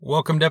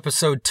Welcome to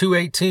episode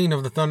 218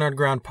 of the Thunder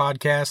Underground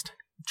podcast.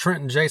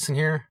 Trent and Jason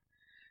here.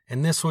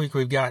 And this week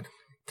we've got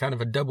kind of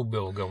a double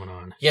bill going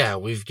on. Yeah,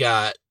 we've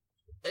got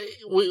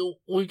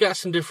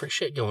some different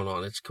shit going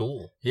on. It's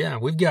cool. Yeah,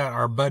 we've got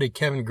our buddy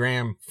Kevin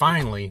Graham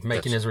finally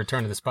making his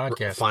return to this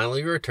podcast.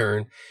 Finally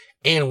returned.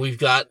 And we've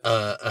got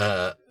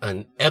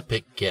an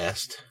epic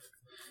guest.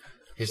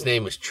 His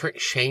name is Trent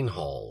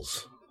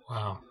Shanehalls.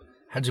 Wow.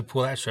 How'd you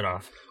pull that shit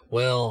off?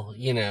 Well,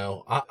 you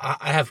know,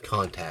 I have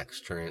contacts,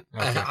 Trent.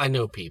 Okay. I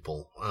know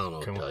people. I don't know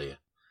what to tell you.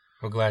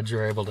 We're glad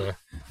you're able to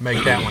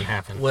make that one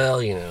happen.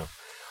 Well, you know,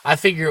 I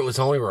figure it was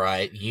only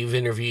right. You've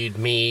interviewed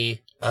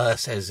me,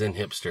 us as Zen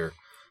Hipster,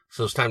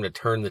 so it's time to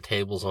turn the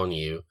tables on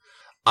you.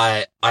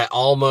 I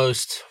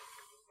almost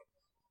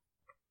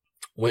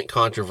went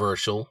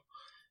controversial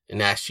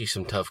and asked you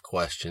some tough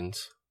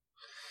questions,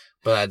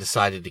 but I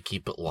decided to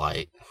keep it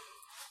light.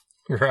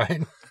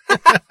 Right.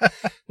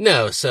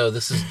 No, so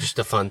this is just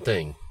a fun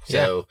thing.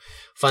 So,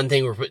 fun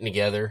thing we're putting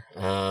together,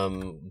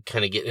 kind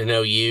of getting to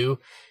know you,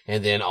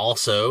 and then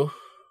also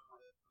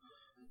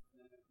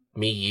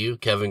me, you,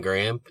 Kevin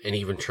Graham, and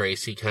even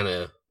Tracy kind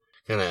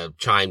of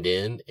chimed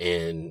in,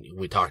 and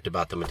we talked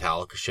about the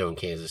Metallica show in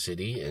Kansas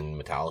City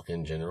and Metallica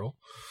in general.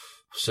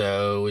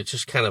 So it's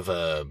just kind of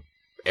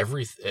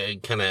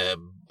kind of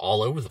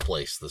all over the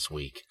place this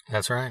week.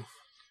 That's right.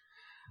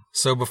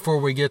 So before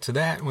we get to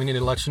that, we need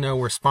to let you know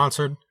we're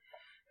sponsored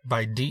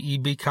by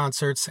DEB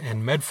Concerts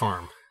and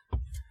MedFarm.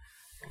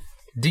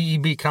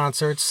 DEB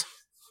Concerts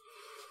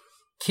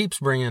keeps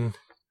bringing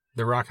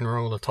the rock and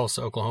roll to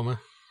Tulsa,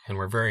 Oklahoma, and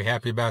we're very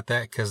happy about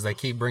that because they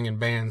keep bringing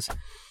bands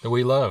that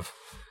we love,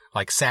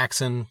 like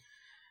Saxon,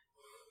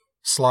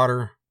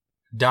 Slaughter,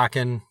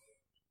 Dokken,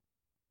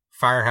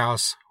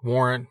 Firehouse,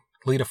 Warrant,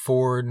 Lita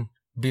Ford,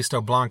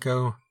 Bisto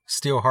Blanco,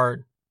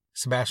 Steelheart,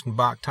 Sebastian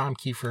Bach, Tom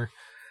Kiefer.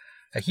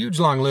 A huge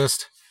long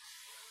list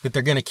that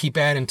they're going to keep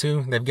adding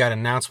to. They've got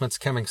announcements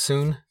coming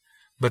soon,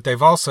 but they've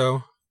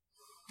also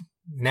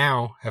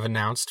now have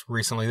announced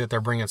recently that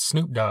they're bringing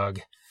Snoop Dogg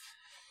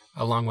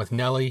along with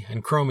Nelly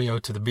and Chromeo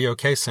to the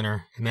BOK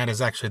Center, and that is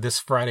actually this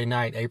Friday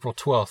night, April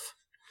 12th,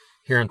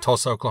 here in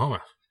Tulsa,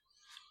 Oklahoma.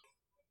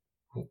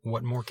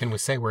 What more can we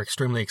say? We're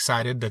extremely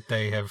excited that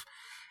they have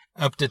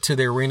upped it to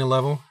the arena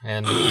level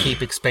and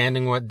keep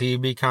expanding what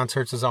DEB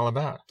Concerts is all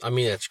about. I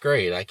mean, that's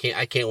great. I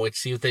can't wait to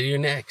see what they do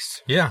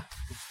next. Yeah,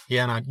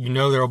 and you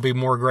know there will be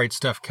more great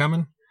stuff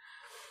coming.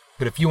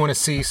 But if you want to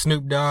see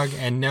Snoop Dogg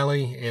and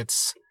Nelly,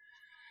 it's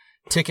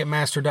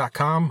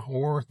Ticketmaster.com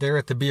or they're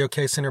at the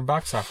BOK Center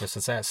box office.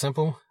 It's that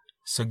simple.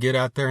 So get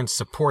out there and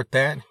support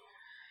that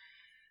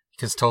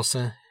because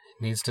Tulsa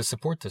needs to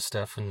support this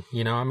stuff. And,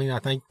 you know, I mean, I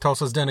think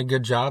Tulsa's done a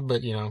good job,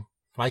 but, you know,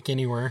 like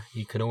anywhere,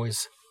 you could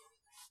always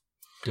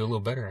do a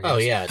little better, I guess. Oh,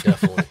 yeah,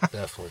 definitely,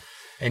 definitely.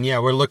 And, yeah,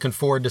 we're looking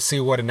forward to see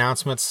what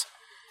announcements,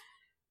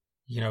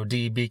 you know,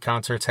 DEB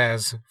Concerts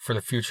has for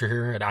the future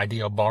here at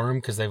Ideal Ballroom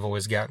because they've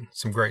always got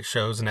some great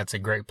shows, and that's a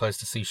great place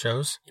to see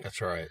shows.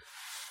 That's right.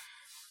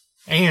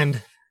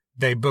 And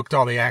they booked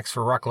all the acts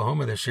for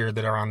Rocklahoma this year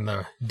that are on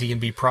the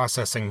D&B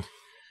processing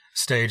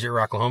stage at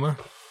Rocklahoma,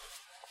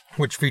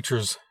 which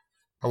features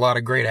a lot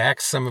of great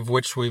acts, some of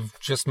which we've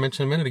just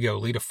mentioned a minute ago.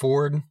 Lita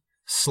Ford,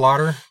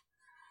 Slaughter,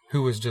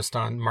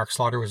 Mark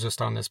Slaughter was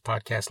just on this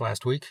podcast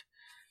last week.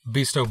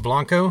 Bisto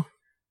Blanco,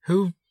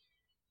 who,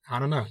 I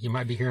don't know, you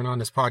might be hearing on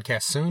this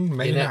podcast soon,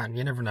 maybe not,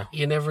 you never know.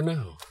 You never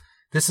know.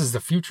 This is the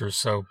future,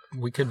 so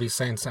we could be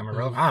saying something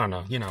irrelevant. I don't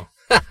know, you know.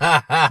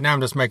 Now I'm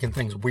just making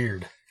things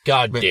weird.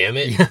 God damn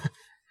it. Yeah.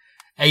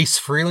 Ace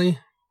Frehley,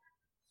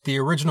 the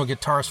original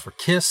guitarist for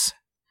Kiss.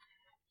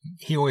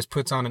 He always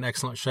puts on an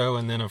excellent show.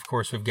 And then, of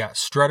course, we've got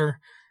Strutter,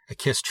 a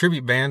Kiss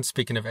tribute band.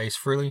 Speaking of Ace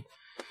Frehley,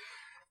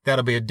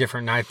 that'll be a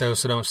different night, though.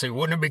 So don't say,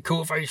 wouldn't it be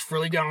cool if Ace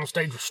Frehley got on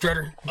stage with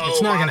Strutter?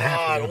 It's not going to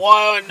happen.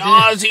 Why wouldn't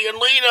Ozzy and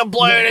Lita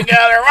play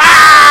together?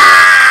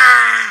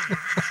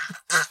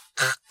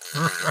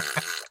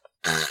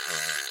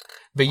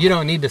 But you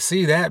don't need to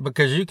see that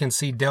because you can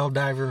see Del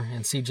Diver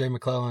and C.J.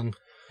 McClellan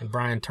and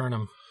Brian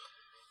Turnham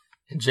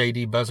and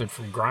J.D. Buzzard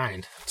from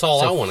Grind. That's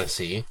all I want to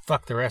see.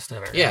 Fuck the rest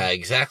of it. Yeah, right?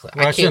 exactly.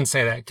 Well, I shouldn't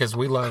say that because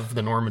we love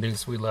the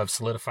Normandys. We love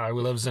Solidify.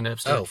 We love Zen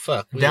Hipster. Oh,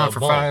 fuck. Down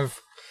for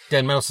Five,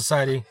 Dead Metal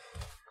Society,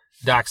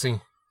 Doxy,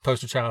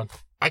 Poster Child.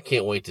 I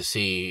can't wait to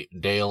see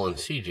Dale and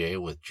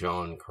CJ with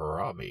John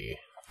Corabi.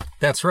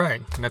 That's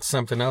right. That's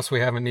something else we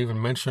haven't even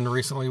mentioned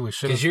recently. We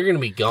should. Because you're going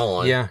to be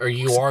gone. Yeah. Or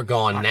you are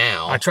gone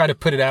now. I try to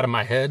put it out of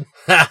my head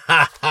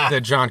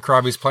that John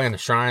Corabi's playing the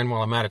Shrine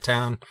while I'm out of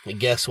town.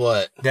 And guess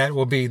what? That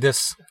will be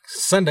this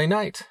Sunday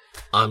night.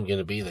 I'm going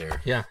to be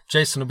there. Yeah.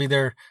 Jason will be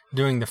there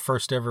doing the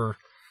first ever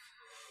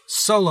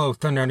solo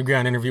Thunder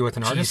Underground interview with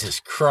an artist. Jesus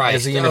Christ.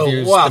 As he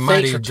interviews wow, the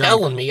mighty thanks for John.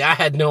 telling me. I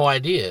had no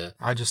idea.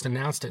 I just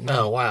announced it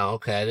now. Oh, wow.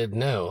 Okay, I didn't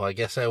know. I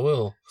guess I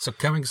will. So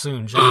coming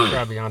soon, John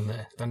Corabi on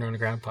the Thunder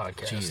Underground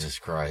podcast. Jesus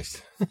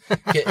Christ.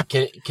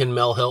 Can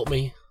Mel help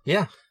me?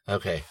 Yeah.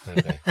 Okay.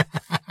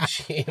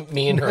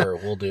 Me and her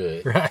will do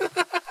it. Right.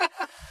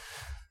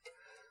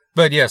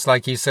 But yes,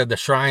 like he said, the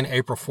Shrine,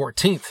 April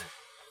 14th.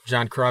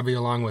 John Corabi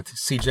along with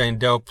CJ and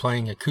Del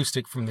playing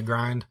acoustic from the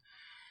Grind.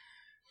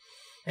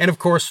 And of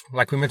course,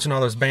 like we mentioned,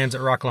 all those bands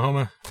at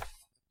Rocklahoma,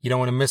 you don't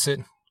want to miss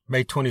it.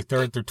 May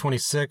 23rd through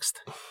 26th.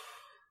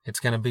 It's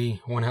going to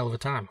be one hell of a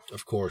time.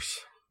 Of course.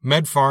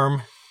 Med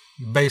Farm,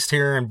 based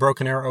here in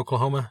Broken Arrow,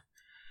 Oklahoma,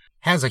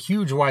 has a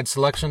huge wide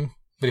selection.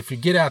 But if you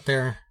get out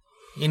there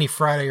any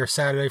Friday or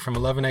Saturday from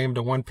 11 a.m.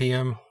 to 1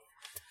 p.m.,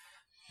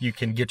 you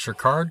can get your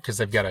card because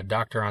they've got a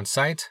doctor on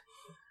site.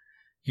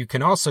 You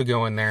can also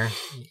go in there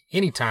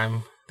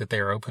anytime that they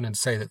are open and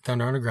say that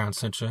Thunder Underground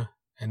sent you,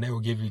 and they will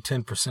give you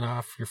 10%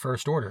 off your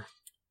first order.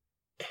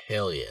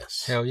 Hell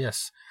yes. Hell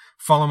yes.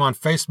 Follow them on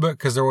Facebook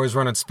because they're always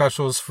running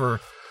specials for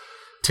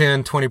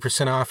 10,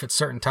 20% off at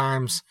certain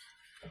times.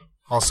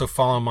 Also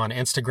follow them on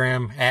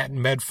Instagram at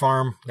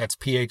MedFarm. That's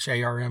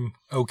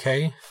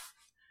PHARMOK.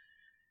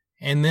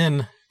 And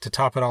then to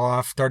top it all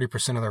off,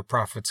 30% of their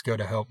profits go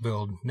to help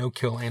build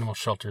no-kill animal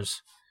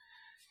shelters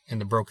in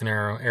the Broken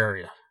Arrow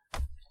area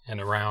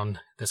and around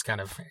this kind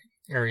of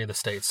area of the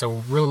state. So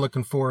we're really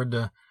looking forward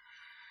to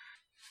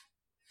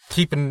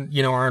keeping,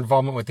 our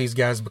involvement with these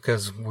guys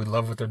because we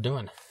love what they're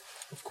doing.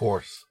 Of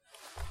course.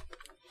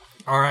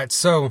 All right,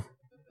 so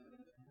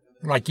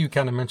like you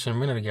kind of mentioned a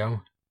minute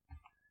ago,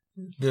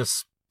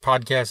 this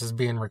podcast is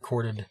being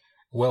recorded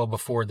well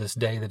before this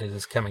day that it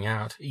is coming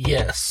out.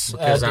 Yes.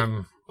 Because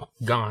I'm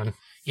gone.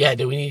 Yeah,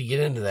 do we need to get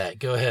into that?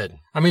 Go ahead.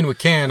 I mean, we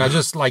can. I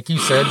just, like you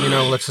said,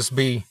 let's just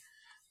be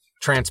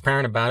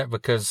transparent about it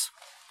because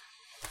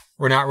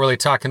we're not really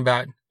talking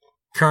about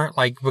current,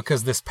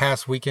 because this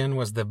past weekend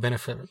was the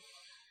benefit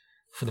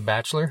for The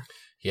Bachelor.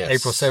 Yes.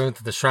 April 7th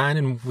at the Shrine,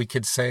 and we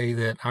could say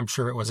that I'm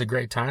sure it was a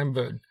great time,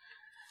 but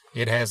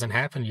it hasn't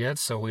happened yet,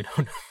 so we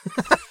don't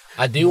know.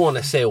 I do want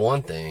to say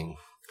one thing.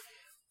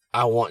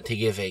 I want to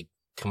give a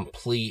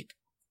complete,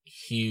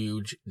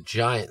 huge,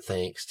 giant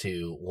thanks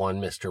to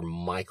one Mr.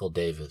 Michael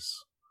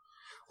Davis.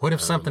 What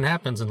if something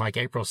happens and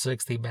April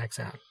 6th he backs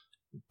out?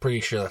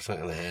 Pretty sure that's not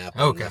going to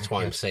happen. Okay. That's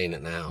why I'm saying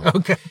it now.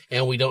 Okay.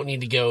 And we don't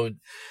need to go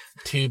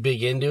too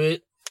big into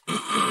it.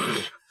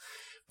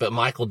 But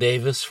Michael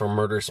Davis from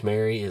Murderous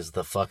Mary is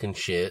the fucking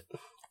shit.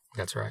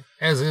 That's right.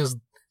 As is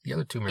the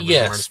other two members.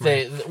 Yes,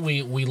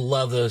 we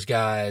love those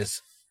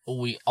guys.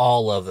 We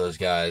all love those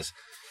guys.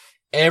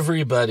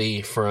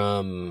 Everybody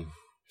from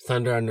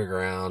Thunder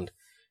Underground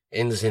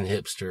and Zen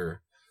Hipster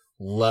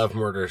love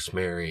Murderous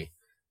Mary.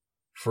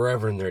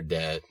 Forever in their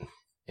debt.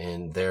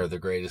 And they're the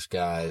greatest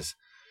guys.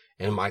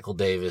 And Michael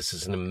Davis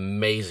is an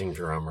amazing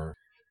drummer.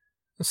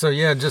 So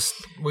yeah,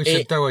 we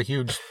should throw a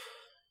huge,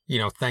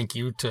 thank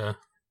you to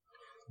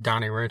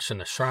Donnie Rich and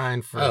the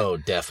Shrine for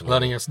definitely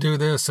letting us do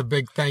this. A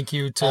big thank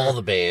you to all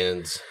the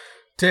bands.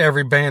 To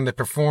every band that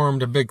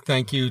performed. A big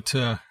thank you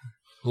to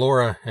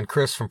Laura and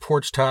Chris from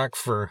Porch Talk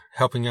for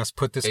helping us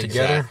put this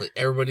together. Exactly.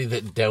 Everybody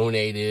that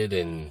donated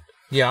and...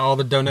 Yeah, all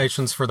the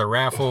donations for the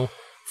raffle,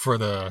 for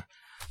the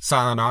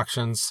silent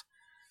auctions,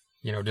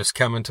 just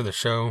coming to the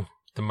show,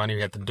 the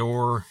money at the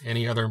door,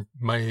 any other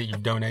money that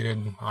you've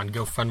donated on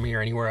GoFundMe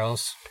or anywhere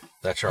else.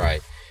 That's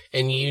right.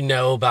 And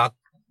about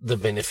the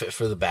benefit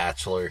for The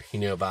Bachelor.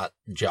 About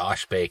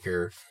Josh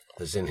Baker,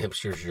 the Zen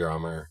Hipsters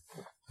drummer.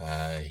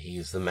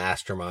 He's the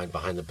mastermind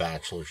behind the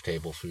Bachelor's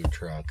Table food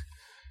truck.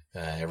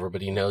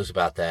 Everybody knows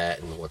about that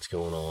and what's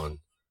going on.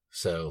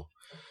 So,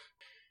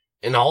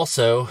 and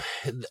also,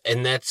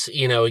 and that's,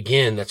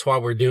 again, that's why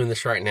we're doing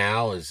this right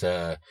now is,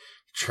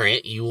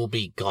 Trent, you will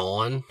be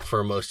gone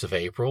for most of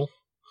April.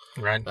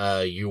 Right.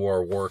 You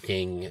are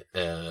working,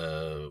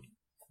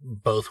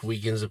 both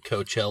weekends of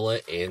Coachella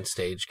and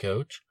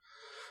Stagecoach.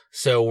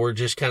 So we're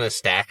just kind of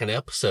stacking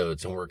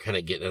episodes and we're kind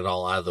of getting it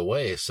all out of the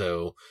way.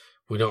 So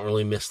we don't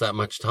really miss that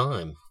much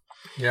time.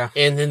 Yeah.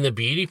 And then the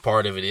beauty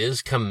part of it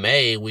is come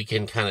May, we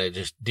can kind of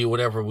just do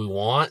whatever we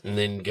want and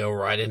then go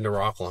right into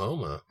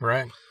Rocklahoma.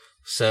 Right.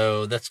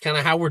 So that's kind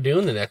of how we're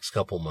doing the next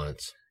couple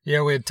months.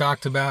 Yeah. We had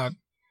talked about,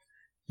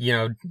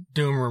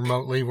 doing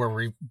remotely where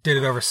we did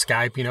it over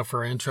Skype, for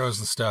intros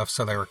and stuff.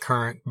 So they were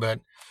current, but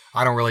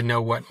I don't really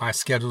know what my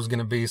schedule is going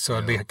to be. So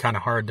it'd be kind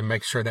of hard to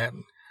make sure that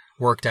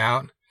worked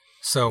out.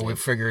 So we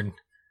figured,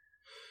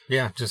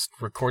 just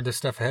record this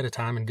stuff ahead of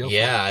time and go.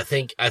 Yeah, I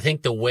think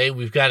the way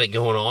we've got it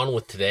going on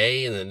with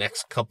today and the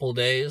next couple of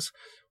days,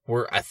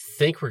 I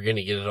think we're going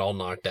to get it all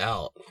knocked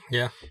out.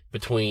 Yeah,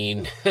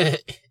 between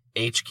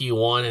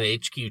HQ1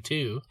 and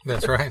HQ2.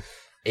 That's right.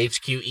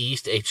 HQ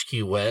East,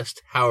 HQ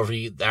West, however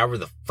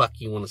the fuck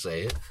you want to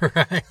say it.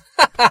 Right.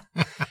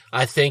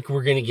 I think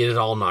we're going to get it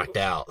all knocked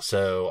out.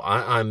 So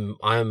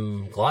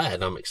I'm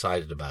glad. I'm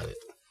excited about it.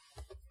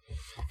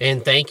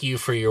 And thank you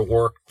for your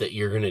work that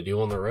you're going to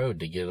do on the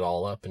road to get it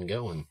all up and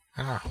going.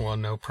 Well,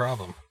 no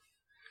problem.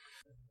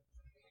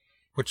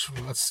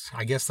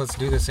 I guess let's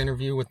do this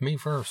interview with me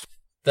first.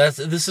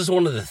 This is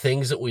one of the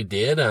things that we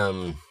did.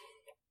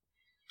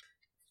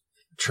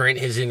 Trent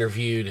has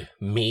interviewed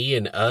me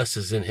and us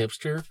as in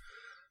Hipster.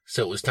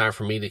 So it was time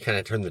for me to kind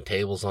of turn the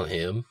tables on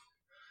him.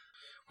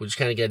 We just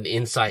kind of get an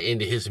insight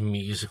into his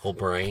musical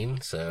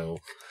brain. So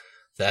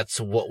that's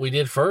what we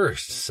did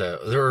first.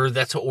 So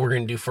that's what we're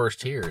going to do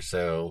first here.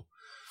 So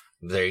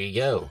there you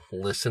go.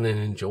 Listen and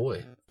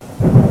enjoy.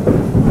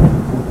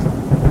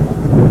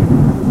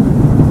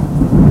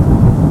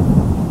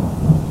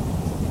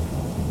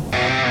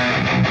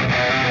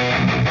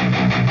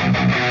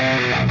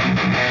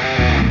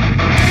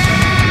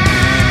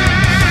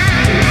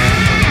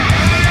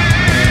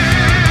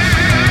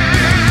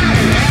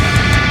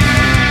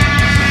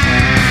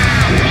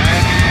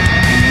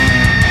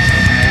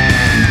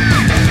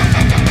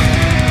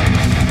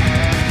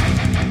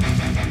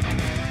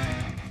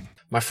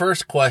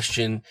 first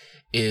question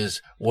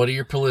is, what are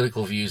your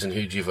political views and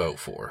who'd you vote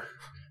for?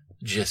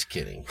 Just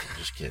kidding.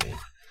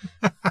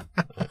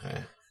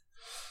 Okay.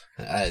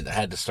 I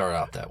had to start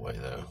out that way,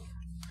 though.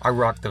 I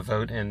rocked the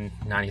vote in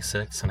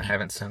 96, and I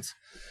haven't since.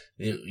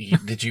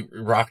 Did you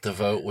rock the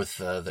vote with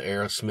the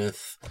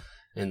Aerosmith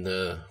and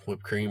the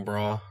whipped cream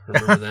bra?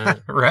 Remember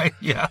that? Right,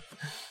 yeah.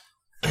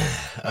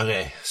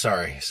 Okay,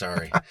 sorry.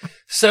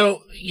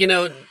 So,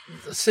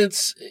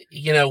 since,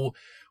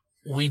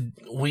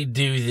 we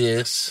do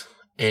this,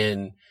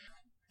 and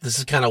this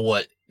is kind of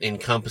what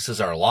encompasses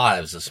our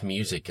lives, this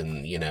music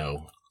and,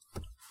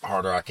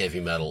 hard rock, heavy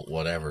metal,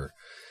 whatever.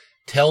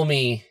 Tell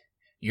me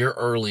your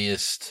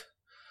earliest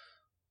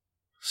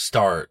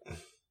start.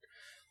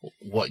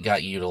 What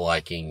got you to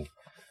liking?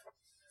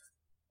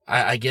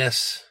 I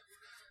guess,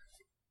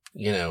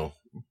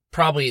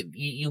 probably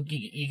you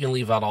can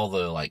leave out all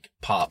the like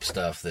pop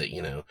stuff that,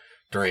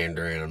 Duran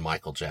Duran and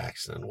Michael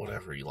Jackson and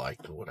whatever you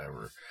liked or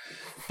whatever.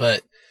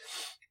 But,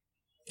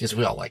 because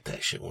we all liked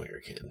that shit when we were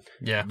a kid.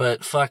 Yeah.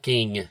 But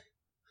fucking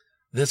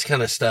this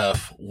kind of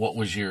stuff, what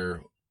was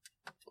your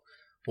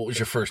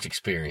first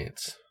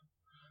experience?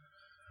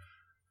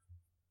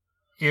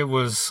 It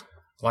was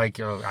like,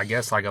 I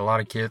guess like a lot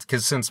of kids,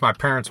 because since my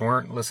parents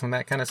weren't listening to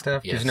that kind of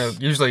stuff, Yes.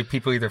 Usually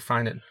people either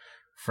find it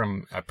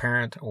from a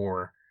parent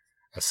or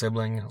a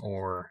sibling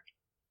or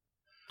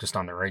just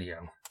on the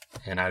radio.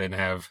 And I didn't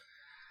have,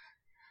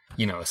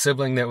 a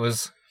sibling that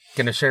was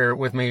going to share it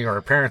with me or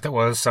a parent that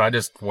was, so I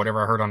just,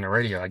 whatever I heard on the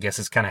radio, I guess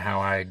is kind of how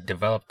I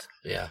developed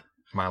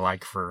my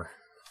like for,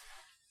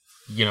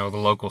 the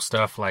local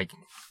stuff like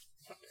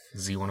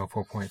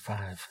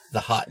Z104.5. The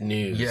hot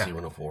news, yeah.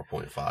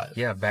 Z104.5.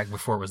 Yeah, back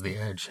before it was The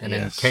Edge. And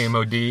Yes. then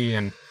KMOD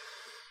and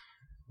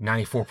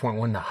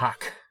 94.1 The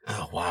Hawk.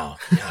 Oh, wow.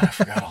 God, I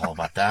forgot all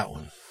about that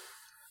one.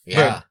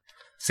 Yeah. But,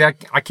 see,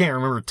 I can't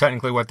remember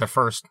technically what the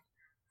first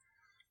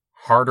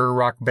harder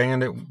rock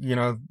band,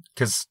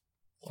 because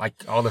like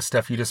all the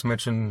stuff you just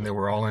mentioned that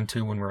we're all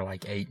into when we were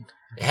like 8.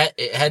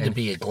 It had to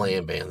be a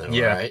glam band, though,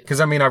 yeah, right? because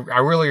I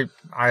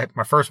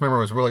my first memory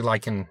was really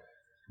liking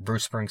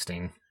Bruce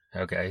Springsteen.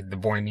 Okay, the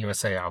Born in the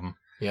USA album.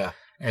 Yeah.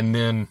 And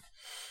then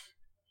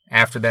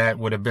after that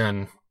would have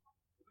been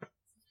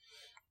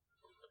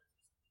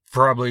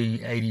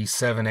probably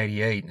 87,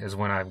 88 is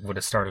when I would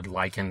have started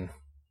liking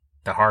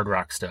the hard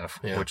rock stuff,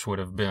 which would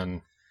have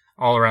been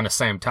all around the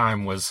same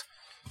time was,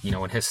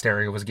 when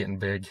Hysteria was getting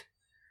big.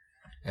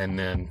 And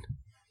then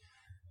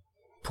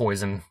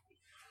Poison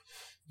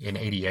in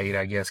 88,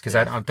 I guess. Because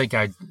I don't think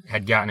I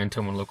had gotten into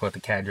them when Look What the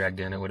Cat Dragged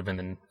In. It would have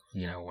been,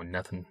 when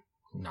nothing,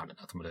 what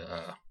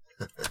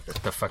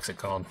the fuck's it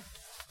called?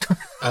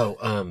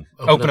 Open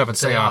Up and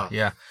Say Ah.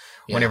 Yeah.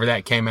 Whenever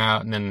that came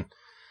out, and then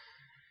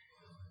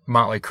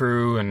Motley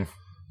Crue and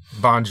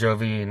Bon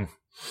Jovi and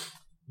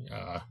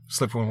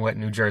Slippery When Wet,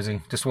 New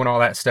Jersey. Just when all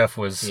that stuff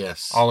was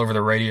all over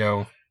the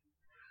radio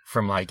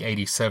from like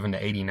 87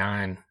 to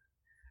 89.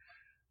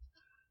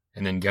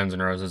 And then Guns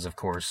N' Roses, of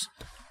course.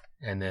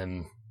 And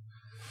then...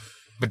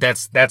 But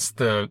that's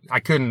I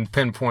couldn't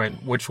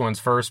pinpoint which one's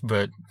first,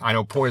 but I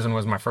know Poison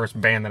was my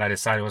first band that I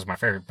decided was my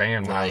favorite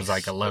band when I was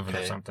like 11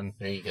 or something.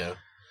 There you go.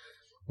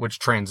 Which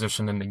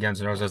transitioned into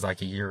Guns N' Roses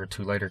like a year or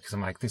two later because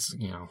I'm like, this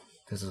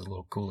is a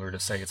little cooler to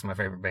say it's my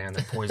favorite band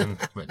than Poison.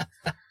 But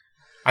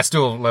I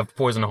still loved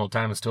Poison the whole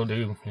time and still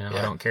do.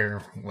 I don't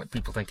care what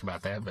people think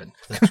about that. But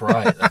That's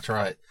right. That's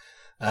right.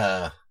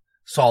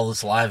 Saw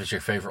This Live is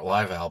your favorite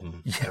live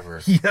album ever.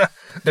 Yeah.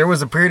 There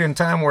was a period in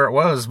time where it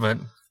was, but...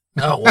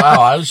 Oh,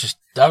 wow. I was just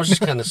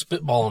kind of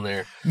spitballing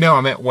there. No,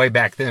 I meant way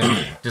back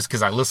then, just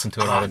because I listened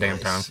to it all the damn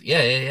time.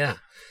 Yeah.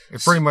 I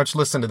pretty much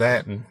listened to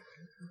that and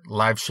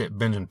Live Shit,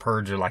 Binge, and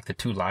Purge are like the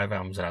 2 live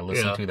albums that I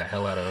listened to the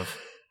hell out of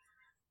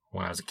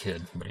when I was a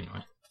kid. But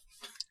anyway.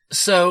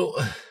 So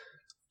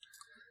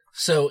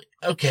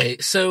okay.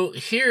 So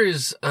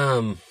here's,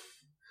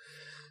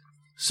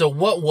 so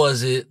what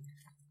was it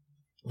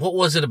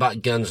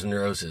about Guns N'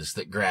 Roses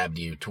that grabbed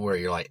you to where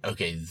you're like,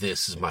 okay,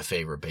 this is my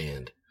favorite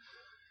band?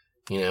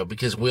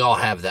 Because we all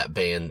have that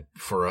band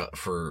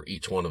for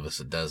each one of us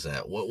that does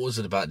that. What was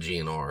it about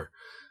GNR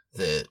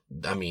that,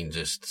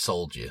 just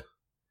sold you?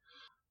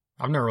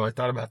 I've never really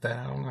thought about that.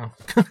 I don't know.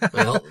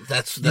 Well,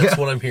 that's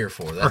what I'm here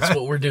for. That's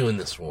what we're doing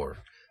this for.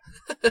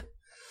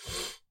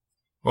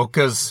 Well,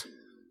 because,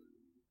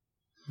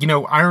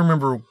 I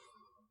remember,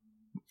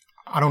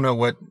 I don't know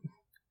what,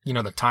 the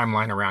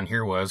timeline around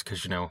here was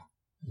because,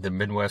 the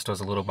Midwest was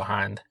a little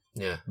behind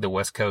the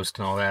West Coast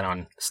and all that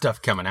on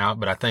stuff coming out.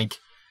 But I think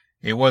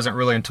it wasn't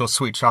really until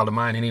Sweet Child of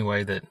Mine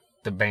anyway that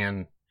the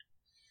band,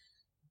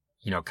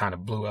 kind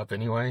of blew up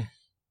anyway.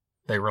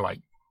 They were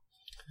like,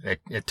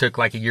 it took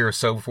like a year or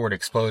so before it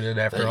exploded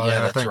after all that.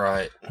 Yeah, that's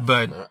right.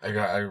 But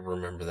I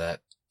remember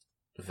that.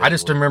 I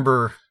just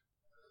remember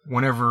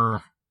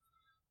whenever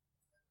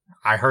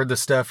I heard the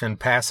stuff in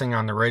passing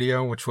on the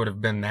radio, which would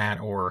have been that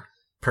or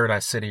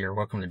Paradise City or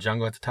Welcome to the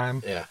Jungle at the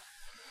time. Yeah.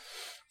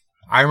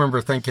 I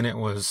remember thinking it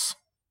was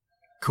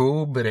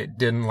cool, but it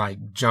didn't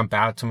like jump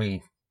out to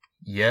me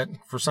yet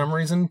for some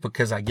reason,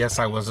 because I guess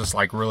I was just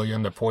like really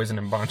into Poison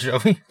and Bon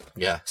Jovi.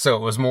 Yeah. So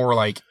it was more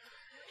like,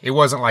 it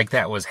wasn't like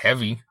that was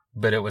heavy,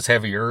 but it was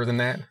heavier than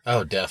that.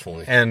 Oh,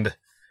 definitely. And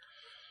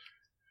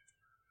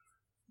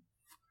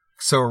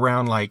so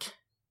around like,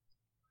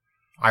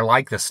 I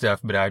like this stuff,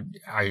 but I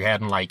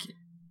hadn't like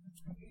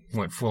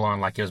went full on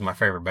like it was my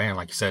favorite band,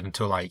 like you said,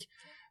 until like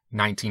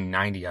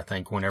 1990, I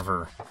think,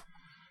 whenever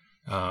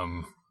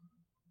I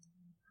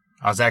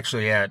was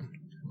actually at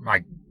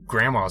my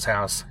grandma's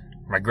house,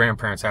 my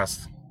grandparents'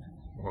 house,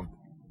 well,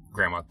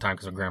 grandma at the time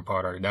because her grandpa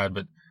had already died,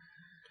 but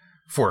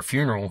for a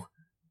funeral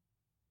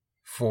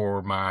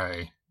for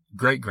my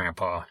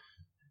great-grandpa.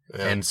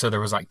 Yeah. And so there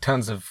was like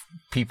tons of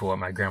people at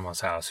my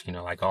grandma's house, you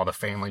know, like all the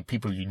family,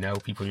 people you know,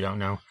 people you don't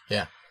know.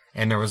 Yeah.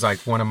 And there was like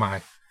one of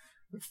my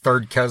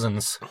third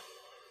cousins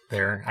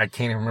there. I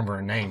can't even remember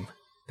her name.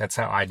 That's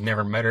how I'd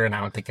never met her, and I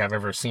don't think I've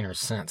ever seen her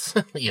since.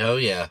 Oh,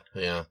 yeah.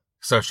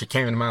 So she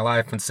came into my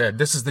life and said,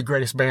 "This is the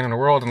greatest band in the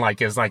world," and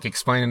like is like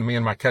explaining to me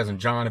and my cousin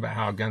John about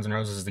how Guns N'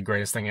 Roses is the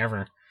greatest thing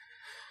ever.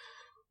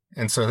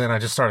 And so then I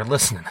just started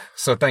listening.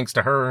 So thanks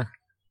to her,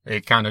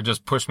 it kind of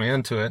just pushed me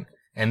into it.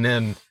 And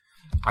then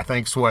I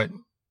think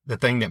the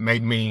thing that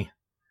made me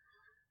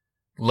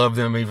love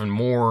them even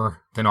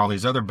more than all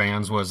these other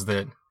bands was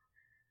that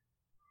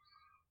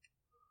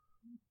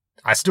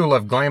I still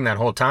loved glam that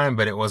whole time,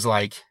 but it was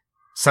like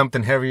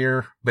something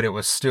heavier, but it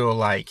was still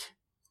like,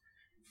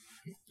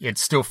 it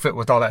still fit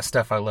with all that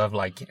stuff I loved,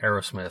 like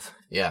Aerosmith.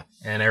 Yeah.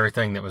 And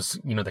everything that was,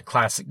 you know, the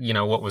classic, you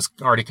know, what was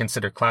already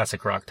considered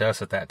classic rock to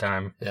us at that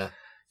time. Yeah.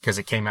 Because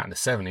it came out in the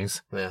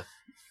 70s. Yeah.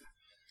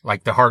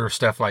 Like the harder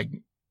stuff like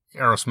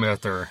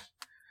Aerosmith or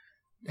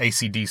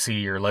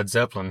AC/DC or Led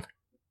Zeppelin.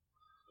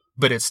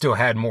 But it still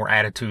had more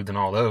attitude than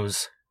all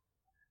those.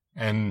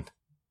 And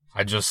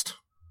I just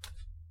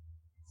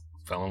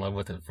fell in love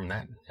with it from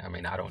that. I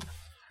mean, I don't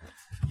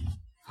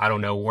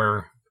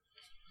know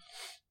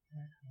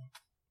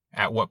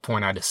at what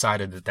point I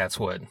decided that that's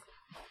what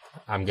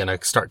I'm going to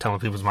start telling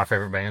people is my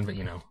favorite band, but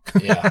you know.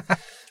 Yeah.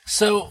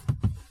 So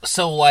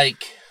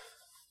like,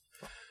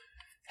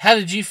 how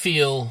did you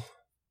feel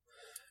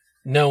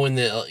knowing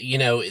that, you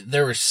know,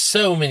 there were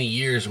so many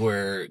years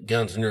where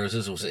Guns N'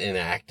 Roses was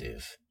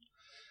inactive?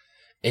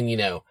 And, you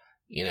know,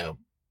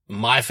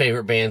 my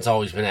favorite band's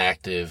always been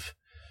active.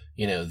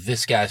 You know,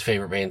 this guy's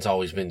favorite band's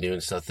always been doing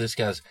stuff. This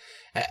guy's,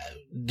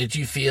 did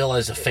you feel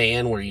as a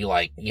fan where you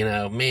like, you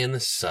know, man,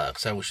 this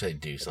sucks. I wish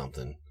they'd do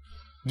something.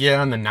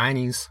 Yeah, in the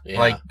 90s,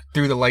 like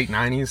through the late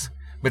 90s.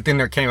 But then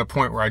there came a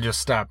point where I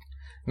just stopped,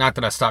 not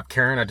that I stopped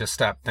caring, I just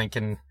stopped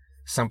thinking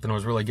something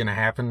was really going to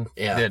happen.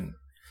 Yeah. Didn't.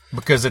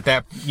 Because at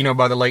that, you know,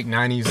 by the late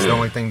 90s, the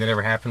only thing that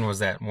ever happened was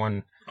that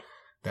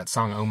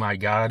song, Oh My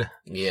God.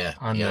 Yeah.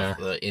 On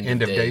the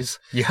End of Days.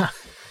 Yeah.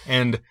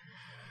 And,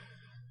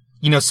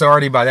 you know, so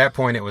already by that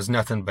point, it was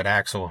nothing but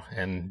Axl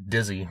and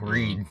Dizzy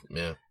Reed.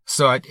 Yeah.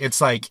 So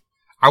it's like,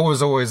 I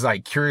was always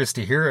like curious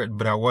to hear it,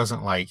 but I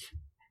wasn't like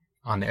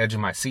on the edge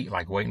of my seat,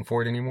 like waiting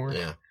for it anymore.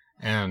 Yeah.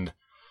 And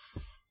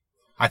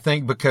I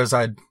think because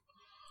of,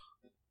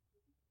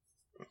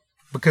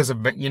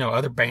 you know,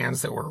 other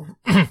bands that were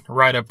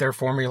right up there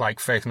for me, like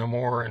Faith No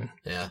More and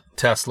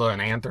Tesla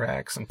and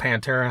Anthrax and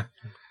Pantera,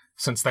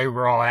 since they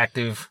were all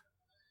active,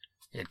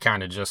 it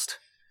kind of just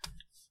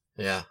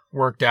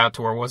worked out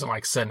to where it wasn't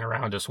like sitting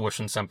around just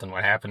wishing something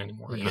would happen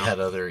anymore. You had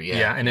other,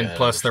 and then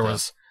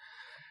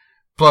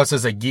plus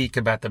as a geek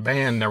about the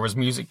band, there was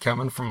music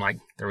coming from like,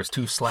 there was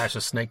 2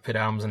 Slash's Snake Pit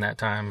albums in that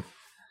time,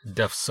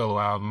 Duff's solo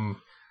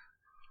album,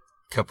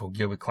 couple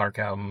Gilby Clarke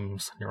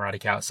albums,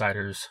 Neurotic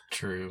Outsiders,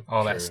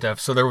 all that stuff.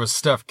 So there was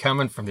stuff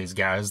coming from these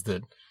guys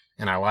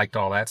and I liked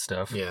all that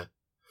stuff. Yeah.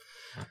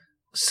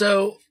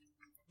 So,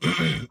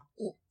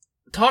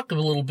 talk a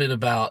little bit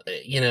about,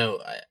 you know,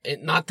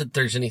 not that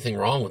there's anything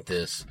wrong with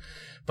this,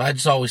 but I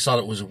just always thought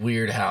it was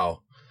weird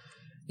how,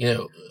 you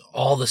know,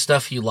 all the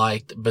stuff you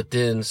liked, but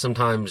then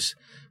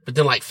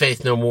like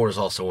Faith No More is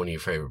also one of your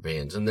favorite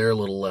bands, and they're a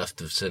little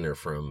left of center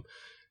from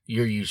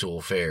your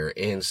usual fare,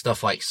 and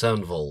stuff like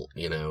Sunvolt,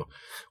 you know,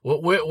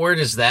 where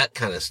does that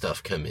kind of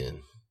stuff come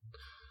in?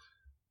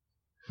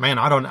 Man,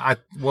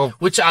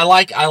 which I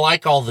like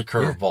all the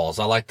curveballs.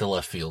 I like the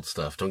left field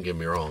stuff. Don't get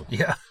me wrong.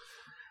 Yeah.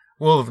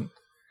 Well,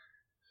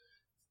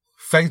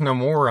 Faith No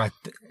More, I'm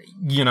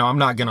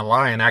not going to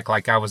lie and act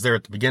like I was there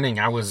at the beginning.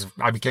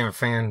 I became a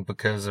fan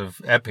because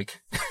of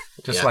Epic.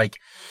 Just like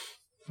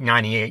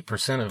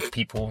 98% of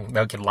people,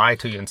 they could lie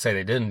to you and say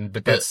they didn't,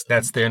 but that's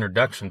the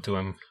introduction to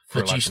him.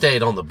 But you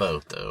stayed on the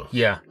boat, though.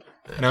 Yeah.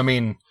 And I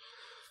mean,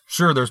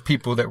 sure, there's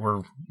people that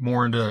were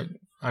more into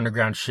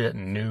underground shit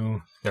and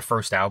knew the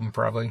first album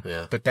probably.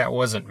 Yeah. But that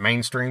wasn't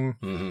mainstream.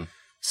 Mm-hmm.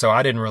 So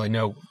I didn't really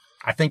know.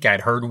 I think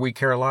I'd heard We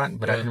Care a Lot,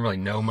 but I didn't really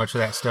know much of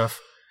that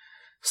stuff.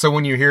 So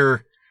when I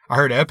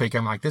heard Epic,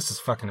 I'm like, this is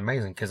fucking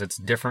amazing because it's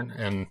different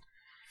and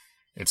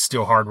it's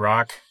still hard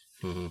rock.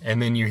 Mm-hmm.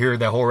 And then you hear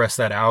the whole rest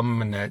of that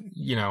album and that,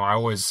 you know, I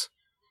always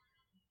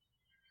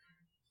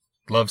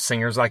love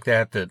singers like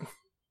that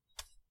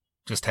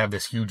just have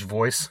this huge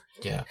voice.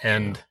 Yeah.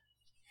 And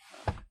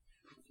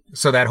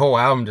So that whole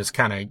album just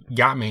kind of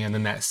got me. And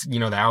then that's, the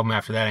album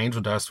after that,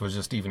 Angel Dust, was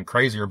just even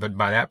crazier. But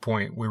by that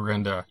point, we were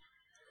into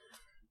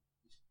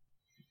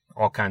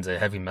all kinds of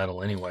heavy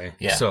metal anyway.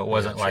 Yeah. So it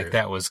wasn't like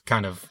that was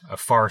kind of a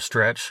far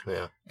stretch.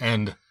 Yeah.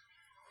 And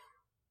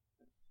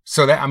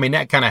so that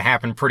kind of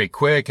happened pretty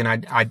quick. And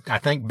I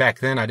think back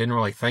then I didn't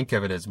really think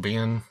of it as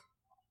being,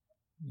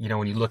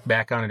 when you look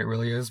back on it, it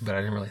really is, but I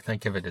didn't really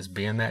think of it as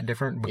being that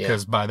different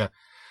because by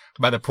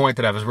the point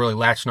that I was really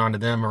latching onto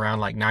them around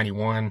like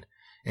 91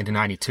 into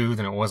 92,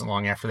 then it wasn't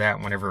long after that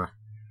whenever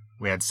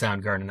we had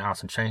Soundgarden and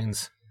Alice in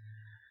Chains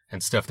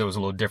and stuff that was a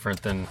little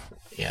different than,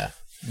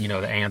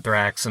 the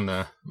Anthrax and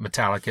the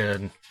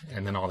Metallica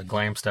and then all the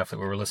glam stuff that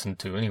we were listening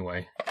to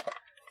anyway.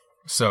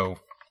 So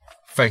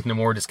Faith No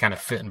More just kind of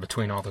fit in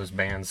between all those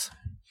bands.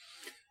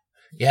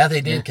 Yeah,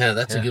 they did kind of.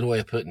 That's a good way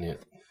of putting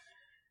it.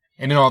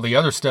 And then all the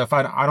other stuff,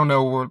 I don't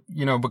know,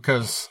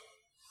 because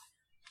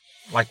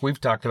like we've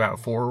talked about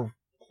before,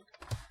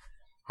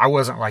 I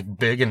wasn't like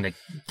big into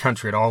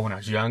country at all when I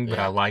was young, but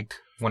I liked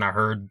when I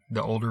heard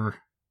the older,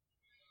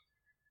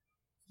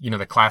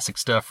 the classic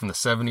stuff from the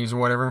 70s or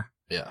whatever.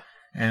 Yeah.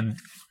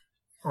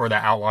 Or the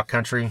outlaw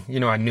country.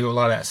 I knew a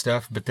lot of that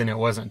stuff, but then it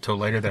wasn't until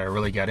later that I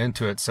really got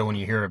into it. So when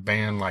you hear a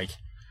band like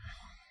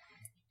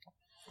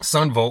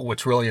Sunvolt,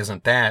 which really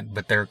isn't that,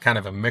 but they're kind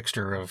of a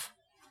mixture of,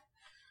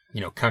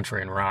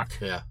 country and rock.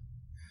 Yeah.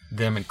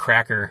 Them and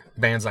Cracker,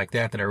 bands like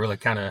that I really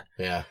kind of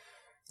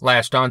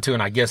latched onto.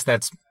 And I guess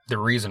that's the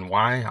reason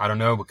why. I don't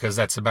know, because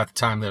that's about the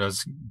time that I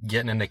was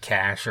getting into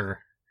Cash or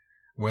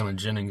Waylon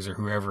Jennings or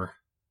whoever.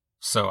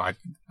 So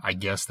I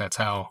guess that's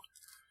how,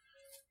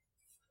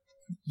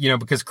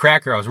 because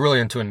Cracker I was really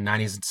into in the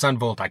 90s. And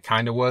Sunvolt I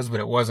kind of was, but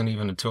it wasn't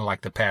even until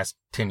like the past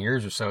 10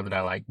 years or so that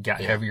I like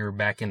got heavier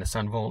back into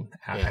Sunvolt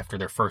after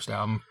their first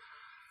album.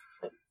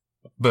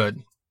 But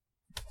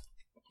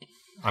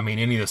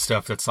any of the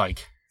stuff that's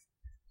like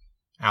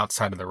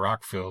outside of the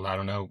rock field, I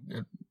don't know,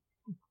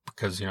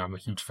 because, I'm a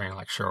huge fan of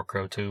like Sheryl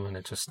Crow too. And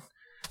it just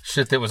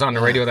shit that was on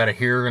the radio that I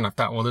hear. And I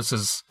thought, well, this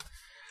is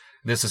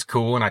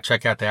cool. And I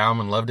check out the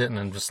album and loved it. And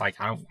I'm just like,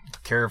 I don't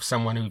care if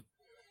someone who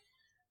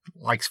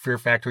likes Fear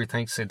Factory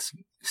thinks it's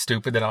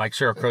stupid that I like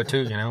Sheryl Crow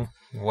too,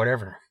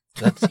 whatever.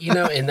 That's,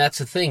 and that's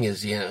the thing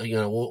is,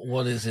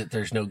 what is it?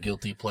 There's no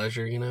guilty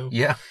pleasure,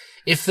 Yeah.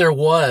 If there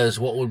was,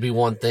 what would be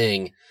one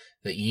thing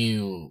that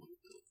you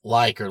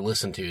like or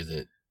listen to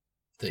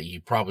that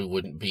you probably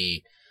wouldn't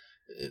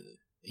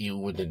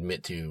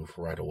admit to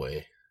right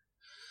away?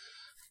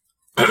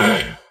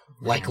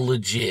 Like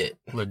legit.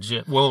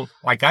 Well,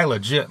 like I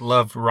legit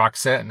love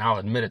Roxette, and I'll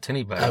admit it to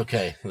anybody.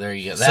 Okay, there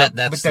you go.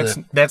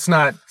 That's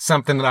not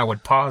something that I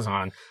would pause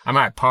on. I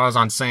might pause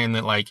on saying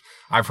that, like,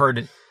 I've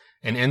heard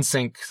an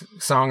NSYNC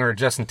song or a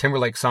Justin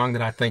Timberlake song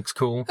that I think's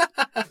cool.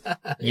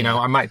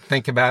 I might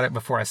think about it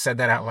before I said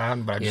that out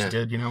loud, but I just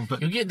did.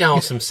 But you get down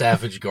with some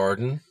Savage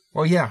Garden.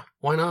 Well, yeah.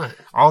 Why not?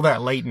 All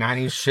that late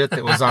 90s shit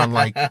that was on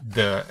like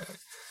the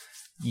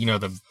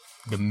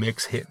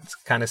mix hits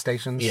kind of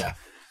stations. Yeah.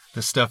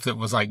 The stuff that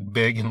was like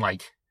big and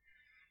like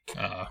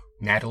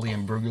Natalie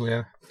and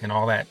Bruglia and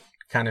all that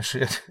kind of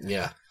shit.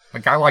 Yeah.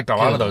 Like I liked a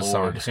lot of those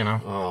songs,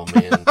 Oh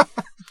man.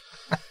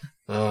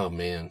 Oh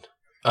man.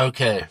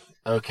 Okay.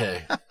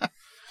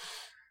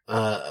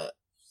 I'm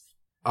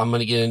going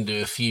to get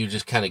into a few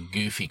just kind of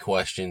goofy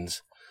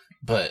questions,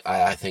 but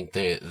I think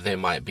they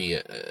might be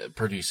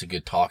produce a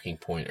good talking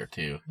point or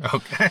two.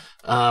 Okay.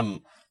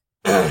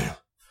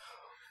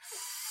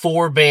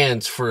 4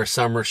 bands for a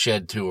summer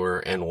shed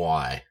tour and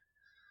why?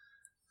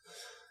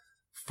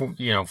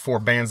 4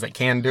 bands that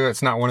can do it.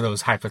 It's not one of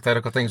those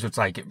hypothetical things where it's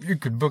like, if you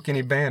could book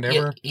any band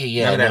ever.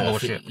 Yeah. None of that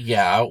bullshit.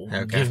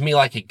 Okay. Give me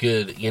like a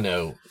good,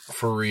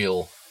 for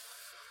real.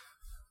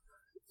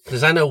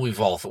 Because I know we've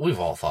all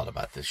thought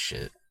about this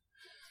shit.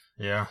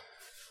 Yeah.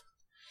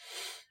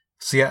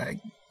 See,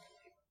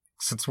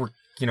 since we're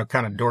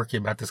kind of dorky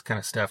about this kind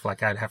of stuff,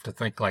 like I'd have to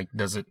think like,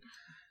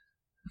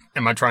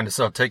 am I trying to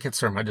sell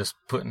tickets, or am I just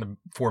putting the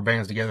 4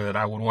 bands together that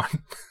I would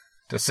want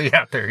to see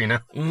out there?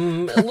 A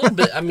little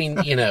bit. I mean,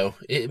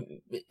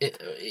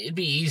 it'd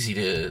be easy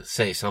to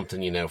say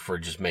something, for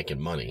just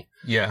making money.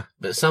 Yeah.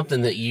 But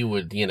something that you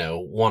would,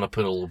 want to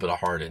put a little bit of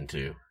heart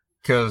into.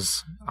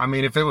 Because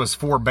if it was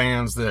 4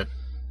 bands that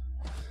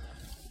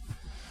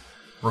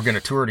we're going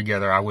to tour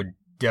together, I would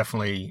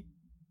definitely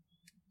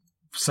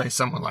say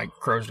someone like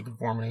Corrosion of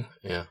Conformity.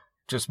 Yeah.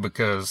 Just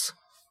because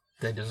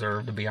they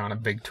deserve to be on a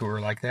big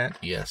tour like that.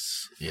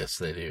 Yes,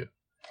 they do.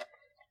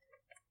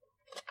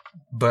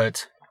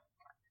 But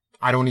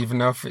I don't even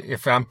know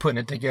if I'm putting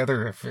it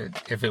together,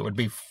 if it would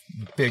be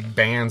big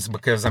bands,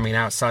 because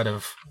outside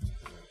of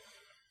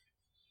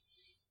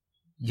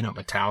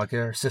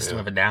Metallica or System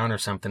of a Down or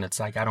something, it's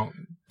like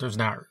there's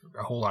not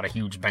a whole lot of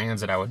huge bands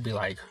that I would be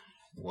like,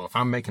 well, if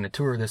I'm making a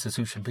tour, this is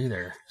who should be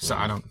there. So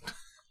I don't.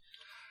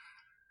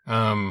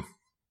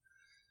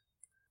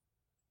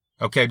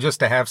 Okay, just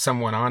to have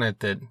someone on it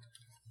that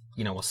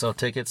will sell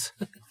tickets.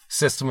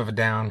 System of a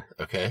Down.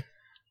 Okay.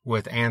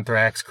 With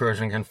Anthrax,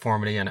 Corrosion of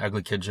Conformity, and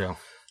Ugly Kid Joe.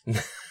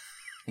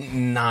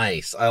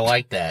 Nice. I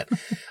like that.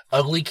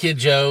 Ugly Kid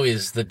Joe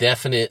is the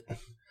definite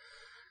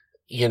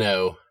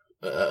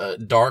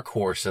dark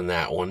horse in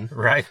that one.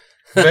 Right.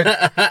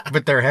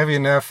 But they're heavy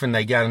enough and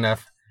they got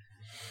enough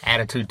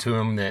attitude to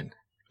them that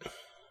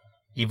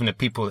even the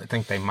people that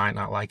think they might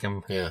not like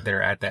them that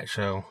are at that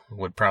show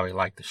would probably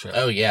like the show.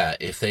 Oh yeah.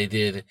 If they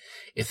did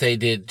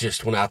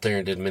just went out there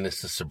and did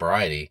Menace to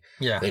Sobriety,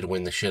 they'd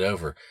win the shit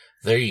over.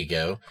 There you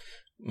go.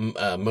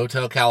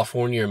 Motel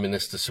California or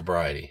Menace to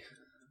Sobriety?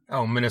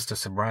 Oh, Menace to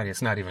Sobriety.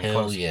 It's not even Hell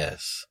close.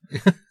 Yes.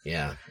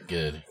 Yeah.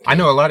 Good. I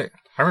know I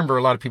remember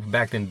a lot of people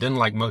back then didn't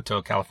like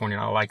Motel California.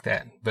 I like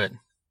that. But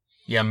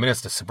yeah,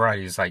 Menace to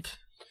Sobriety is like,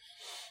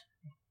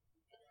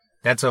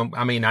 I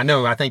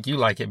think you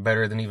like it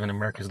better than even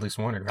America's Least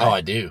Wanted, right? Oh,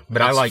 I do.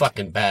 But it's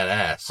fucking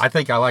badass. I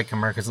think I like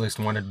America's Least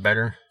Wanted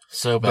better.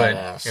 So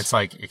badass. But it's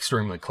like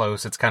extremely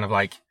close. It's kind of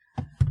like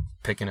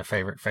picking a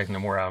favorite Faith No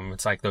More album.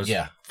 It's like those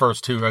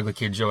first two Ugly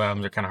Kid Joe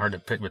albums are kind of hard to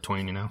pick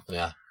between,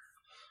 Yeah.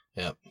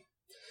 Yep.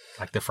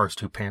 Like the first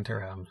two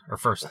Pantera albums, or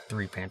first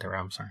three Pantera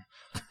albums,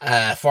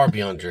 sorry. Far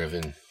Beyond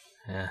Driven.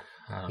 Yeah.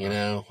 I don't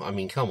know. I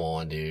mean, come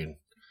on, dude.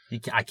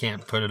 I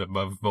can't put it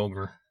above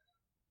Vulgar.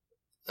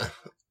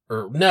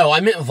 No, I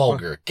meant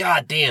Vulgar.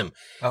 God damn.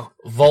 Oh.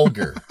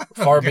 Vulgar.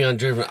 Far Beyond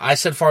Driven. I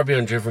said Far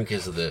Beyond Driven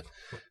because of the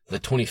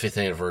 25th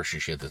anniversary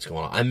shit that's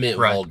going on. I meant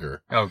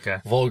Vulgar. Okay.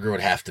 Vulgar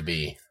would have to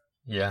be.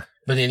 Yeah.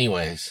 But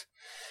anyways.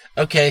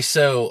 Okay,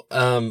 so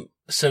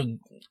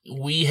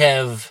we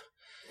have,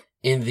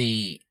 in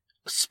the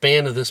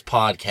span of this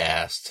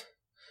podcast,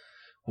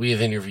 we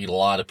have interviewed a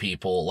lot of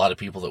people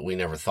that we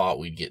never thought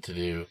we'd get to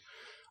do,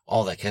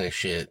 all that kind of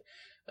shit.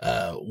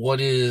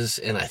 What is,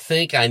 and I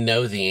think I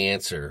know the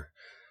answer,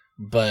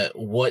 but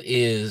what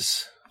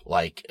is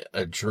like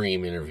a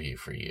dream interview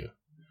for you?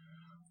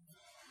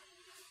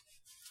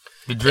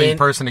 The dream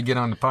person to get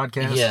on the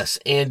podcast? Yes.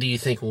 And do you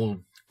think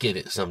we'll get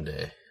it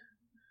someday?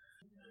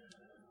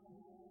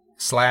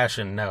 Slash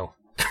and no.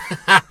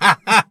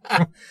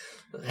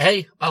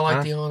 Hey, I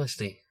like the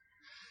honesty.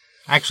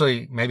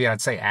 Actually, maybe I'd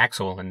say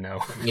Axel and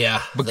no.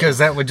 Yeah. Because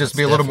that would just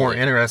be a little more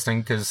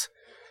interesting because,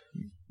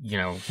 he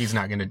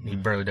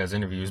barely does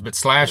interviews. But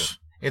Slash,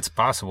 it's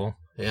possible.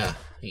 Yeah.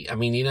 I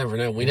mean, you never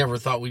know. We never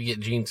thought we'd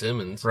get Gene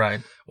Simmons. Right.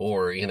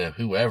 Or,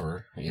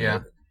 whoever. You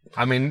know.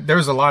 I mean,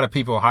 there's a lot of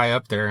people high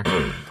up there.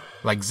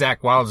 Like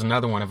Zakk Wylde's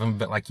another one of them.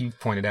 But like you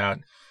pointed out,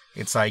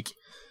 it's like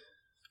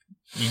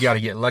you got to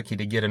get lucky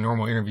to get a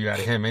normal interview out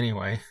of him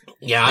anyway.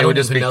 Yeah, I don't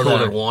even know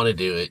that I'd want to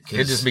do it.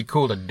 It'd just be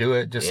cool to do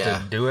it,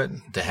 to do it.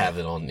 To have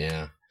it on,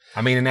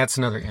 I mean, and that's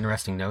another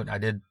interesting note. I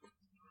did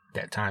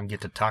that time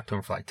get to talk to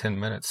him for like 10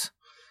 minutes.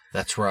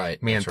 That's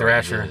right. Me and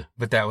Thrasher.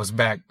 But that was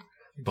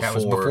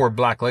before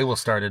Black Label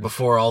started.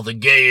 Before all the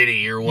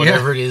gaiety or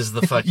whatever it is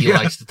the fuck he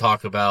likes to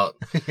talk about.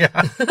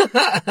 Yeah.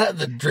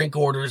 The drink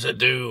orders of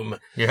doom.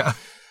 Yeah.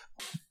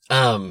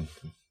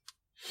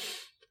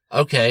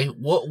 Okay.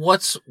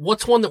 What's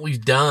one that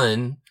we've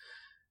done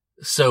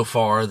so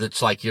far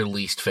that's like your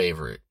least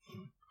favorite?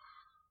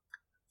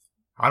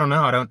 I don't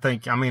know.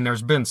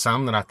 There's been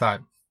some that I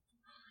thought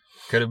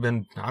could have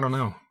been, I don't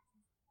know.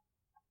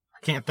 I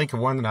can't think of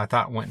one that I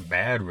thought went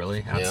bad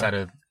really outside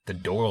of the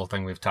Doyle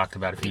thing we've talked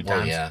about a few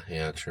times.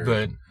 Yeah, true.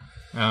 But,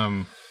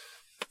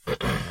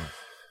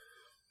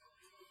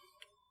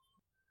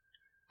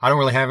 I don't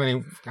really have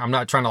any, I'm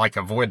not trying to like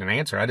avoid an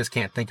answer. I just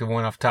can't think of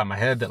one off the top of my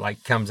head that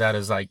like comes out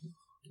as like,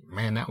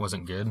 man, that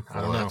wasn't good.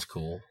 I don't know. That's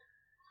cool.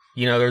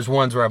 There's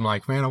ones where I'm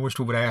like, man, I wish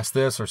we would have asked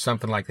this or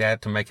something like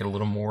that to make it a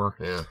little more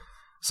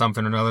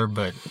something or another,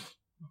 but.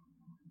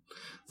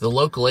 The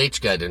Local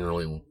H guy didn't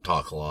really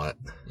talk a lot.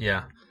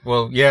 Yeah.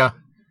 Well, yeah.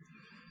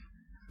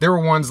 There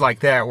were ones like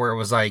that where it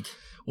was like.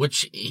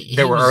 Which.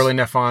 They were early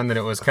enough on that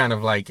it was kind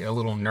of like a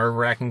little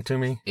nerve-wracking to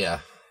me. Yeah.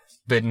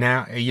 But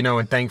now,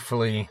 and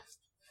thankfully,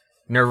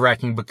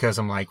 nerve-wracking because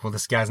I'm like, well,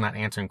 this guy's not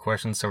answering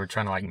questions, so we're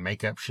trying to like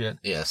make up shit.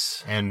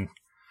 Yes. And.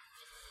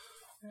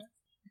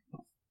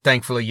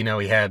 Thankfully,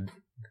 he had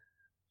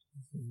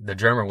the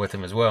drummer with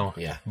him as well.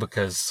 Yeah.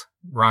 Because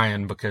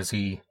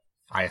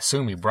I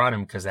assume he brought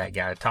him because that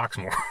guy talks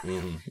more.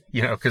 Mm-hmm.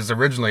 Because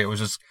originally it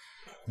was just,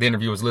 the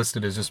interview was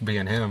listed as just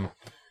being him.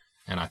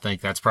 And I think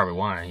that's probably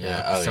why.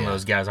 Some of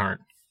those guys aren't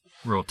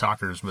real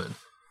talkers, but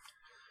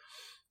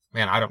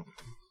man, I don't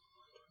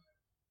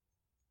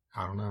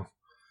know.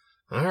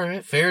 All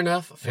right. Fair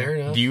enough.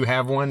 Do you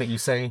have one that you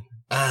say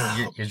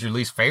is your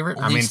least favorite?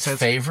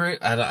 Favorite?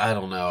 I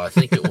don't know. I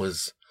think it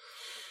was,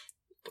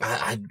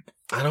 I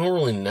don't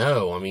really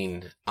know. I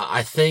mean,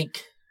 I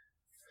think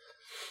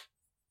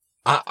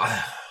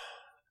I'm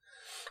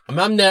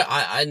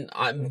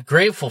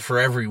grateful for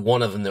every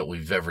one of them that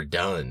we've ever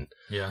done.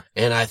 Yeah.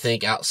 And I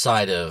think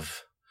outside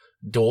of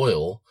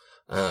Doyle,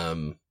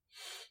 I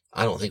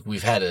don't think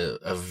we've had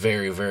a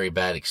very, very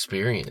bad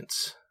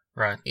experience.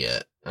 Right.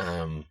 Yet.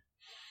 I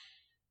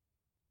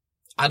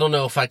don't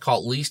know if I call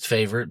it least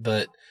favorite,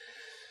 but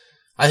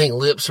I think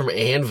Lips from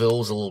Anvil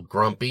was a little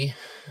grumpy.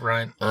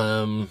 Right.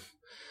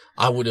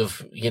 I would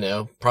have,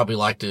 probably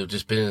liked to have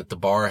just been at the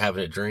bar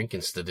having a drink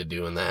instead of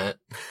doing that.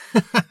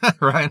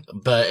 Right.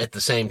 But at the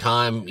same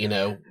time,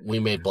 we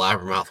made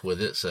blabbermouth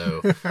with it,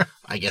 so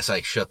I guess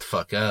I shut the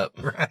fuck up.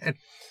 Right.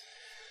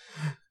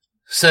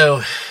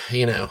 So,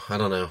 I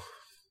don't know.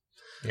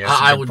 Yeah,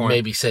 that's a I good would point.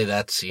 maybe say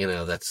that's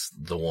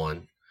the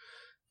one.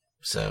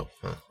 So,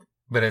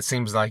 But it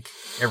seems like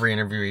every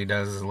interview he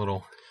does is a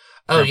little.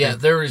 oh yeah,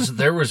 there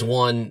was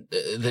one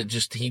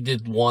that he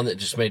did one that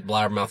just made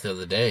blabbermouth the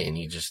other day, and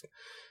he just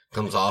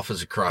comes off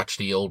as a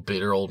crotchety old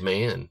bitter old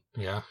man.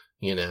 Yeah.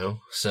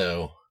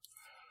 So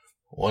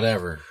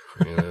whatever,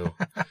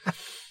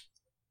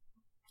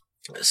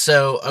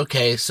 So,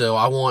 okay, so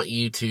I want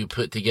you to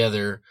put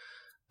together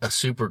a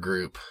super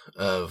group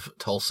of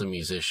Tulsa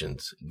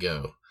musicians.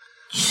 Go.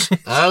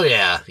 Oh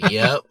yeah,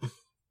 yep.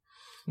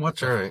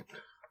 What's All right.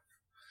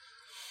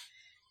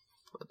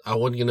 I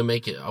wasn't gonna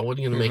make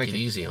it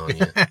easy on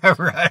you.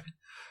 Right.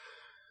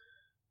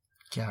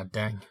 God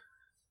dang.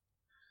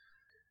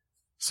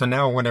 So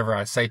now whenever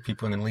I say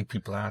people and then leave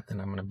people out, then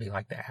I'm gonna be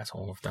like the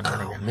asshole of Thunder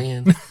Oh again.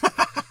 man.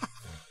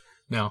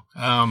 No.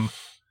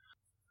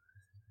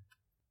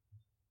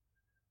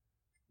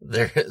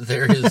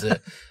 There is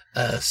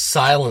a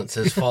silence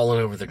has fallen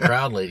over the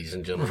crowd, ladies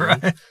and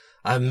gentlemen. Right.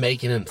 I'm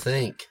making him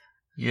think.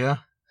 Yeah.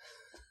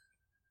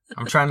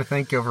 I'm trying to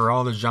think over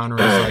all the genres,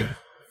 like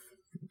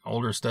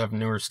older stuff,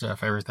 newer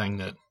stuff, everything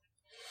that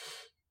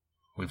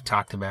we've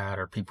talked about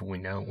or people we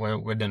know.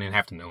 Well, we don't even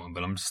have to know them,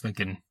 but I'm just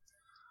thinking,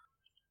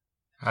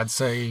 I'd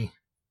say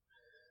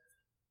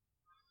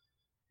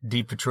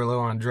Dee Petrillo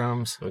on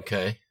drums.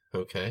 Okay.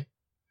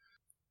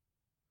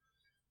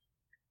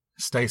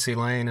 Stacy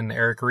Lane and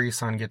Eric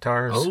Reese on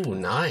guitars. Oh,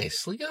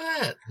 nice. Look at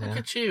that. Yeah. Look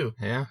at you.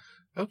 Yeah.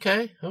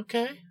 Okay.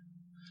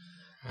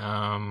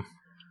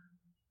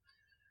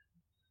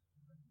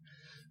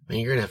 Man,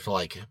 you're gonna have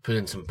to put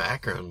in some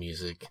background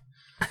music.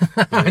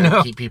 I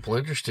know. Keep people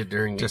interested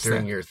during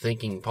your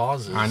thinking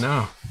pauses. I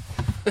know.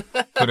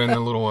 Put in a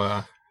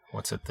little,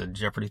 what's it, the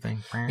Jeopardy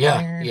thing?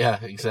 Yeah,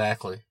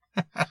 exactly.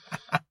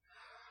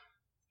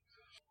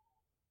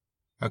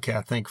 Okay,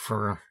 I think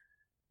for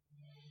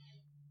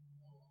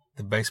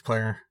the bass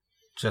player,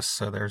 just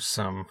so there's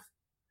some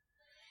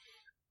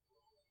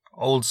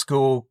old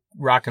school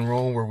rock and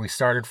roll where we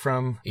started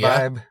from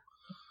vibe.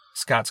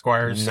 Scott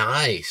Squires.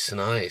 Nice.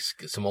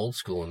 Get some old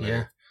school in there.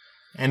 Yeah.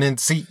 And then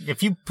see,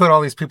 if you put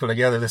all these people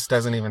together, this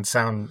doesn't even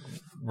sound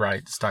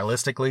right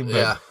stylistically,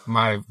 but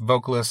my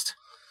vocalist,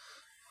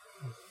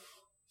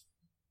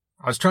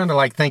 I was trying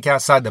to think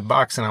outside the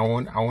box, and I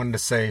wanted to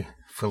say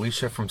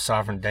Felicia from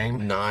Sovereign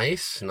Dame.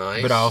 Nice.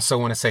 But I also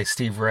want to say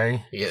Steve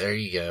Ray. Yeah, there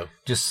you go.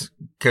 Just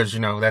because,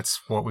 that's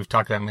what we've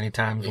talked about many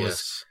times,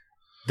 was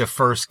the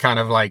first kind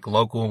of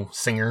local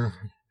singer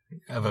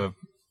of a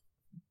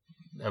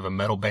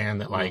metal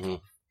band that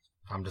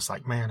I'm just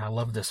man, I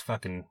love this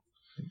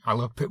I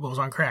love Pitbulls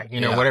on Crack,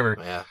 whatever.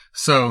 Yeah.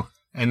 So,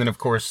 and then of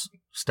course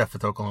stuff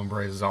with Oklahoma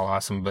Braves is all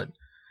awesome, but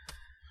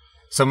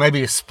so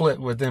maybe a split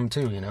with them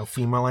too,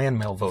 female and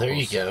male vocals. There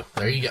you go.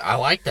 I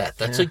like that.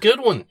 That's a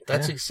good one.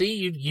 See,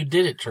 you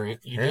did it,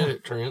 Trent. You did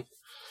it, Trent.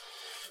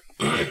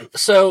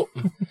 So,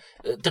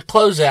 to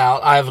close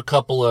out, I have a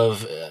couple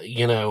of,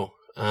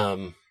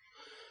 I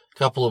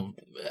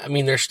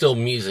mean, there's still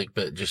music,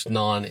 but just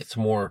it's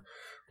more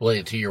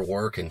related to your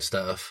work and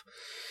stuff.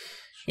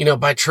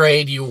 By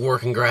trade, you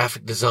work in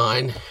graphic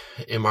design.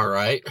 Am I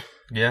right?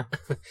 Yeah.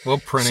 Well,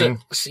 printing.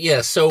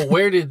 So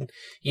where did,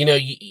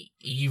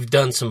 you've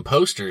done some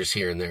posters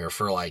here and there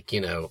for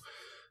the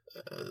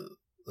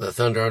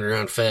Thunder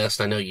Underground Fest.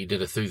 I know you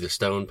did a Through the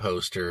Stone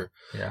poster.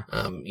 Yeah.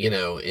 And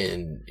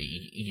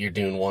you're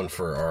doing one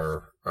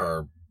for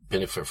our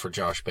benefit for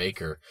Josh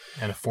Baker.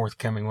 And a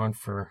forthcoming one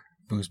for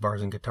Booze,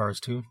 Bars, and Guitars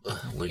too.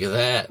 Look at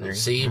that. And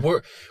see,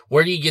 where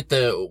do you get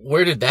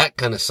where did that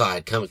kind of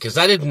side come? Because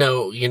I didn't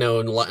know,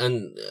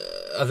 and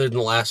other than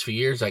the last few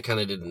years, I kind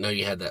of didn't know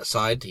you had that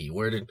side to you.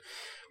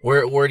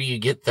 Where do you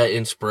get that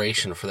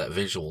inspiration for that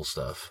visual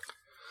stuff?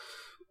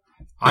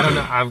 I don't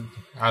know.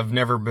 I've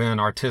never been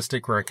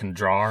artistic where I can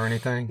draw or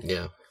anything.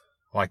 Yeah.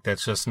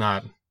 That's just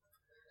not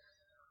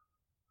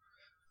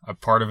a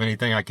part of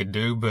anything I could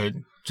do. But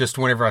just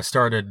whenever I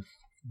started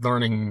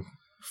learning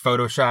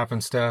Photoshop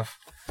and stuff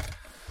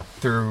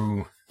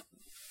through,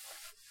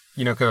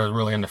 because I was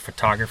really into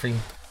photography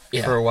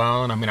for a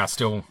while. And I mean, I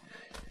still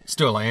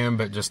am,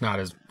 but just not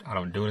as, I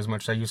don't do it as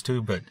much as I used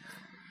to. But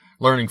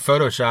learning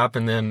Photoshop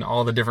and then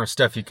all the different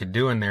stuff you could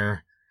do in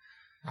there,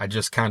 I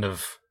just kind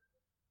of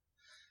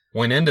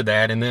went into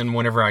that. And then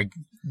whenever I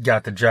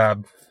got the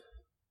job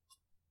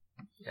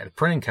at a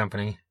printing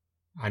company,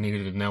 I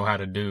needed to know how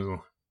to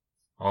do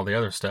all the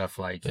other stuff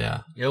like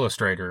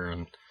Illustrator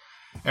and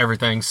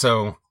everything.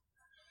 So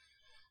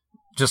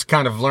just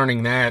kind of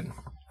learning that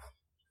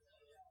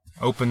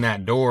opened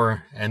that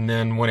door. And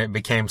then when it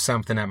became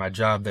something at my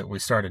job that we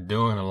started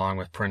doing along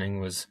with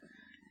printing was,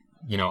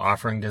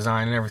 offering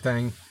design and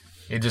everything,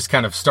 it just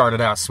kind of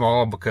started out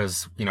small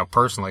because,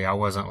 personally, I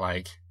wasn't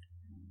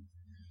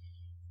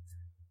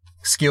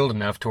skilled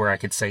enough to where I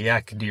could say,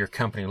 I could do your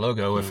company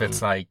logo if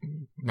it's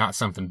not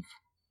something,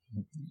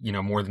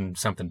 more than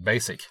something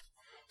basic.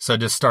 So I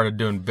just started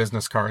doing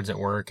business cards at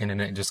work, and then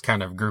it just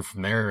kind of grew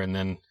from there. And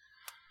then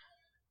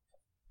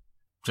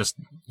just,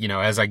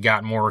 as I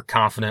got more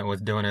confident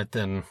with doing it,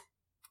 then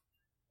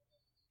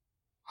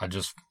I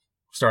just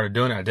started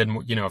doing it. I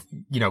didn't,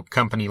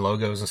 company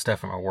logos and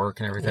stuff at my work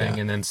and everything.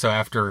 Yeah. And then so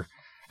after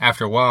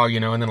a while,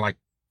 and then like,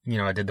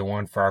 I did the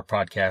one for our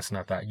podcast, and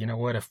I thought, you know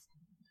what,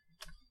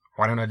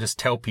 why don't I just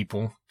tell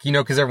people,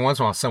 because every once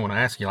in a while someone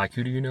asks you, like,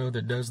 who do you know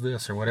that does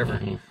this or whatever?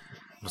 Mm-hmm.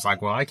 I was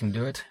like, well, I can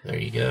do it. There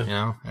you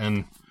go.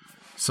 And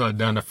so I'd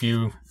done a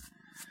few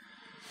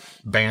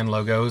band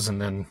logos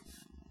and then,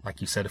 like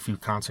you said, a few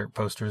concert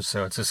posters.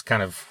 So it's just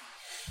kind of,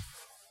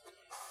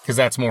 because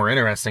that's more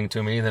interesting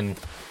to me than,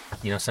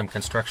 some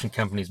construction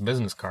company's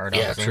business card.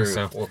 Yeah, true.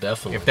 So well,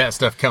 definitely. If that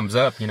stuff comes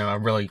up, I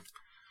really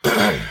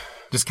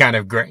just kind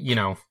of,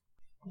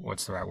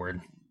 what's the right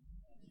word?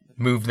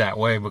 Move that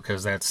way,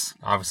 because that's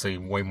obviously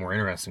way more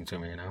interesting to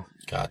me,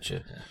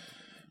 Gotcha.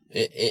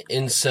 Yeah.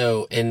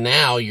 And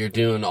now you're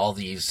doing all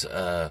these,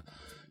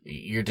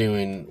 you're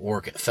doing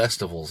work at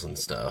festivals and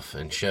stuff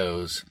and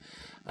shows.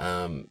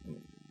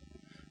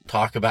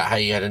 Talk about how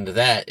you got into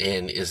that,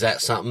 and is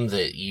that something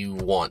that you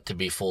want to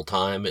be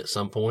full-time at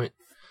some point?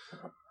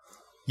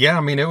 Yeah,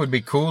 I mean, it would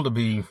be cool to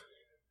be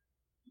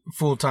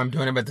full-time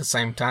doing it, but at the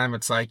same time,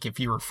 it's like if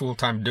you were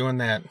full-time doing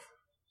that,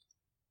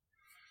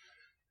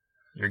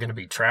 you're going to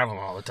be traveling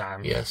all the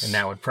time. Yes. And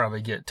that would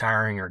probably get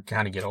tiring or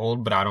kind of get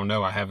old, but I don't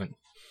know. I haven't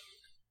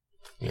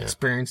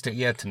experienced it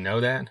yet to know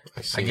that.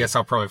 I guess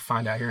I'll probably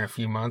find out here in a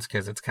few months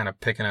because it's kind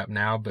of picking up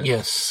now, but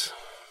yes,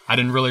 I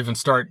didn't really even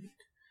start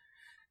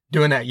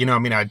doing that.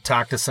 I'd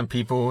talked to some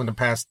people in the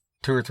past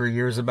 2 or 3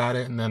 years about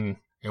it, and then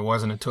it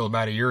wasn't until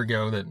about a year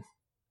ago that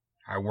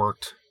I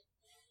worked.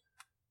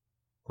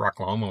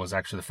 Rocklahoma was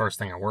actually the first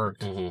thing I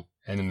worked. Mm-hmm.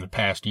 And in the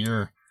past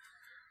year,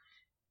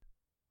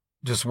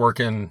 just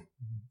working,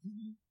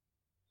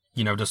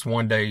 just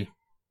one day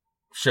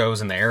shows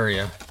in the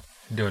area,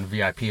 doing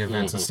VIP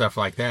events and stuff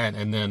like that.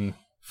 And then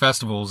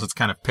festivals, it's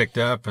kind of picked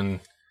up. And,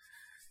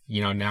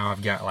 now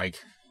I've got like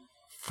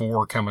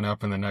 4 coming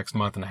up in the next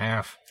month and a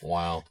half.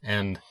 Wow.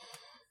 And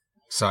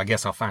so I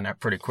guess I'll find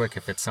out pretty quick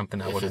if it's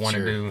something I would want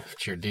to do. If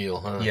it's your deal,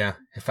 huh? Yeah.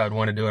 If I'd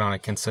want to do it on a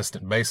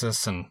consistent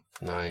basis. And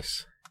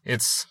nice.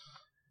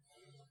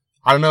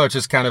 I don't know. It's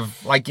just kind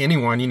of like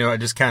anyone, it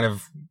just kind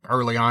of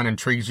early on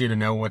intrigues you to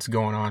know what's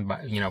going on,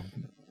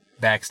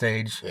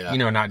 backstage. Yeah.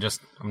 Not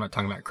just, I'm not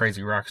talking about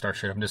crazy rock star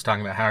shit. I'm just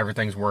talking about how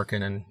everything's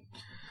working and,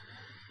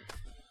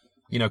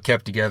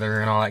 kept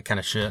together and all that kind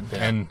of shit.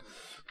 Yeah. And,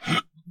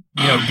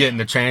 getting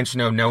the chance,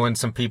 knowing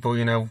some people,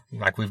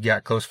 like we've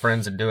got close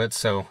friends that do it.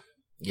 So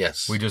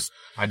yes,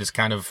 I just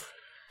kind of,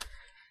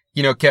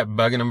 kept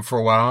bugging them for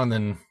a while and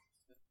then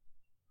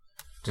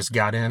just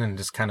got in and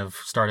just kind of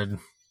started.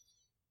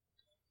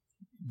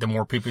 The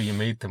more people you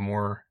meet, the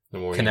more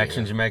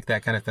connections you make,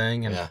 that kind of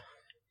thing. And,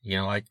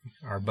 like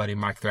our buddy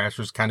Mike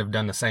Thrasher's kind of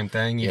done the same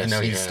thing, even though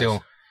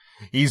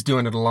he's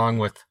doing it along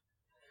with,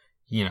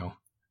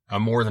 a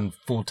more than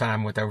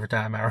full-time with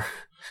overtime hour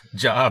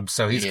job.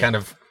 So he's kind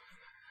of,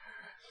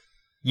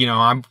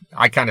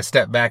 I kind of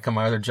stepped back on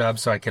my other job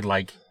so I could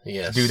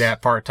do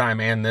that part-time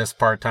and this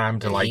part-time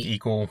to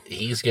equal.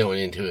 He's going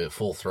into it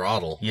full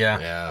throttle.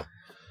 Yeah.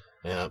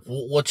 Yeah.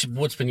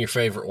 What's been your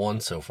favorite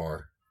one so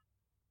far?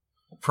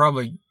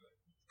 Probably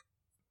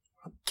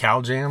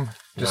Cal Jam,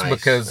 just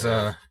because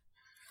of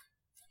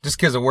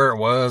where it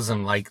was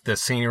and like the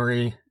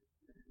scenery,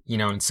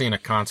 and seeing a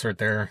concert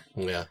there.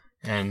 Yeah.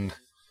 And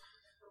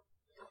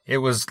it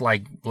was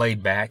like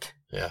laid back.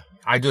 Yeah.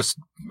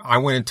 I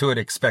went into it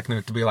expecting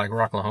it to be like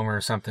Rocklahoma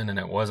or something, and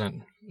it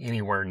wasn't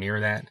anywhere near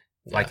that.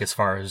 Yeah. Like as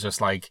far as just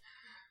like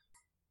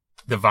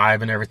the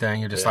vibe and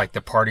everything, and just like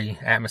the party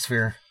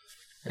atmosphere.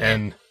 Yeah.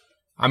 And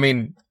I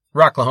mean,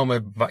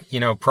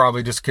 Rocklahoma,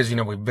 probably just because,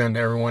 we've been to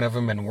every one of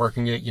them and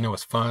working it,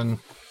 it's fun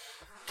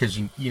because,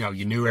 you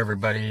knew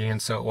everybody.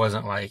 And so it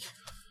wasn't like,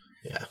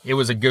 it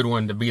was a good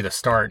one to be the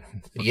start.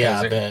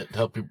 Yeah, I bet.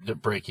 Help you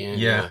break in.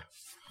 Yeah.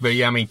 But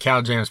yeah, I mean,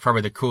 Cal Jam is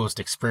probably the coolest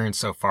experience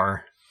so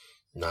far.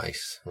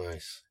 Nice.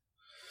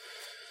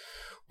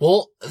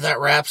 Well, that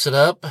wraps it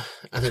up.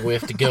 I think we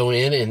have to go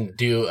in and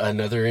do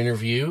another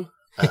interview.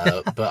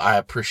 But I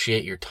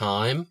appreciate your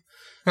time.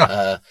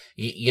 I've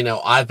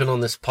been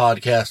on this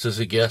podcast as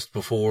a guest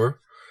before.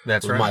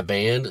 That's with right. My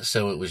band,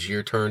 so it was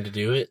your turn to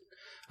do it.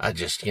 I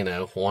just,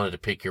 wanted to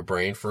pick your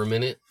brain for a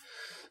minute.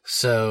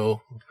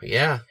 So,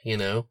 yeah,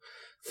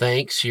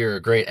 thanks. You're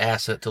a great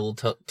asset to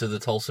the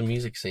Tulsa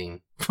music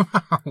scene.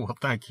 Well,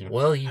 thank you.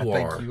 Well, I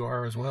think you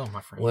are as well,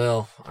 my friend.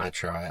 Well, I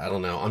try. I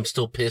don't know. I'm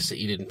still pissed that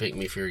you didn't pick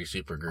me for your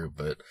supergroup,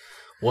 but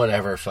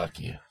whatever. Fuck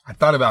you. I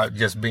thought about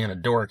just being a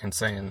dork and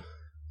saying,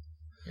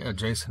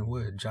 Jason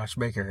Wood, Josh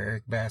Baker,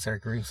 Eric Bass,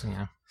 Eric Reese,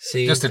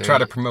 See, just to try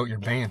to promote your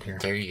band here.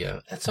 There you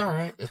go. That's all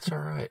right. It's all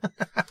right.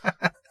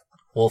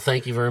 Well,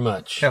 thank you very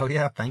much. Hell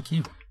yeah, thank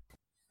you.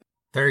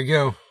 There you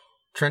go.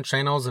 Trent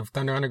Channels of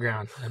Thunder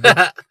Underground.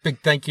 A big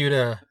thank you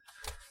to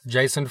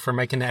Jason for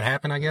making that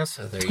happen, I guess.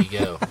 Oh, there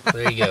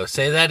you go.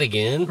 Say that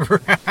again.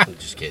 I'm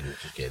just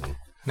kidding.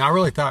 No, I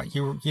really thought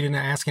you didn't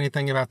ask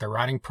anything about the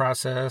writing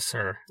process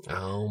or.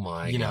 Oh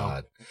my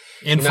God.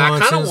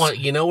 Influences. I kind of want.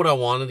 You know what I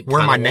wanted?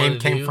 Where my name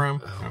came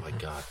from. Oh my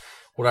God.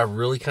 What I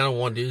really kind of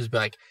want to do is be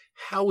like,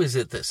 how is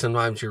it that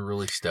sometimes you're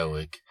really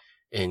stoic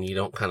and you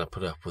don't kind of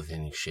put up with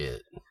any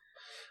shit.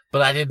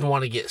 But I didn't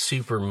want to get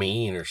super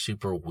mean or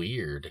super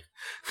weird,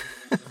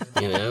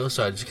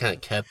 so I just kind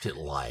of kept it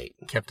light.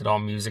 Kept it all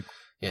music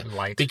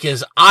light.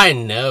 Because I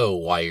know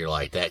why you're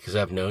like that, because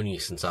I've known you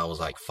since I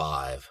was like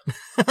 5.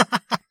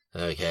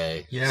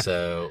 Okay? Yeah.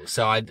 So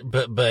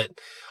but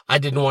I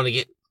didn't want to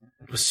get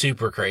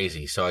super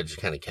crazy, so I just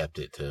kind of kept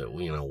it to,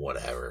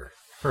 whatever.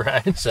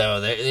 Right.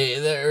 So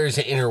there's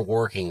inner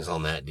workings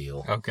on that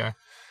deal. Okay.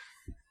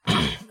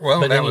 Well,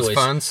 but that was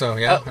fun, so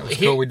that was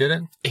cool we did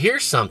it.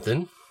 Here's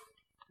something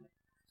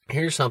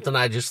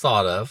I just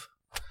thought of.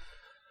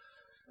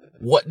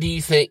 What do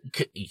you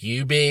think,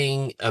 you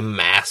being a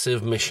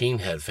massive Machine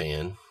Head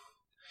fan,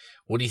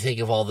 what do you think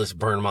of all this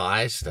Burn My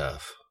Eyes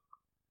stuff?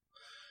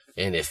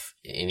 And if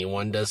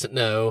anyone doesn't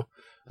know,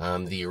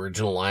 the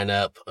original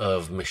lineup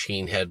of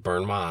Machine Head,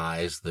 Burn My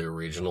Eyes, the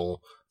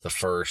original, the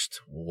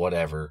first,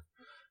 whatever,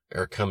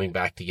 are coming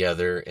back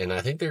together, and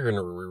I think they're going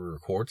to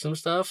re-record some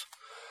stuff.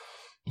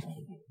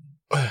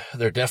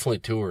 They're definitely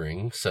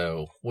touring,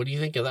 so what do you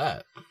think of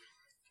that?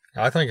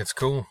 I think it's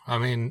cool. I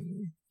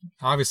mean,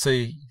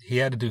 obviously, he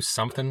had to do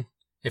something.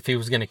 If he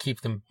was going to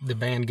keep the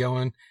band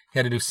going, he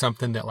had to do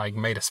something that,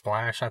 made a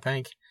splash, I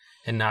think,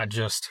 and not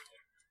just,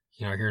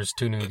 here's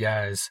 2 new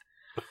guys,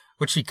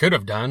 which he could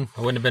have done. It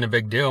wouldn't have been a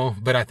big deal,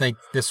 but I think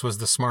this was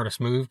the smartest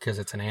move because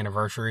it's an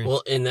anniversary.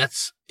 Well, and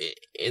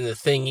the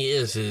thing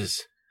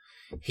is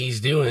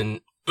he's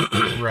doing,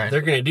 right.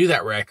 They're going to do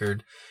that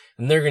record,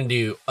 and they're going to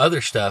do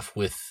other stuff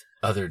with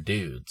other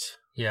dudes.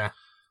 Yeah.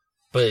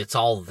 But it's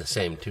all the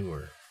same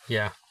tour.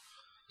 Yeah.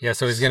 Yeah,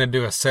 so he's going to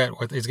do a set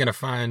he's going to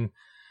find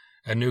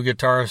a new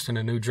guitarist and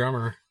a new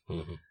drummer.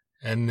 Mm-hmm.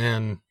 And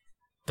then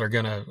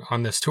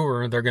on this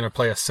tour, they're going to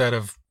play a set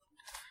of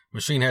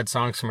Machine Head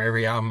songs from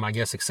every album, I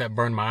guess, except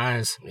Burn My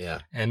Eyes. Yeah.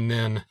 And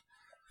then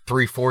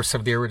 3/4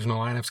 of the original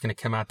lineup's going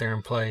to come out there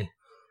and play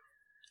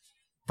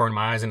Burn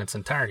My Eyes in its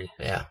entirety.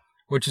 Yeah.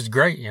 Which is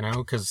great,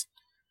 because,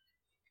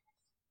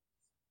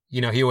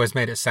 he always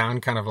made it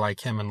sound kind of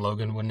like him and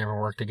Logan would never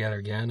work together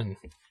again. And,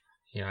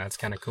 that's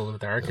kind of cool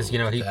with that. Because, he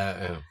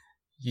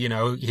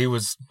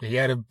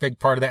had a big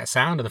part of that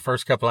sound of the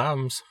first couple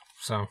albums.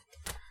 So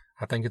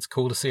I think it's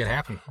cool to see it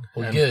happen.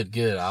 Well,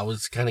 good. I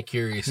was kind of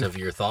curious of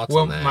your thoughts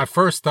on that. Well, my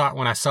first thought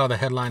when I saw the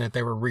headline that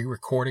they were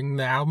re-recording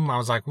the album, I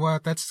was like,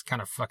 what? That's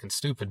kind of fucking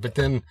stupid. But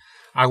then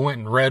I went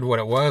and read what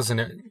it was, and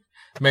it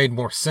made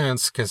more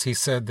sense because he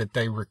said that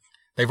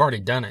they've already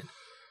done it.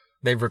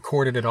 They've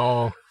recorded it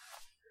all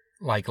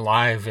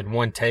live in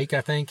one take,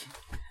 I think.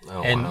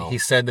 Oh, and wow. He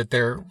said that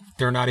they're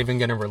not even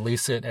going to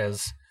release it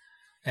as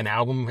an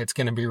album. It's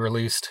going to be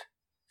released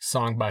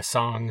song by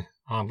song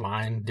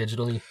online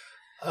digitally.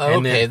 Oh,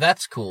 okay,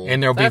 that's cool.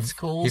 And that's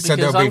cool. He said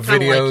there'll be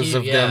videos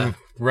of them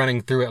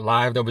running through it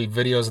live. There'll be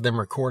videos of them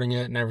recording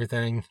it and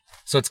everything.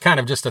 So it's kind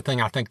of just a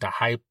thing, I think, to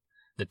hype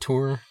the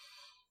tour.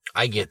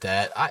 I get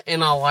that. I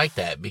like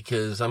that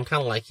because I'm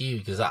kind of like you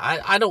because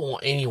I don't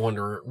want anyone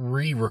to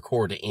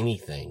re-record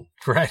anything.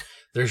 Right.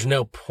 There's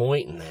no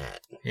point in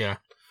that. Yeah.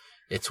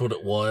 It's what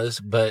it was.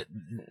 But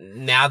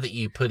now that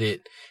you put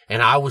it,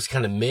 and I was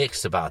kind of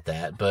mixed about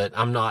that, but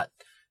I'm not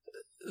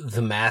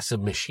the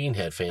massive Machine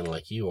Head fan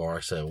like you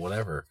are, so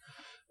whatever.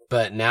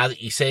 But now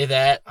that you say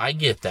that, I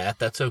get that.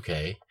 That's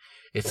okay.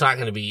 It's not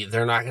going to be,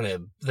 they're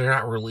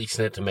not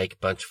releasing it to make a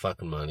bunch of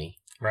fucking money.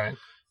 Right.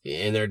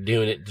 And they're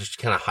doing it just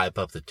to kind of hype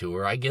up the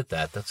tour. I get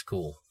that. That's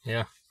cool.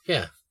 Yeah.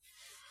 Yeah.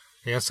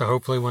 Yeah, so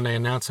hopefully when they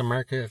announce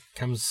America, it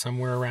comes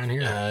somewhere around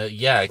here.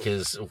 Yeah,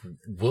 because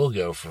we'll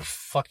go for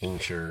fucking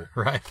sure.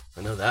 Right.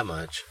 I know that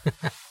much.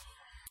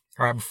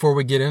 All right, before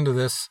we get into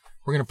this,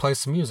 we're going to play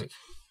some music.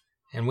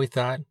 And we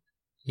thought,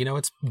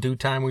 it's due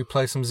time we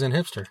play some Zen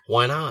Hipster.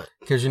 Why not?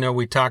 Because,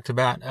 we talked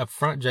about, up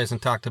front, Jason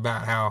talked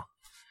about how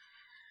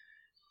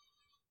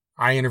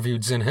I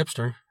interviewed Zen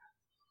Hipster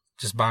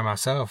just by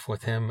myself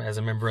with him as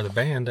a member of the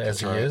band,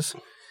 as he is.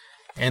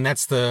 And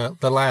that's the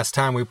last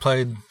time we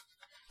played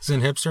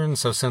Zen Hipster. And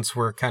so since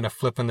we're kind of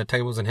flipping the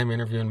tables and him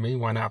interviewing me,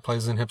 why not play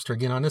Zen Hipster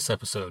again on this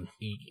episode?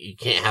 You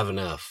can't have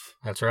enough.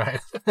 That's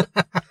right.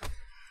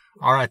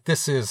 All right,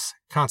 this is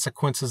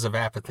Consequences of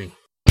Apathy.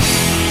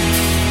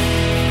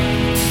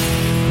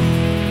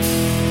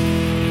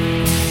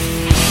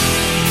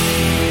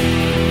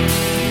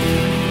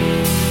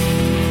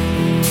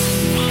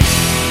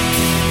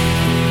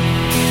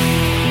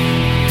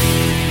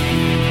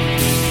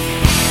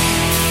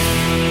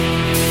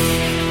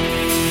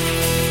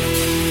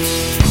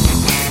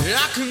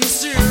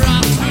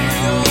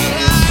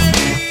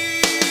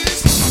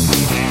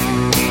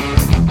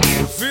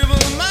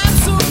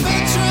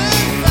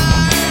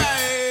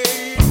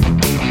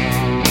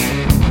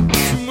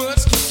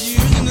 Much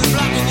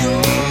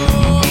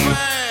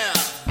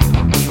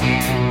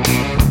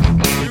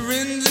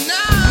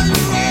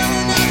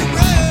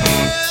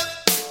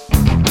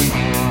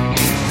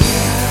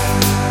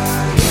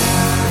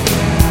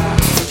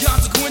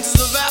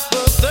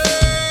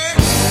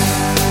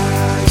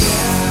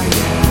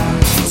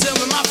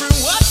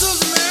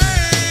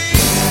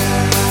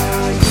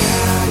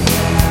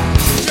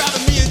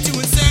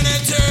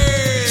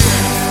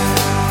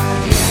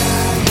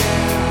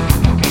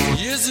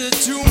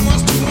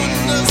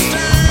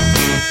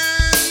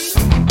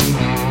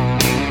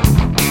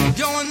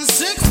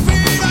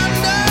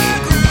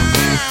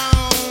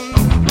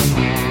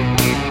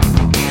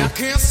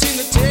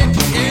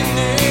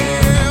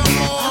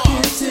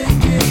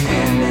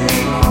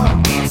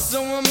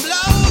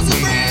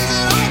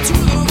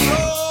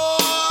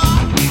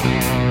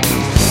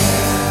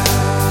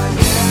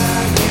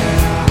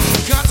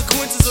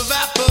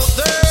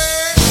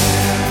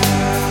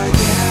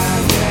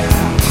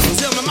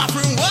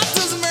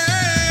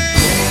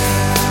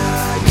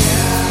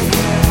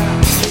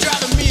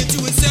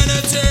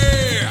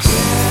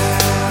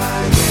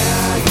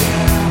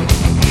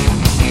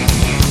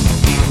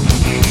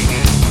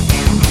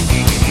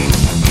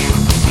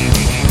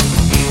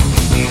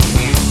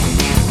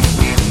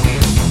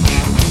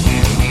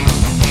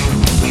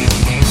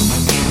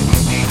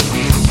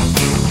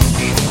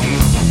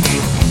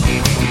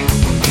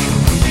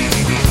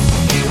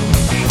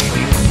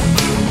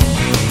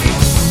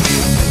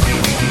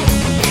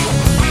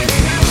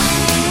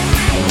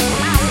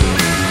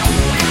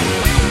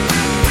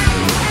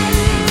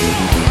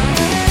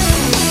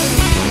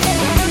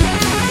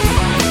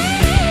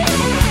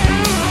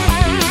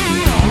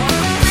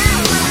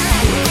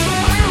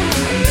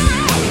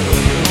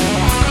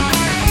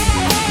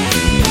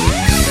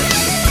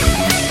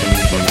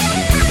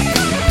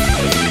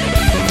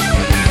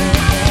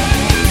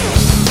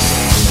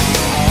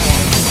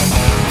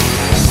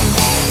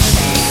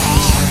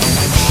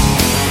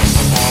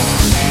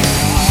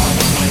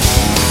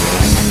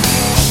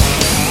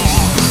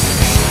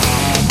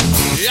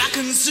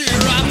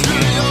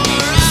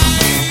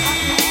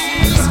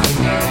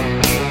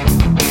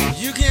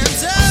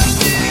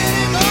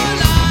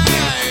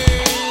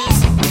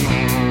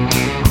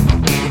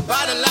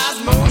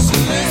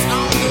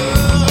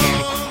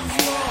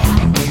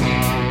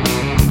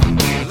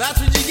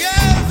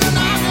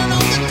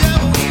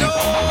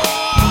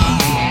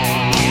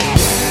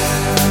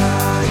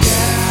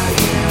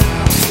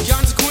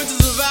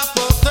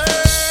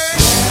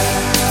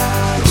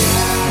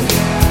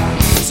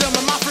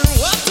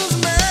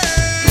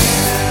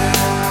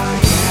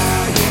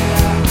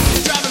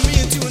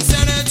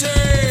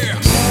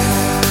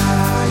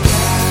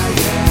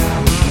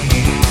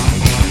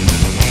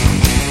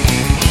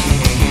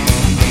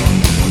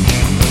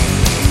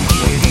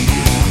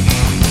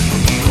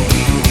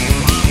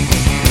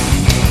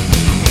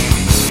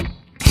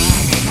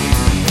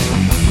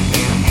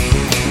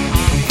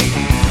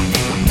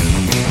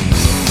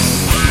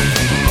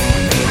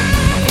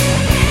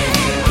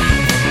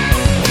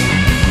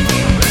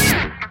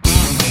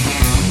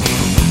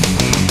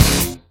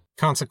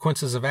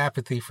Consequences of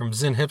Apathy from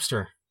Zen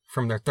Hipster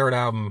from their third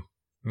album,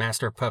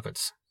 Master of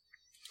Puppets.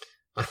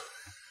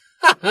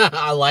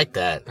 I like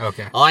that.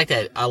 Okay.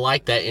 I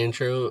like that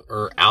intro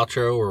or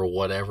outro or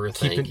whatever.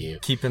 Thank you.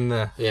 Keeping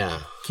the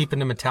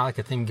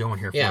Metallica thing going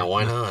here. Yeah,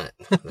 why not?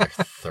 Their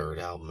third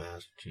album,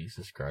 Master.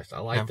 Jesus Christ, I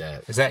like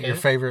that. Is that your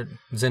favorite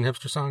Zen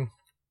Hipster song?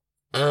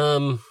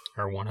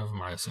 Or one of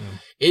them, I assume.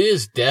 It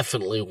is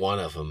definitely one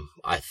of them.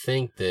 I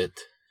think that,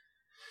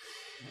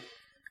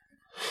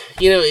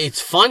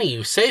 it's funny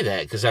you say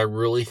that because I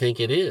really think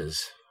it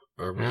is.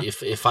 Or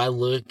if I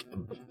look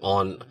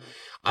on,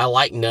 I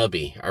like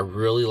Nubby. I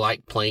really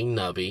like playing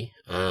Nubby.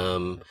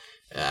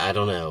 I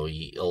don't know.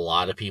 A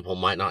lot of people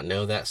might not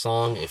know that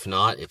song. If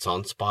not, it's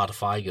on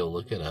Spotify. Go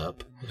look it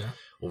up. Yeah.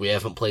 We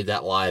haven't played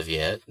that live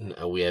yet.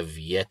 We have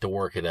yet to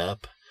work it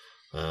up.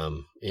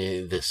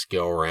 In this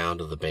go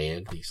around of the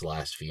band these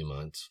last few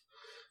months,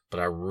 but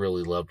I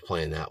really loved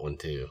playing that one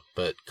too.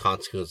 But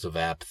Consequence of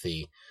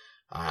Apathy,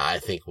 I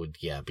think would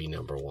be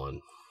number one.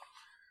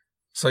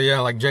 So yeah,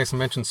 like Jason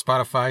mentioned,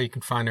 Spotify, you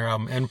can find their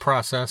album In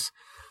Process.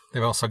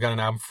 They've also got an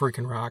album,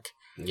 Freaking Rock.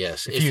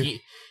 Yes.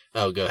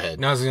 Go ahead.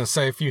 No, I was going to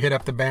say, if you hit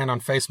up the band on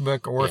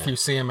Facebook or if you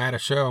see them at a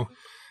show,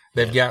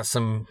 they've got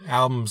some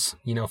albums,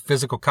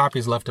 physical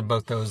copies left of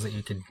both those that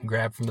you could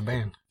grab from the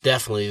band.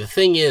 Definitely. The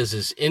thing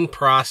is In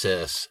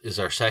Process is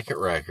our second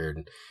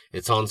record.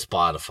 It's on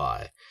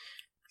Spotify.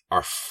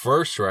 Our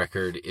first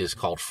record is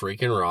called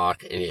Freaking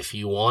Rock, and if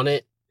you want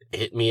it,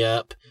 hit me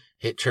up,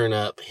 hit Turn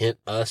Up, hit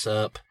us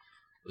up,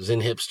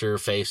 Zen Hipster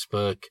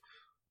Facebook,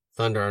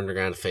 Thunder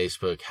Underground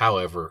Facebook.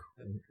 However,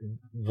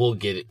 we'll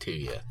get it to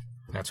you.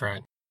 That's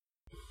right.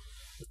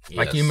 Yes.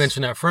 Like you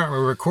mentioned up front, we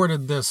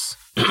recorded this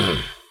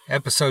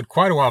episode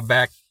quite a while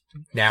back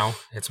now.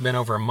 It's been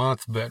over a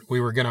month, but we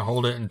were going to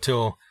hold it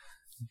until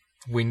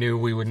we knew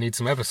we would need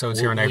some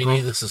episodes here in April. We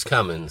knew this was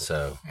coming,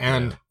 so.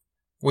 And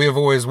we have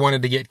always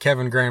wanted to get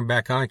Kevin Graham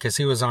back on because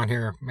he was on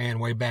here,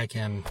 way back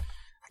in,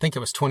 I think it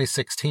was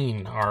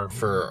 2016.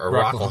 For a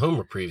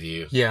Rocklahoma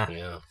preview.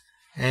 Yeah.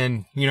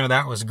 And,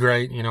 that was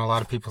great. A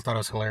lot of people thought it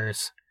was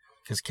hilarious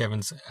because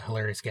Kevin's a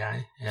hilarious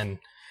guy and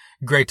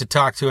great to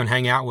talk to and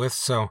hang out with.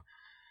 So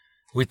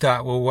we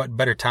thought, well, what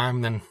better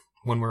time than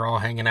when we're all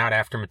hanging out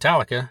after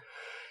Metallica.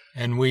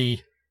 And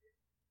we,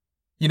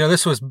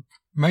 this was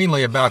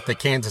mainly about the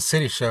Kansas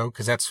City show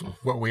because that's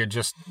what we had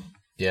just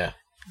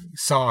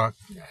saw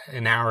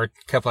a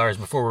couple hours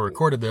before we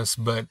recorded this.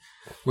 But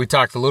we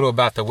talked a little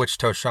about the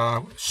Wichita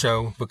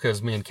show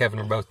because me and Kevin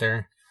were both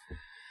there.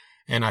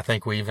 And I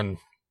think we even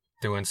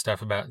threw in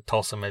stuff about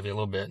Tulsa maybe a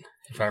little bit,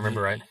 if I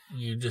remember right.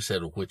 You just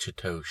said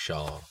Wichita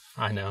Shaw.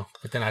 I know.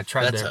 But then I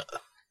tried to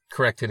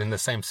correct it in the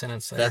same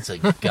sentence there. That's a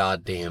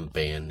goddamn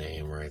band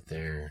name right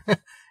there.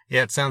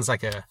 Yeah, it sounds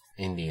like a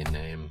Indian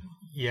name.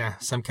 Yeah,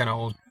 some kind of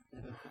old,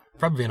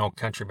 probably an old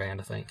country band,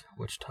 I think.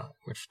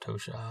 Wichita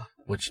Shaw.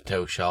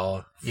 Wichita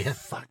Shaw? Yeah.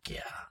 Fuck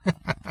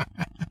yeah.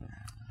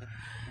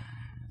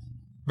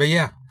 But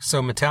yeah,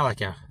 so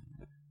Metallica.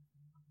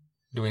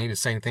 Do we need to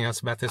say anything else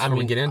about this before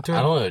we get into it?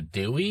 I don't know.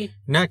 Do we?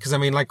 No, because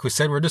like we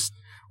said,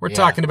 we're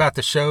talking about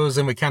the shows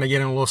and we kind of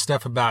get in a little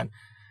stuff about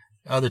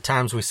other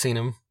times we've seen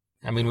them.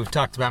 We've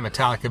talked about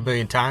Metallica a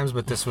billion times,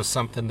 but this was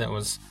something that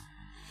was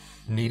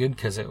needed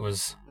because it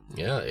was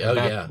the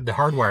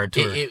Hardwired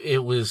tour.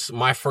 It was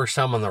my first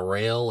time on the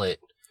rail let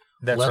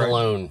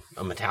alone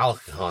a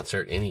Metallica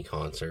concert, any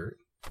concert.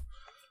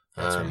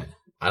 That's right.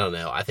 I don't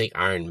know. I think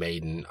Iron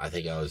Maiden, I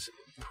was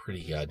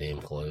pretty goddamn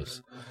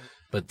close.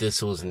 But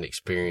this was an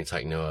experience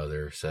like no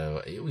other.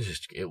 So it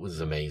was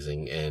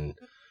amazing. And,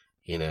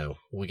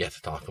 we got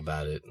to talk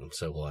about it. I'm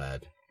so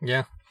glad.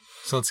 Yeah.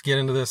 So let's get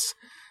into this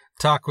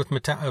talk of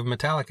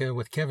Metallica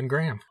with Kevin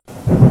Graham.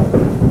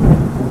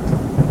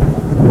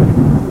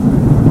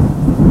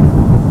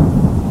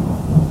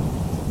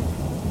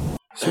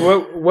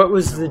 So what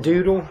was the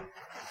doodle?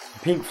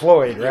 Pink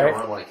Floyd, right?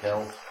 Yeah, like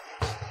hell.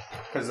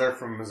 Because they're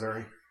from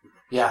Missouri.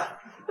 Yeah.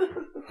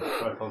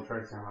 So I told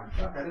Trent,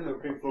 I didn't know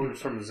Pink Floyd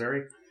was from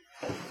Missouri.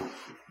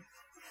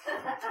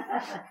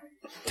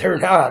 They're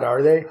not,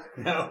 are they?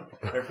 No,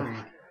 they're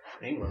from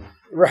England.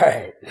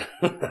 Right.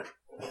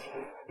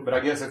 But I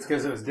guess it's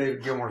because it was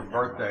David Gilmour's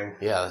birthday.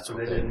 Yeah, that's so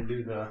what they didn't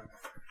do the...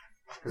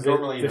 Because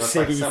normally the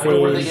city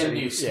thing. Were they going to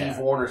do Steve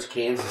Warner's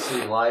Kansas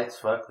City Lights?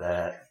 Fuck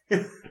that.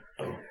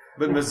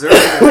 But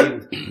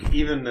Missouri,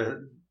 even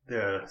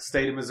the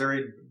state of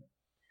Missouri,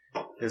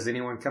 does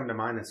anyone come to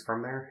mind that's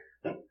from there?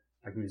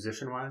 Like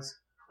musician-wise?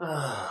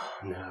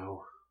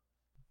 No.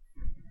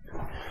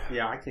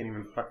 Yeah, I can't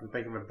even fucking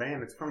think of a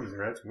band that's from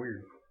Missouri. That's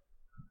weird.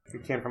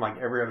 It came from like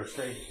every other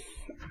state.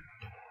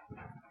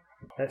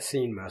 That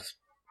scene must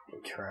be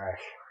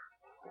trash.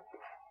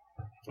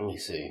 Let me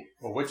see.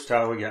 Well,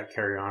 Wichita, we got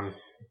Carry On,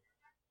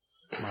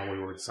 My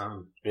Wayward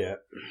Son. Yeah.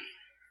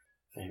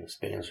 Famous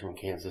bands from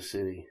Kansas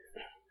City.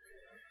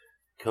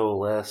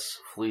 Coalesce,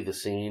 Flee the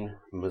Scene,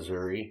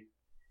 Missouri.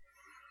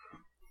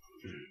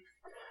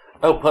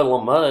 Oh, Puddle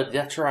of Mud.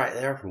 That's right.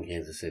 They're from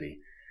Kansas City.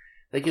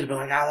 They could have been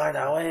like, I like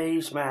the way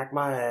you smack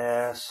my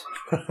ass.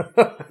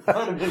 That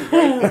would have been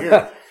great to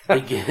hear.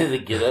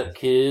 The Get Up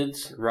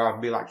Kids. Rob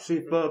would be like,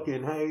 she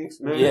fucking hates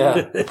me.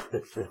 Yeah.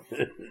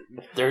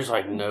 There's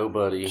like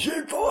nobody. She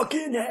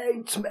fucking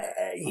hates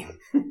me.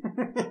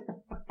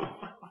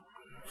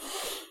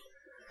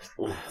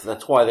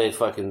 That's why they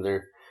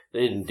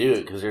didn't do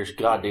it, because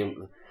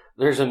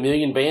there's a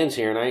million bands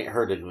here and I ain't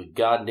heard of a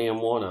goddamn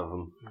one of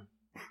them.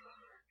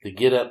 The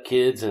Get Up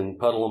Kids and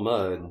Puddle of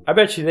Mud. I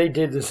bet you they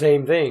did the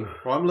same thing.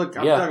 Well, I'm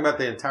talking about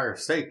the entire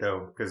state,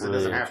 though, because it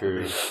doesn't have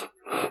to be.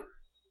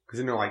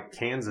 Because, like,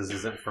 Kansas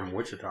isn't from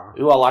Wichita.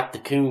 Ooh, I like the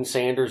Coon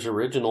Sanders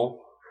original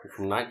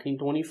from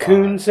 1925.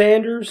 Coon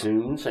Sanders?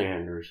 Coon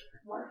Sanders.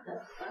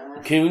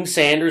 Coon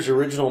Sanders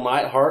original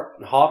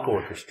Nighthawk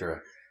Orchestra.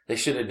 They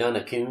should have done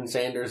a Coon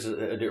Sanders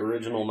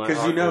original Nighthawk.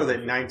 Because you know Orchestra.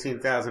 that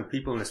 19,000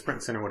 people in the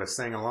Sprint Center would have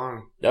sang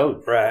along.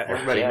 Oh, right.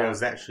 Everybody knows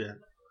that shit.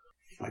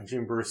 Like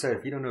Jim Brewer said,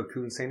 if you don't know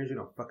Coon Sanders, you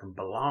don't fucking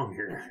belong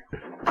here.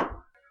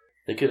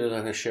 They could have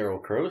done a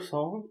Sheryl Crow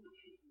song.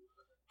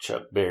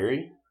 Chuck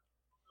Berry.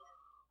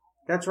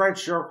 That's right,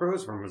 Sheryl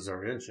Crow's from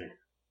Missouri, isn't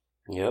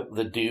she? Yep,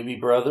 the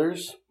Doobie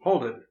Brothers.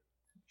 Hold it.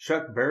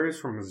 Chuck Berry's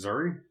from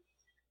Missouri?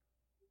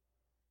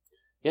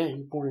 Yeah, he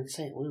was born in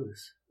St.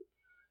 Louis.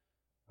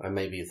 Or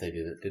maybe if they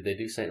did it. Did they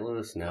do St.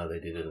 Louis? No, they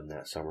did it in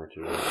that summer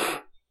too.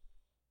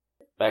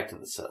 Back to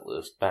the set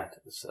list. Back to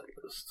the set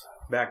list.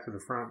 Back to the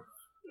front.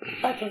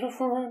 Back to the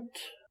front.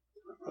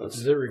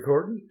 Is it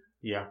recording?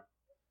 Yeah.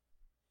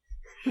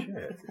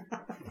 Shit.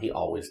 He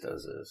always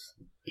does this.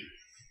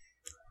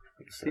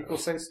 So, People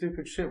say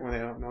stupid shit when they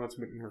don't know it's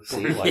being see,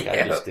 recorded. like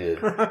I just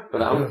did.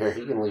 But I don't care.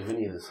 He can leave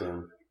any of this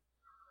in.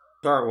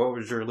 Sorry, what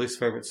was your least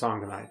favorite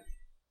song tonight?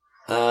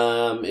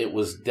 It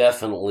was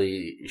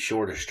definitely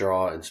Short of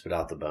Straw and Spit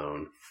Out the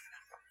Bone.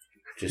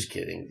 Just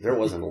kidding. There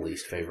wasn't a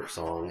least favorite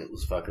song. It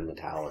was fucking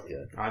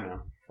Metallica. I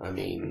know. I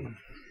mean,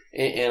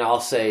 and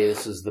I'll say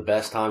this is the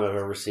best time I've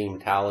ever seen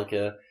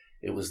Metallica.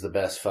 It was the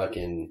best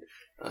fucking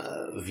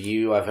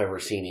view I've ever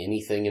seen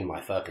anything in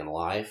my fucking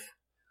life.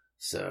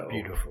 So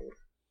Beautiful.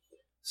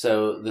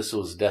 So this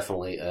was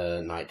definitely a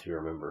night to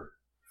remember,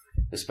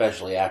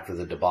 especially after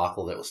the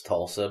debacle that was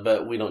Tulsa.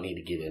 But we don't need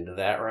to get into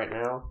that right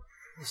now.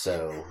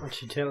 So Why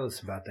don't you tell us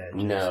about that,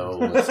 Jason? no,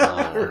 let's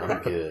not.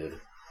 I'm good.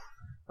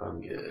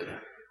 I'm good.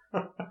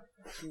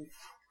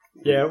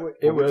 Yeah,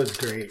 it was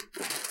great.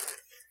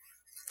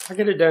 I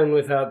could have done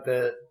without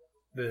the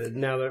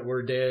Now That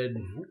We're Dead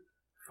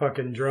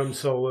fucking drum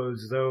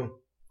solos, though.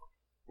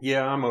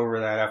 Yeah, I'm over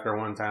that after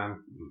one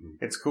time.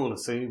 It's cool to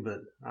see,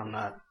 but I'm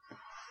not.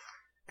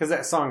 Because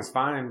that song's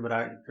fine, but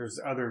there's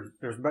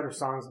better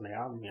songs on the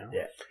album, you know?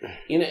 Yeah.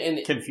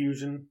 And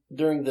Confusion.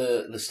 during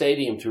the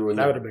stadium tour, when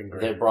That would have been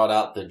great. they brought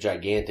out the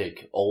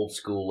gigantic old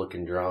school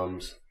looking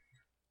drums.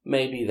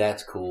 Maybe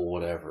that's cool,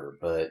 whatever.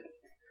 But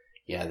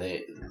yeah,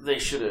 they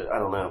should have. I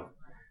don't know.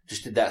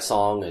 Just did that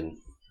song and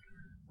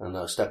I don't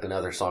know, stuck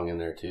another song in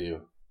there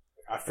too.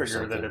 I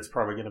figure that it's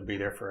probably going to be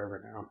there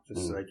forever now,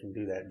 just so they can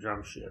do that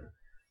drum shit.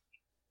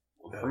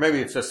 Or maybe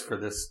it's just for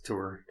this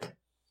tour.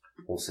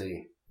 We'll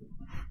see.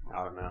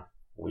 I don't know.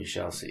 We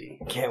shall see.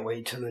 Can't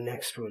wait till the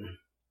next one.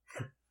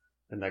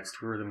 The next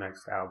tour, the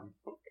next album.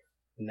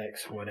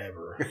 Next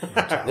whatever.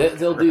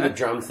 They'll do the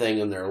drum thing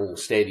in their little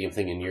stadium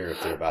thing in Europe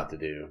they're about to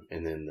do,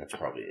 and then that's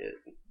probably it.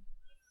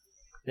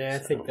 Yeah, I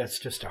think that's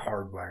just a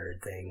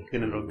hardwired thing.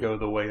 Then it'll go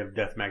the way of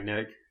Death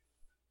Magnetic,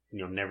 and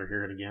you'll never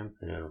hear it again.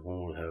 Yeah,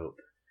 one would hope.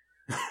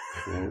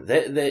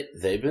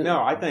 They've been.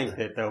 No, I think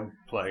that they'll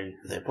play.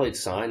 They played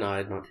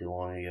Cyanide not too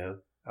long ago.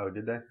 Oh,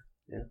 did they?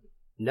 Yeah.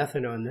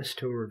 Nothing on this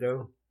tour,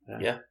 though.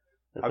 Yeah.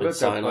 They I played bet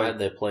they'll Cyanide.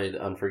 They played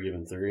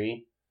Unforgiven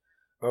 3.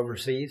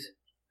 Overseas?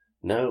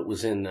 No, it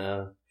was in.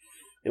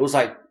 It was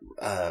like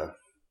the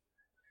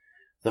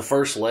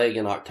first leg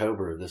in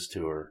October of this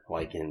tour,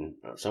 like in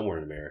somewhere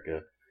in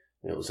America.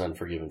 It was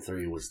Unforgiven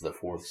 3 was the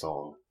fourth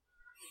song.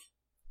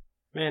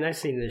 Man, I've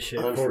seen this shit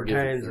 4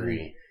 Unforgiven times.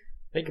 3.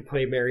 They can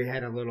play Mary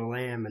Had a Little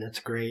Lamb, and it's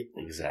great.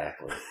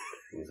 Exactly.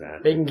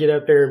 They can get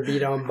up there and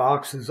beat on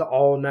boxes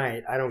all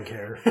night. I don't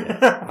care.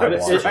 I But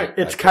watch it.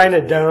 it's I kind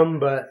of care. dumb,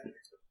 but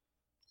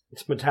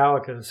it's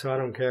Metallica, so I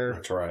don't care.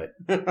 That's right.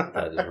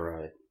 That is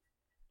right.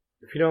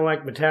 If you don't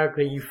like Metallica,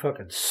 you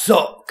fucking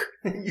suck.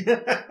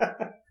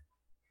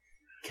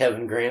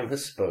 Kevin Graham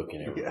has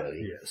spoken,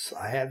 everybody. Yes,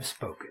 I have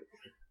spoken.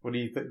 What do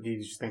you think? Do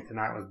you just think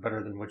tonight was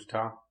better than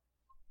Wichita?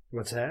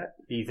 What's that?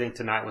 Do you think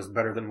tonight was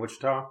better than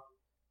Wichita?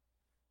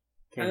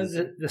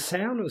 The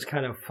sound was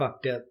kind of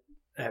fucked up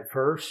at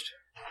first.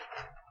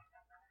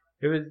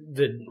 It was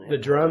the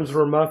drums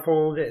were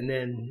muffled, and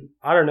then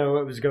I don't know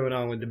what was going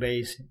on with the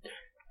bass.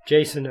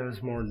 Jason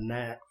knows more than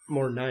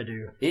I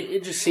do.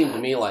 It just seemed to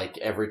me like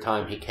every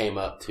time he came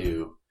up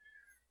to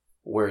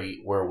where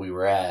we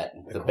were at,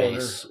 the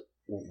bass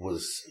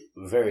was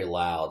very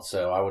loud.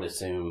 So I would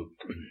assume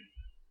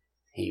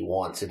he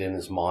wants it in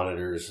his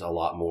monitors a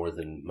lot more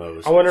than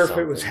most. I wonder if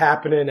it was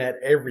happening at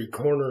every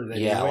corner that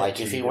yeah, he went like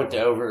to. if he went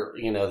to over,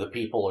 the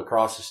people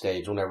across the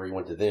stage, whenever he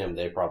went to them,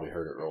 they probably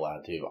heard it real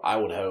loud too. I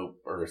would hope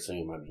or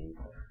assume.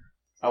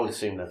 I would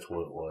assume that's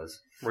what it was.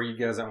 Were you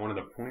guys at one of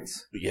the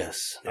points?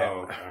 Yes.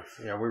 Oh, okay.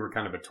 Yeah, we were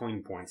kind of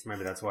between points.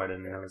 Maybe that's why I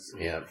didn't notice.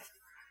 Yeah.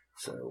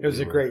 So it was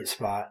a great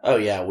spot. Oh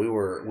yeah, we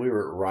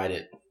were right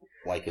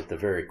at the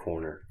very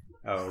corner.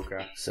 Oh,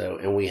 okay. So,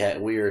 and we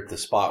were at the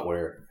spot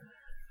where,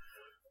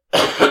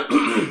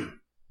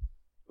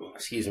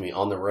 excuse me,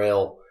 on the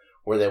rail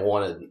where they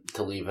wanted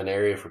to leave an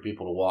area for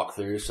people to walk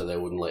through, so they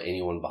wouldn't let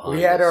anyone behind.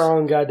 We had us. our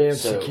own goddamn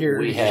So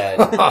security. we had,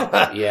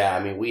 yeah,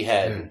 I mean, we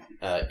had,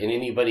 and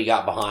anybody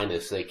got behind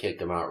us, they kicked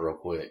them out real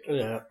quick.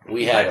 Yeah,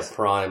 We had a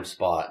prime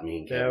spot. Me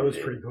and Kevin it was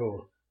did. pretty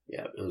cool.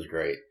 Yeah, it was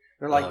great.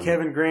 They're like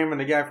Kevin Graham and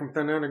the guy from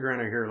Thunder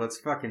Underground are here. Let's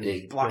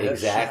fucking block that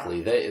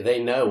Exactly.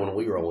 They know when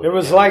we roll. It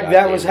was like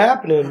that was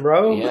happening,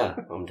 bro. Yeah,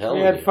 I'm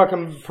telling we you. had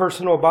fucking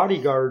personal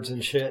bodyguards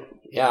and shit.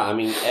 Yeah, I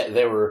mean,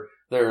 they're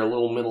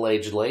little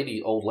middle-aged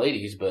old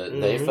ladies, but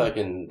they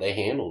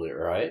handled it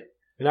right.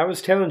 And I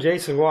was telling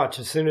Jason, watch,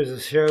 as soon as the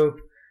show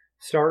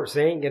starts,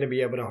 they ain't going to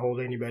be able to hold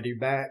anybody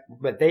back.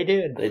 But they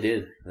did. They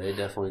did. They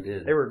definitely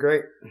did. They were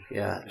great.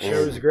 Yeah. The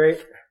show was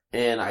great.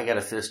 And I got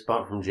a fist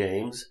bump from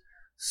James.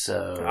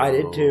 So I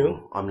did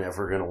too. I'm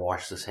never going to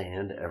wash this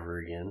hand ever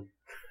again.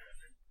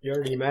 You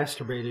already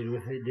masturbated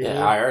with it, didn't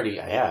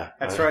you?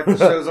 That's right. The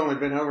show's only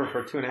been over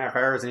for 2.5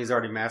 hours, and he's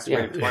already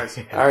masturbated twice.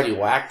 I already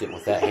whacked it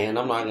with that hand.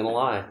 I'm not going to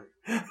lie.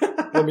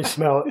 Let me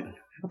smell it.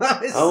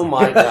 Oh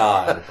my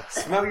God!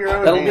 Smell your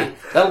own hand.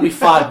 That'll be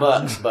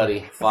 $5,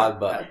 buddy.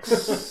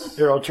 $5.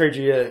 Here, I'll trade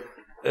you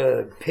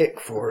a pick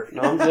for it.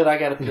 No, I'm good. I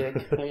got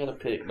a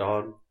pick,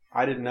 dog.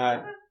 I did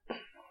not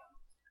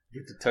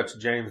get to touch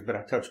James, but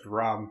I touched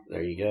Rob.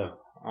 There you go.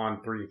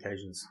 On 3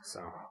 occasions. So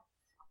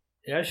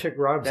yeah, I shook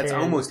Rob's hand.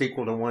 That's almost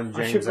equal to one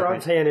James. I shook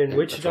Rob's hand in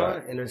Wichita,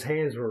 right. and his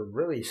hands were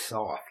really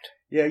soft.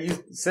 Yeah,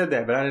 you said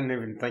that, but I didn't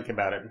even think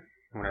about it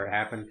whenever it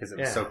happened because it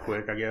was so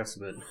quick, I guess.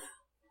 But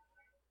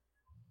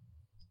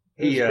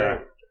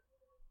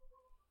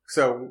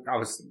so I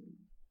was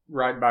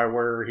right by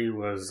where he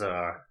was,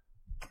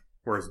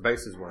 where his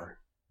bases were,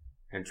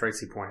 and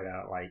Tracy pointed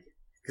out, like,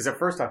 because at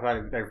first I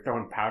thought they were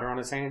throwing powder on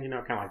his hand, you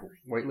know, kind of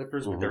like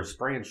weightlifters, but they're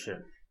spraying shit.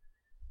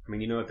 I mean,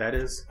 you know what that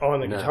is? Oh,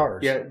 on the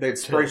guitars. Yeah, they'd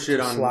spray shit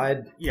on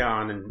slide. Yeah,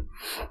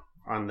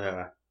 on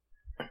the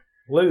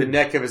Lube. the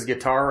neck of his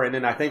guitar, and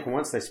then I think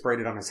once they sprayed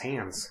it on his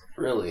hands.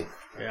 Really?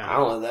 Yeah. I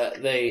don't know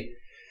that they.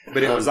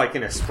 But it was like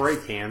in a spray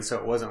can, so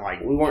it wasn't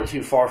like we weren't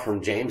too far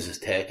from James's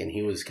tech, and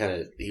he was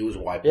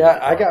wiping. Yeah,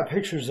 I got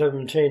pictures of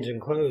him changing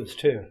clothes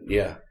too.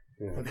 Yeah,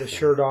 with the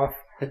shirt off.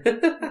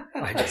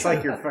 It's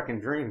like your fucking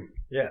dream.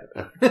 Yeah,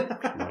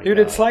 dude,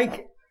 it's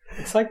like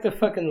the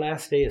fucking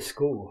last day of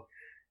school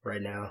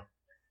right now.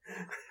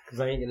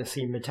 Because I ain't gonna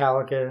see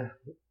Metallica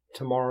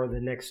tomorrow,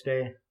 the next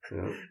day.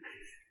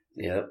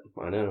 Yep,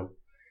 I know.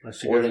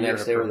 Or the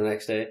next day, or the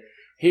next day.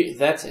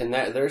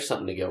 There's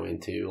something to go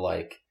into.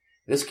 Like,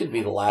 this could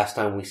be the last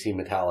time we see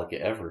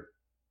Metallica ever.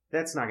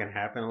 That's not going to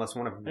happen unless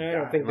one of them. I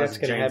don't think that's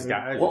going to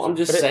happen. Well, I'm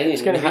just saying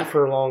it's going to be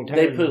for a long time.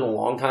 They put a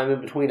long time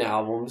in between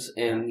albums,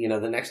 and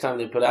the next time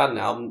they put out an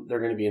album, they're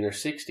going to be in their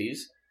 60s.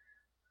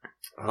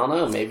 I don't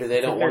know. Maybe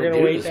they don't want to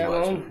do it as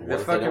much. The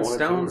fucking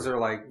Stones are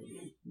like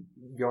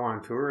go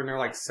on tour, and they're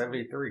like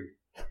 73.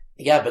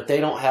 Yeah, but they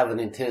don't have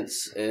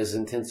as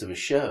intense of a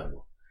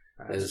show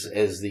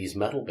as these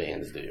metal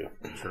bands do.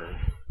 True.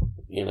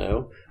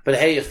 But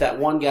hey, if that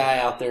one guy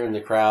out there in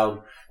the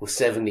crowd was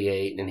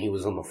 78 and he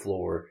was on the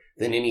floor,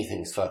 then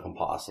anything's fucking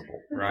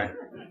possible. Right.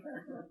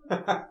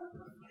 But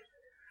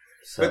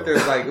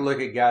there's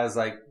look at guys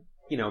like,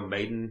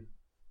 Maiden.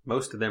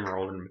 Most of them are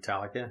older than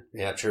Metallica.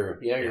 Yeah, true.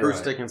 Yeah, you're Bruce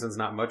right. Dickinson's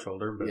not much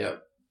older,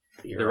 but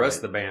the rest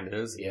of the band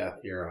is. Yeah,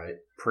 you're right.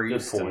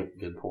 Priest.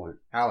 Good point.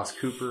 Alice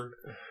Cooper.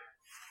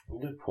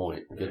 Good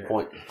point.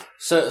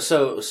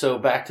 So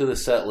back to the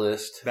set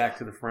list. Back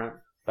to the front.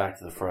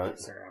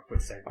 Sorry, I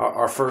put second.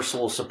 Our first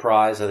little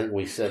surprise, I think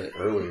we said it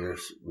earlier,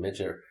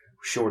 mentioned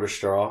Shorter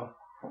Straw.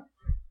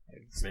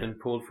 It's been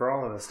pulled for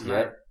all of us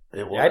tonight.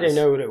 It was. Yeah, I didn't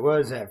know what it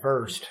was at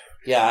first.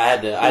 Yeah, I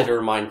had to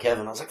remind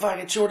Kevin. I was like,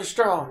 fucking Shorter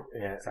Straw.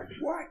 Yeah, it's like,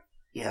 what?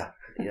 Yeah.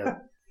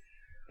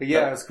 But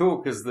yeah, it was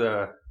cool because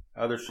the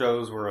other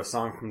shows were a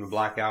song from the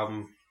Black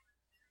Album.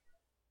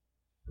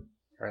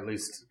 Or at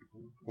least,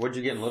 what'd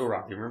you get in Little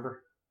Rock? Do you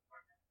remember?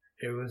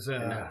 It was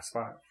in that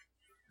spot.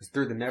 It was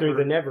Through the Never. Through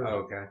the Never.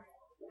 Oh, okay.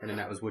 And then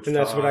that was Wichita. And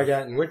that's what I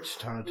got in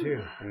Wichita,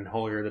 too. And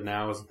Holier Than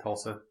Now was in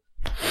Tulsa.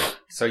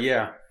 So,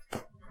 yeah.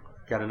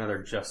 Got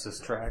another Justice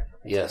track.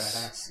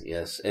 Yes.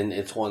 And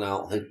it's one I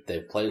don't think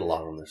they've played a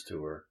lot on this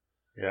tour.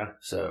 Yeah.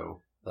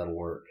 So, that'll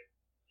work.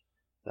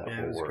 That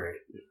will work. Great.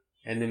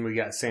 And then we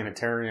got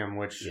Sanitarium,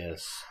 which...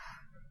 Yes.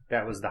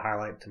 That was the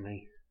highlight to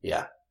me.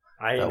 Yeah.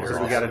 Because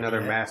we got another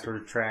master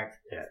track.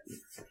 Yeah.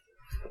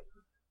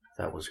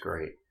 That was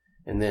great.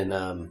 And then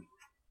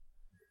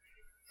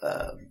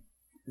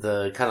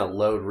the kind of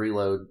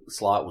load-reload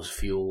slot was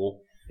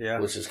Fuel. Yeah.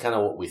 Which is kind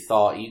of what we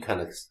thought. You kind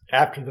of...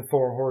 After the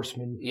Four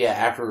Horsemen. Yeah,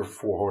 after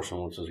Four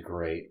Horsemen, which was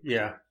great.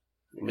 Yeah.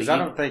 Because I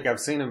don't think I've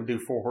seen them do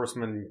Four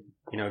Horsemen,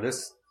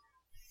 this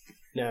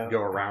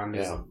go around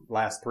these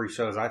last 3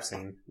 shows I've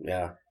seen.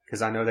 Yeah.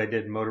 Because I know they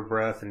did Motor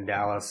Breath in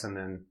Dallas, and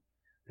then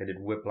they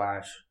did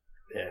Whiplash.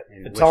 Yeah.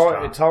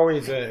 It's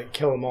always a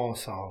Kill 'Em All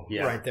song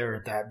right there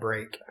at that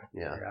break.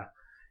 Yeah.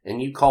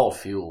 And you called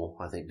Fuel,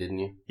 I think, didn't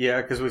you?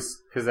 Yeah,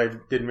 because I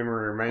did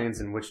Memory Remains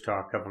in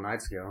Wichita a couple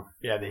nights ago.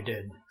 Yeah, they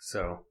did.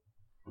 So,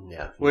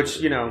 Yeah.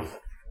 which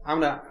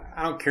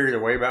I don't care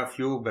either way about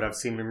Fuel, but I've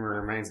seen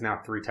Memory Remains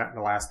now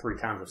the last 3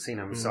 times I've seen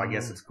them. So I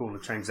guess it's cool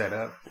to change that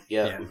up.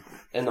 Yeah.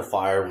 And the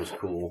fire was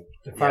cool.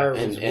 The fire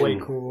was way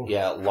cool.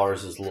 Yeah,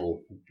 Lars's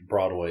little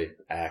Broadway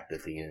act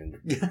at the end.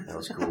 That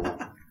was cool.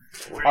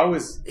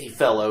 He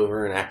fell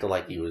over and acted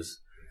like he was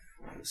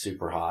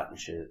super hot and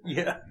shit.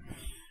 Yeah.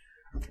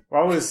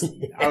 Well, I was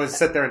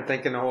sitting there and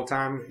thinking the whole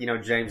time,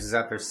 James is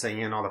out there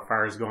singing, all the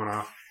fire's going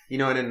off. And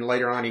then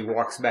later on he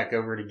walks back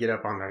over to get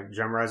up on the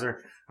drum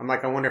riser. I'm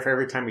like, I wonder if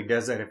every time he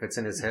does that, if it's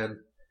in his head.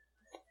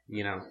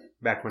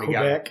 Back when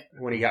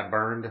he got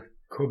burned.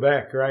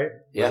 Quebec, right?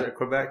 Yeah. Was it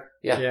Quebec?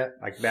 Yeah.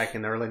 Like back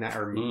in the early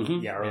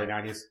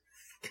 90s.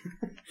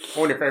 I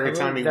wonder if every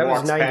time he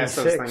walks past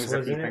those things,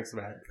 if he thinks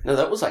about it. No,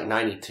 that was like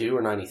 92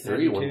 or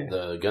 93 when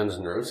the Guns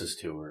N' Roses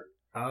tour.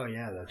 Oh,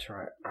 yeah, that's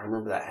right. I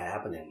remember that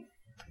happening.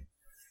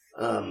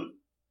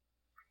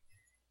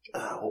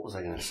 What was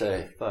I going to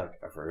say? Fuck,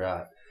 I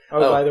forgot.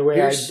 Oh, by the way,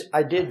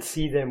 I did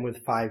see them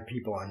with 5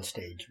 people on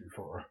stage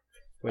before.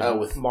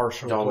 With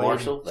Marshall. John played.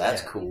 Marshall?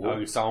 That's cool. Oh,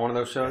 you saw one of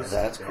those shows?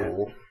 That's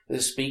cool.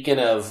 Speaking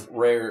of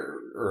rare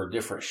or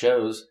different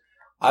shows,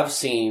 I've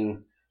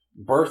seen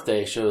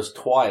birthday shows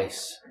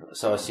twice.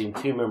 So I've seen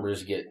 2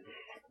 members get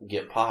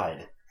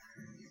pied.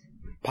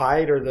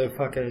 Pied or the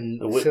fucking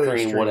the whipped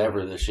cream, string?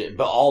 Whatever the shit.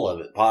 But all of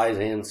it. Pies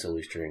and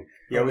silly string.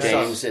 Yeah,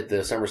 James at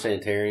the Summer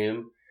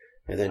Sanitarium.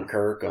 And then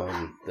Kirk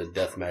on the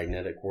Death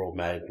Magnetic, World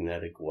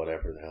Magnetic,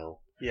 whatever the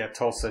hell. Yeah,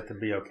 Tulsa at the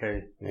BOK.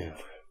 Yeah.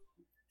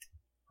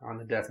 On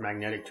the Death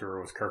Magnetic tour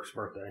was Kirk's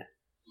birthday.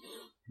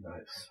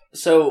 Nice.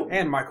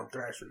 And Michael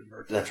Thrasher's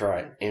birthday. That's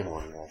right. And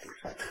Lonnie Walters.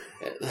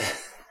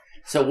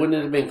 So wouldn't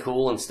it have been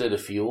cool instead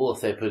of Fuel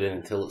if they put in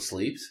Until It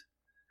Sleeps?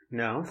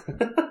 No.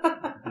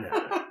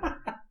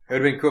 It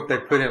would have been cool if they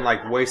put in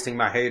like Wasting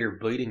My Hate or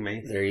Bleeding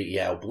Me.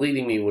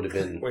 Bleeding Me would have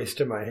been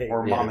Wasting My Hate.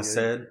 Or Mama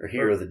Said. Or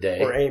Hero of the Day.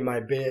 Or Ain't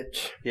My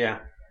Bitch. Yeah.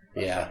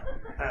 Yeah.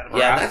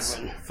 That's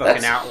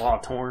fucking Outlaw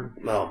Torn.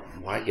 Oh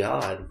my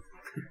God.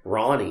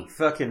 Ronnie.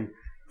 Fucking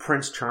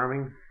Prince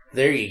Charming.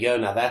 There you go.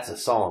 Now that's a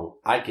song.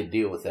 I could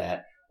deal with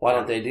that. Why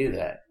don't they do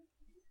that?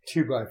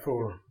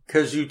 2x4.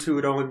 Because you two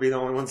would only be the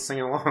only ones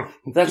singing along.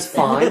 That's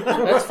fine.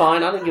 That's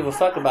fine. I don't give a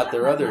fuck about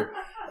their other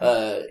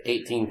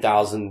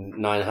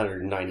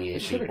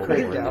 18,998 people that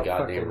were in the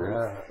goddamn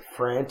room.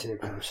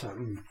 Frantic or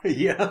something.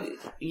 Yeah.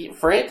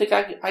 Frantic,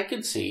 I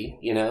could see.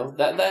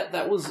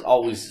 That was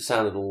always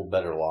sounded a little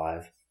better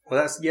live.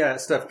 Well,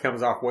 that stuff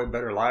comes off way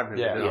better live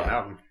than on an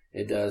album.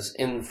 It does.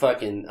 And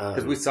fucking...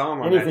 Because we saw them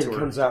on that tour. Anything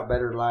comes out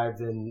better live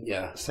than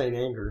Saint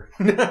Anger.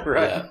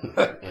 Right.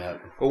 Yeah.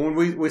 Well, when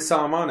we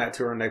saw them on that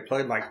tour and they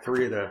played like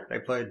 3 of they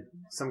played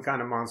Some Kind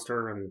of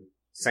Monster and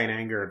Saint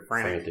Anger and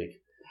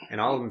Frantic.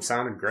 And all of them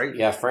sounded great.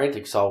 Yeah,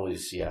 Frantic's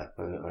always, yeah.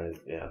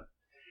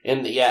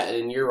 And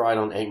you're right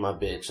on Ain't My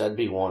Bitch. That'd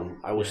be one.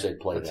 I wish they'd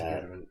play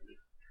that.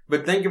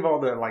 But think of all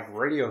the like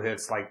radio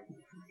hits like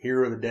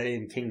Hero of the Day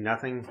and King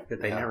Nothing that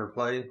they never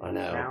play. I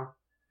know. Now.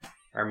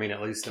 I mean,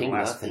 at least King in the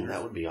last Nothing,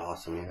 that would be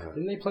awesome. Yeah.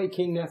 Didn't they play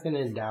King Nothing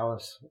in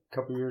Dallas a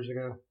couple years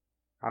ago?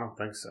 I don't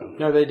think so.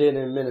 No, they did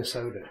in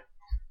Minnesota.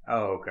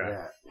 Oh, okay.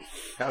 Yeah.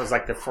 That was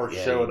like the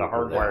first show of the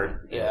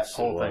Hardwired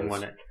whole thing,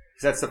 wasn't it?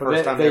 Because that's the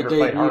first time they ever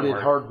played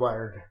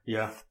Hardwired.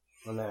 Yeah.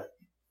 On that.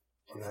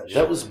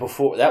 That was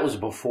before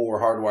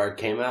Hardwired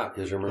came out,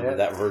 because remember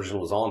that version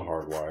was on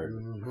Hardwired.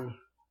 Mm-hmm.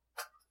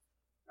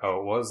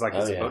 Oh, it was like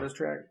a bonus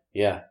track?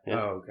 Yeah.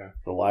 Oh, okay.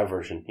 The live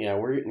version. Yeah,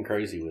 we're getting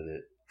crazy with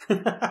it.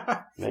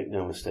 Make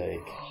no mistake.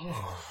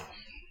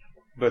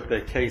 But the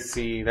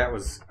KC, that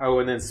was... Oh,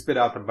 and then Spit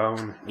Out the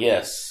Bone.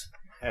 Yes.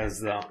 As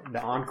the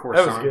encore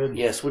song. That was good.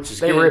 Yes, which is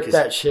good. They ripped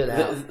that shit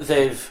out.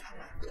 They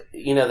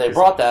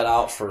brought that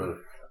out for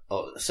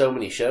so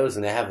many shows,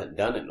 and they haven't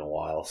done it in a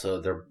while,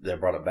 so they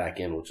brought it back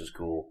in, which is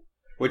cool.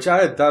 Which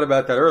I had thought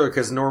about that earlier,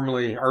 because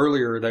normally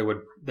earlier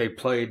they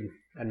played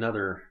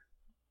another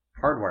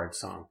Hardwired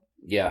song.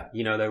 Yeah.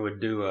 They would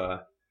do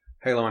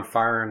Halo on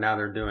Fire, and now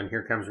they're doing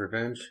Here Comes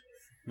Revenge.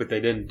 But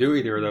they didn't do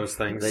either of those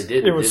things. They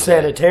did. It was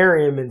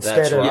Sanitarium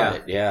instead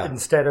of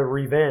instead of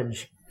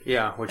Revenge.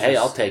 Yeah.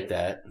 I'll take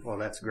that. Well,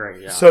 that's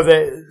great. Yeah. So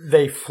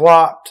they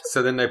flopped.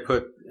 So then they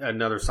put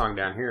another song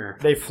down here.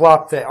 They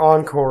flopped the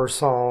encore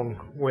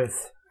song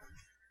with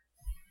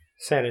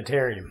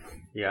Sanitarium.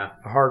 Yeah.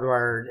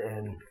 Hardwired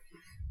and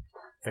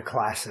the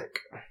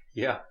classic.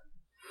 Yeah.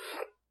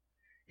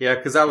 Yeah,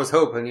 because I was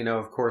hoping,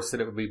 of course,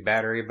 that it would be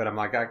Battery, but I'm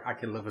like, I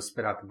can live with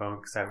Spit Out the Bone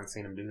because I haven't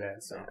seen him do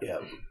that. So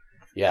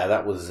yeah,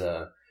 that was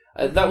a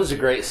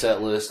great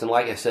set list, and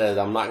like I said,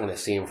 I'm not going to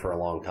see him for a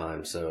long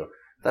time, so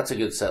that's a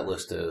good set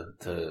list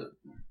to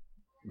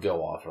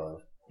go off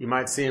of. You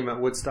might see him at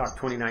Woodstock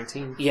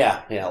 2019.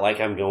 Yeah, like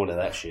I'm going to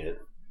that shit.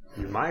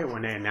 You might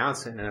when they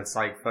announce it, and it's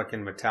like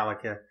fucking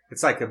Metallica.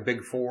 It's like a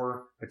big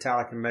 4: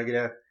 Metallica,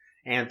 Megadeth,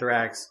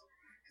 Anthrax,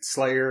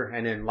 Slayer,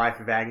 and then Life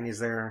of Agony's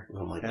there.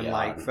 Oh my and God.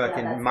 Like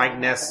fucking Mike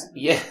Ness.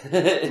 Yeah.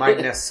 Mike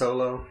Ness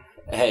solo.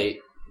 Hey,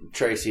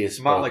 Tracy has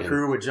Motley spoken.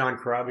 Crue with John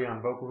Corabi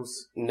on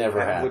vocals. Never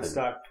at happened.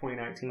 Woodstock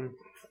 2019.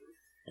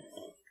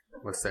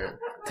 What's that?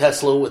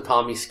 Tesla with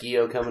Tommy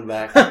Skio coming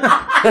back.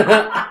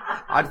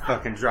 I'd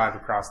fucking drive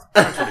across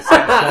the country to see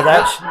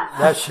that. Now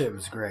that shit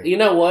was great. You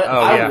know what? Oh,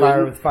 I yeah. Fire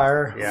wouldn't. with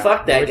Fire. Yeah.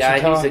 Fuck that guy.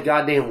 Wichita. He's a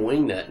goddamn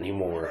wingnut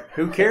anymore.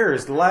 Who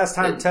cares? The last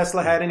time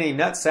Tesla had any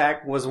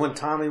nutsack was when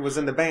Tommy was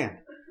in the band.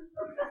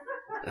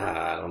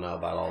 I don't know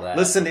about all that.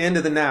 Listen to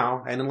Into the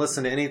Now and then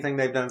listen to anything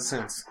they've done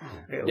since.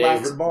 It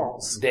lacks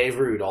balls. Dave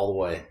Rude all the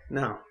way.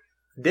 No.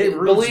 Dave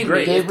Rude's Believe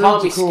great. me, if Dave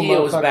Tommy Rude's a cool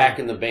Skio was motherfucker. back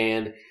in the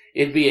band,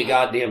 it'd be a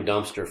goddamn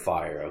dumpster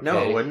fire. Okay?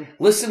 No, it wouldn't.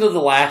 Listen to the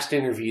last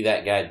interview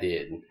that guy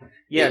did.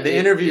 Yeah, the It-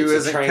 interview it's a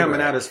isn't train coming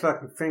wreck. out his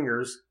fucking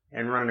fingers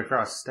and running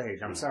across the stage.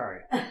 I'm sorry.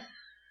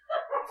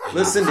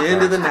 Listen to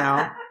Into the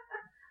Now.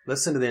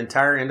 Listen to the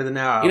entire Into the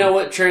Now. You know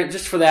what, Trent?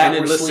 Just for that, And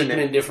then we're listen sleeping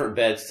to- in different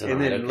beds tonight.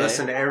 and then okay?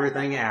 listen to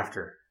everything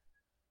after.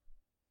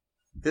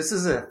 This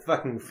is a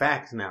fucking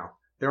fact now.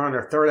 They're on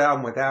their third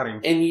album without him.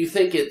 And you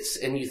think it's,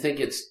 And We're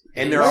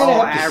they're gonna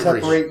all have to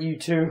average. separate you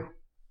two.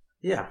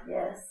 Yeah.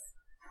 Yes.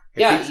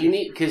 yeah, you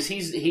need because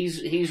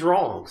he's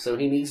wrong, so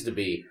he needs to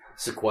be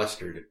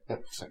sequestered.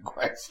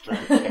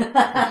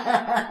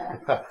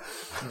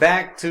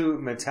 Back to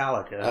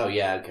Metallica. Oh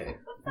yeah, okay.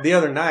 The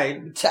other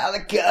night,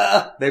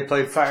 Metallica. they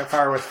played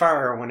Fire with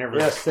Fire whenever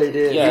Yes, they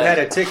did. Yeah. you had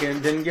a ticket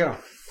and didn't go.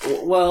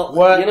 Well,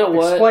 What? you know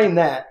what? Explain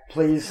that,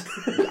 please.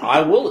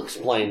 I will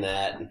explain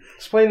that.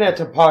 Explain that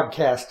to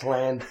podcast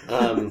land.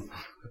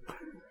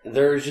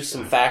 There's just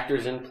some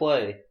factors in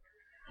play.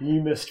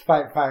 You missed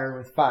Fight Fire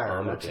with Fire.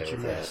 I'm That's okay what you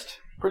with that. missed.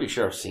 Pretty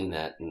sure I've seen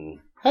that. And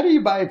How do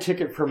you buy a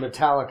ticket for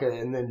Metallica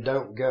and then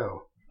don't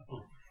go?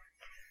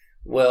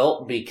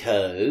 well,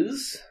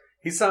 because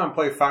He saw him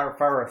play Fire with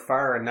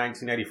Fire in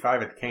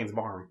 1985 at the Canes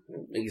Barn.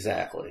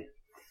 exactly,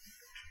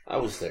 I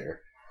was there.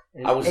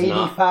 In I was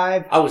not.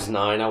 85? I was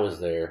 9. I was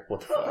there.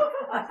 What the fuck?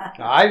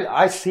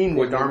 I seen them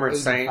With in Armored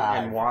Saint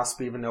 85. and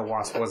Wasp, even though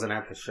Wasp wasn't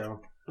at the show.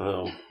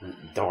 Oh,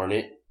 darn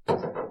it!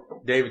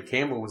 David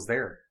Campbell was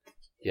there.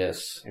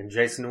 Yes, And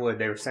Jason Wood,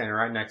 they were standing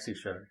right next to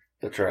each other.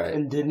 that's right.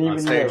 And didn't On even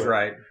stage know it.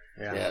 right.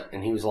 Yeah. Yeah.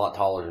 And he was a lot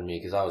taller than me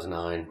because I was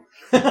 9.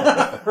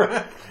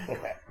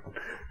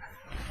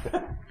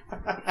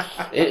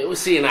 It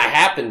was and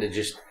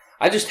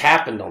I just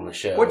happened on the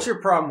show. What's your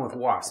problem with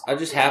Wasp? I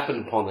just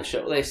happened upon the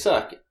show. They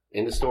suck.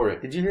 In the story.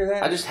 Did you hear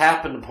that? I just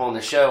happened upon the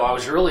show. I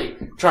was really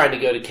trying to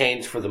go to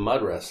Canes for the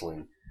mud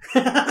wrestling.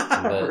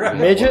 But, Right.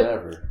 Midget?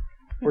 Whatever.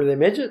 Were they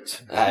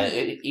midgets?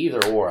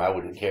 Either or, I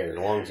wouldn't care as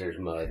long as there's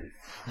mud.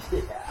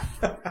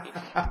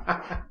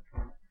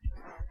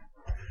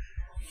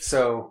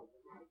 So,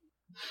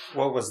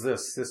 what was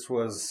this? This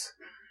was...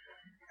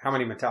 How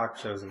many Metallica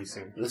shows have you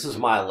seen? This is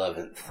my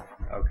 11th.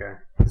 Okay.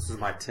 This is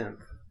my 10th.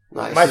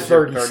 Nice. My This is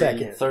your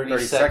 32nd.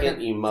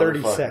 32nd, you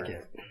motherfucker.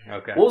 32nd.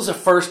 Okay. What was the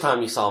first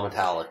time you saw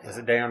Metallica? Was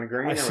it Day on the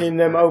Green? I or was seen it-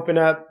 them open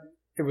up.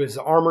 It was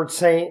Armored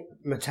Saint,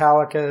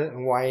 Metallica,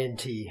 and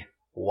YNT.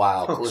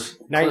 Wow. Cliff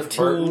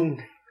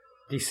Burton?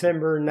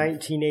 December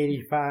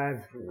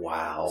 1985,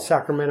 Wow.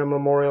 Sacramento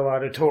Memorial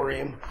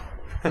Auditorium.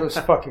 It was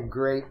fucking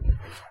great.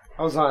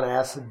 I was on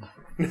acid.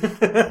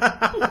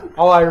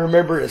 All I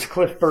remember is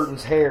Cliff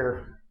Burton's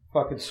hair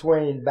fucking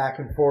swaying back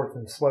and forth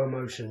in slow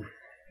motion.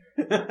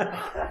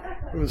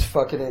 It was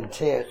fucking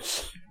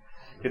intense.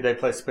 Did they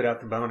play Spit Out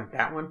the Bone at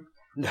that one?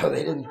 No,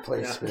 they didn't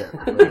play Spit.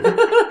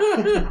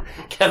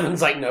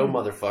 Kevin's like, no,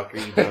 motherfucker,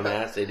 you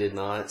dumbass. They did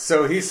not.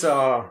 So he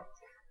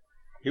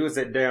was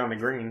at Day on the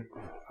Green.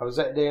 I was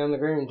that day on the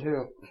green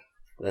too.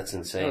 That's That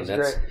insane. was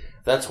That's great.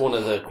 that's one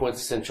of the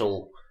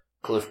quintessential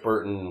Cliff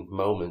Burton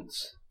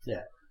moments.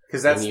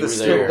 Because that's And you the were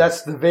still, there.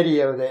 That's the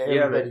video that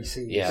Yeah, everybody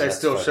sees. Yeah, They that's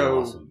still fucking show-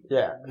 awesome.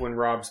 Yeah, when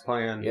Rob's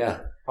playing Yeah.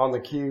 on the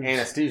cubes.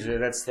 Anesthesia.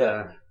 That's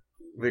the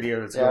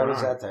video that's Yeah, I going was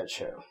on. at that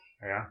show.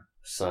 Yeah.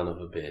 Son of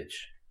a bitch.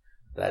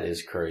 That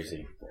is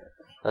crazy.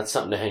 That's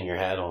something to hang your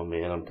hat on,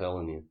 man. I'm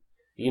telling you.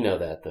 You know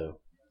that, though.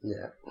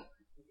 Yeah.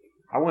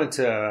 I went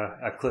to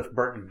a Cliff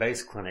Burton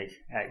bass clinic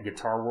at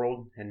Guitar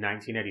World in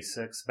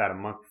 1986, about a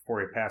month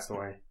before he passed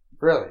away.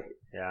 Really?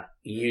 Yeah.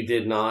 You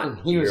did not. And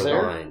he was You're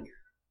there? lying.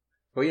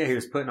 Well, yeah, he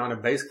was putting on a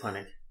bass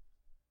clinic.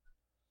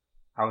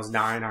 I was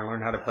 9. I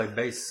learned how to play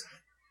bass.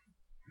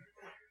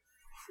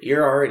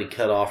 You're already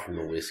cut off from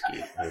the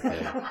whiskey.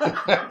 Okay.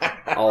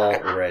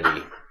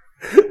 Already.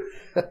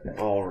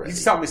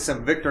 He taught me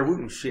some Victor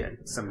Wooten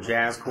shit, some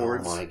jazz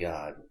chords. Oh my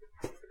god.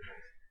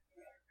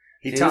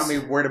 He taught me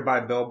where to buy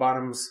bell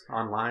bottoms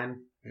online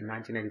in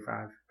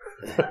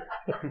 1985.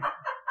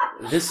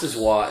 This is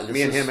why.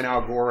 Me and him and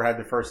Al Gore had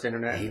the first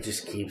internet. He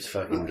just keeps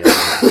fucking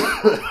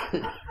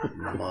going.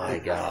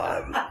 My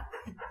god.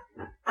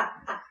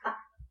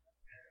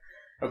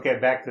 Okay,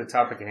 back to the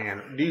topic at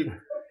hand.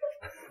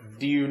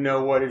 Do you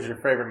know what is your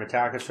favorite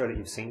Metallica show that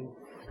you've seen?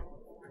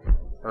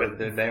 Or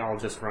did they all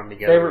just run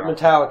together? Favorite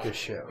Metallica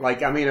show?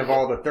 Like, I mean, of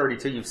all the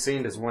 32 you've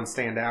seen, does one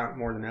stand out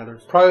more than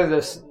others? Probably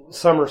this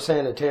Summer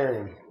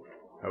Sanitarium.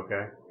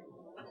 Okay.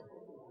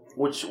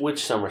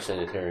 Which summer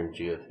sanitarium did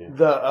you go to?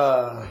 The,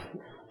 I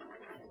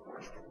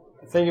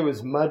think it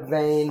was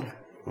Mudvayne.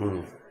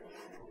 Mm.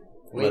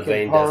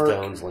 Mudvayne,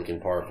 Deftones, Linkin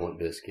Park, Limp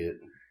Bizkit.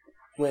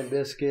 Limp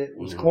Bizkit.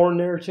 Was Korn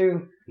there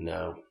too?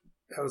 No.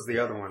 That was the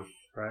other one,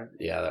 right?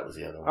 Yeah, that was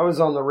the other one. I was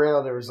on the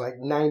rail. There was like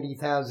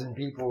 90,000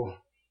 people.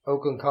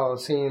 Oakland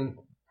Coliseum.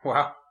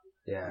 Wow.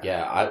 Yeah.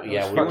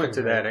 Yeah, we went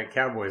to that at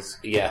Cowboys.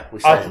 Yeah, we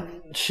saw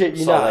shit,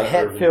 you saw know, that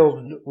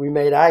Hetfield, we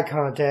made eye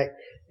contact,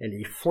 and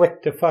he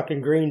flicked the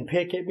fucking green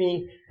pick at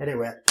me, and it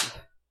went,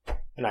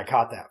 and I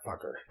caught that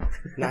fucker.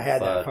 And I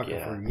had that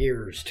fucker for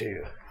years,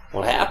 too.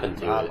 What happened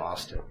to it? I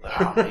lost it.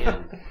 Oh,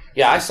 man.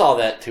 Yeah, I saw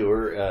that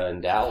tour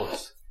in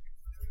Dallas.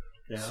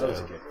 Yeah, that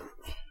was good.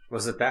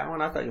 Was it that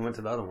one? I thought you went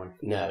to the other one.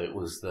 No, it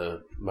was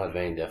the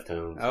Mudvayne,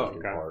 Deftones,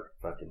 Linkin Park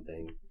fucking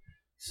thing.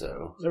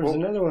 So there was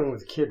another one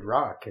with Kid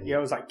Rock. And it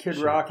was like Kid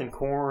Rock and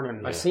Korn.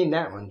 And I've seen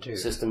that one, too.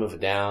 System of a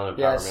Down and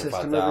Power Man 5000.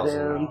 System of a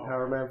Down,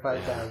 Power Man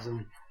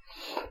 5000.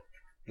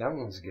 That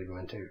one was a good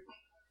one, too.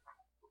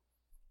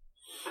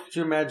 Could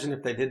you imagine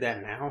if they did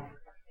that now?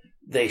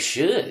 They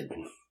should.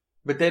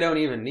 But they don't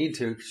even need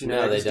to, because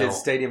they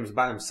just did stadiums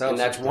by themselves. And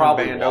that's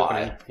probably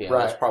why. Yeah,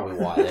 right. That's probably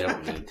why they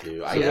don't need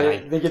to. So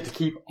they get to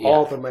keep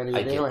all the money.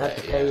 They don't have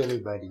to pay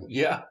anybody.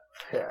 Yeah.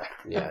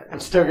 Yeah.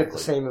 And still get the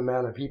same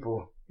amount of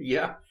people.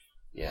 Yeah.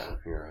 Yeah,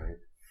 you're right.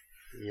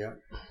 Yep.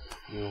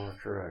 You are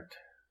correct.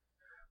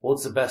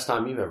 What's the best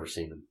time you've ever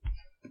seen them?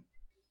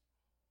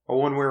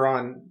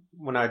 Well,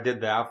 when I did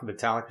the Alpha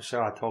Metallica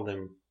show, I told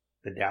him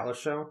the Dallas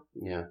show.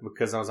 Yeah.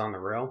 Because I was on the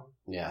rail.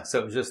 Yeah. So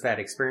it was just that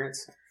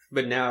experience.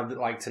 But now,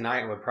 like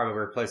tonight, would probably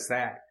replace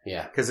that.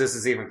 Yeah. Because this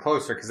is even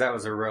closer, because that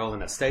was a rail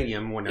in a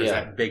stadium when there's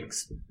that big,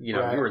 you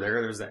were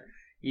there, there's that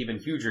even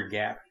huger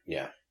gap.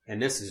 Yeah.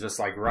 And this is just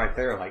like right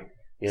there, like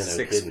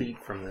 6 feet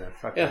from the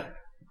fucking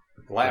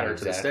ladder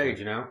to the stage,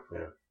 you know?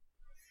 Yeah.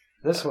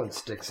 This one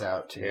sticks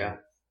out, too. Yeah.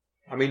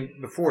 I mean,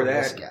 before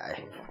that, this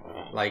guy.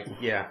 Like,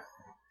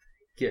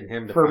 getting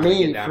him to for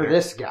me, get down for there.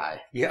 this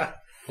guy. Yeah.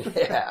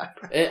 Yeah.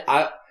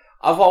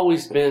 I've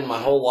always been my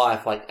whole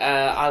life like,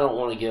 I don't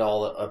want to get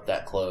all up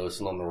that close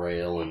and on the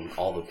rail and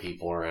all the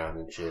people around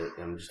and shit.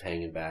 I'm just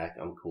hanging back.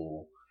 I'm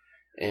cool.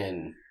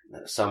 And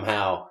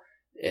somehow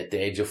at the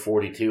age of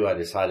 42, I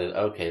decided,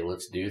 okay,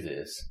 let's do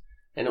this.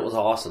 And it was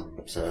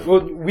awesome. So,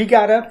 well, we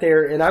got up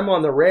there and I'm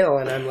on the rail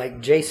and I'm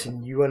like,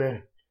 Jason, you want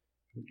to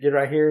get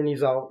right here? And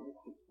he's all,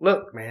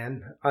 look,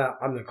 man,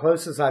 I'm the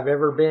closest I've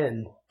ever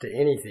been to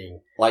anything.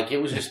 Like, it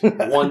was just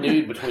one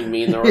dude between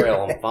me and the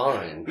rail. I'm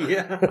fine.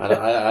 Yeah.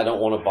 I don't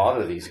want to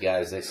bother these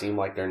guys. They seem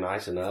like they're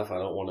nice enough. I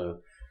don't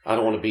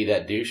want to be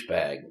that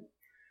douchebag,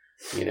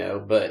 you know,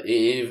 but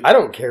I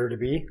don't care to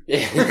be.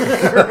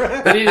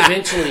 But it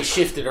eventually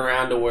shifted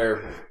around to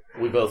where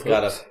we both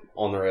got up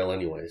on the rail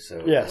anyway.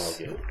 So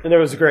yes. And it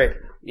was great.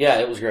 Yeah,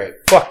 it was great.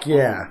 Fuck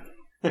yeah.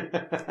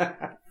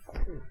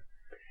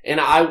 And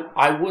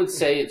I would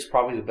say it's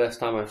probably the best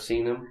time I've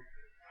seen him.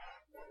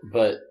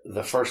 But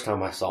the first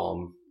time I saw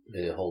him,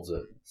 it holds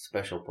a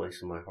special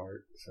place in my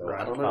heart. So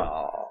I don't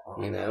know.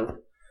 You know?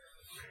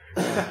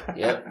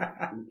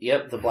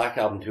 Yep, the Black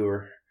Album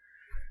Tour.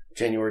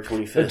 January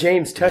 25th. But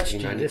James touched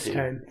you this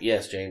time.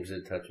 Yes, James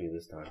did touch me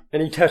this time.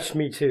 And he touched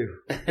me too.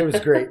 It was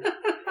great.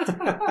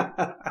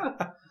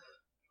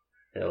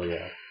 Hell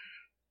yeah.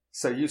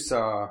 So you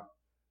saw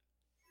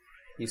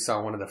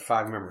one of the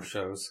 5-member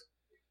shows.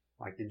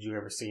 Like, did you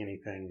ever see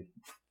anything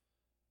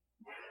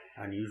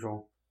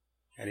unusual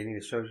at any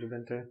of the shows you've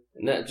been to?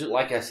 No, just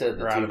like I said,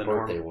 the 2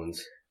 birthday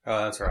ones.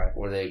 Oh, that's right.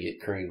 Where they get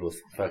creamed with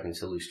fucking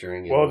silly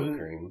string and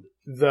cream.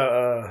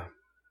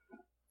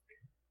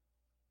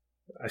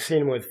 I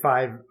seen him with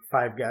five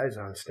guys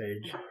on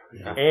stage.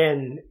 Yeah.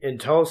 And in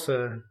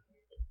Tulsa,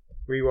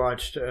 we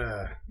watched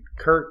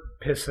Kurt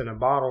piss in a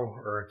bottle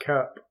or a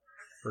cup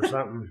or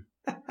something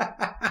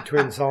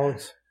between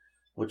songs.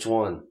 Which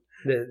one?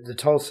 The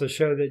Tulsa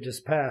show that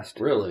just passed.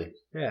 Really?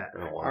 Yeah.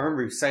 Oh, wow. I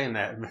remember you saying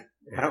that.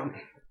 I don't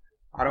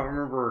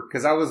remember,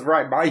 because I was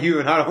right by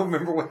you and I don't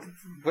remember what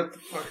the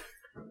fuck.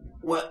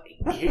 Well,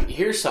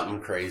 here's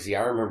something crazy.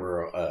 I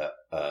remember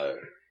a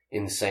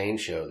insane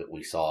show that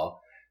we saw,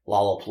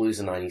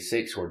 Lollapalooza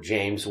 96, where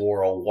James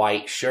wore a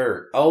white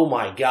shirt. Oh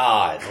my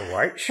God. A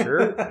white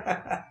shirt?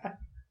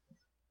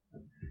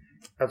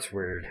 That's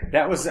weird.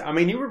 That was, I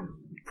mean, you were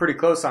pretty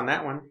close on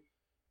that one.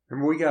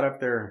 Remember we got up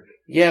there.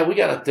 Yeah, we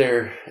got up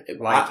there.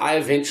 I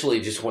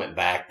eventually just went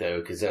back, though,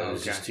 because that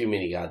was just too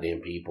many goddamn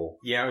people.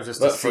 Yeah, it was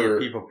just a sea of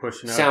people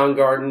pushing up.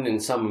 Soundgarden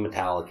and some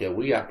Metallica,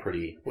 we got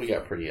pretty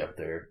up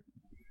there.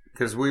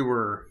 Because we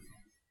were,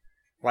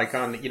 like,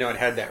 on, it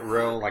had that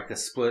row, like the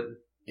split.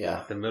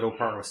 Yeah. The middle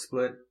part was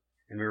split.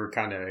 And we were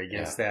kind of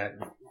against that,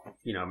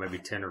 maybe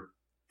 10 or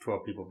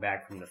 12 people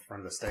back from the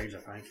front of the stage, I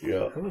think.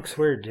 Yeah. That looks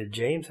weird. Did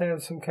James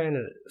have some kind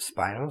of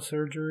spinal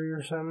surgery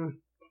or something?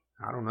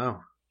 I don't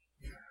know.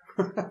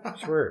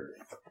 It's weird.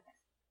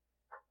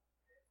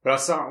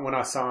 But when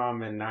I saw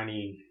him in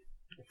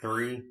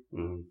 93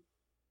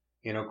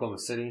 in Oklahoma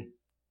City,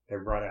 they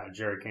brought out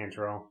Jerry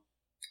Cantrell.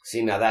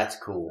 See, now that's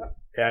cool.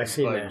 Yeah, I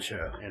seen that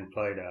show. And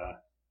played,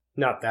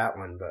 not that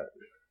one, but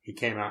he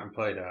came out and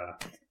played,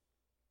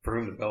 For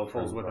Whom the Bell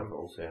Tolls with him.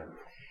 Yeah.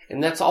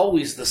 And that's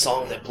always the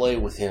song they play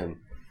with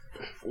him.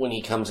 when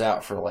he comes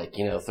out for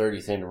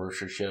 30th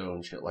anniversary show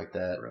and shit like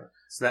that. Right.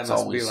 So that It's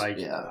must always- be like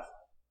yeah.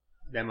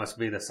 that must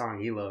be the song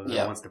he loves and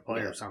Yeah. wants to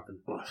play or something.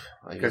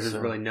 I Because guess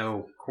there's really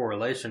no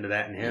correlation to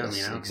that in him, Yes,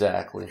 you know.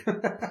 exactly.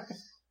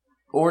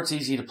 Or it's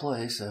easy to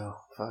play, so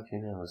fuck,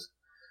 who knows.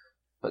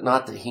 But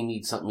not that he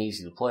needs something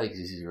easy to play because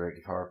he's a great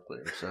guitar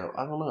player. So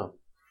I don't know.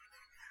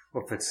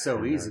 Well, if it's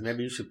so easy,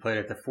 maybe you should play it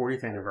at the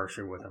 40th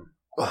anniversary with him.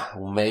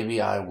 Well, maybe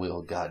I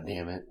will. God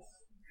damn it.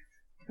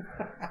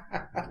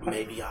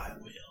 Maybe I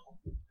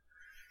will.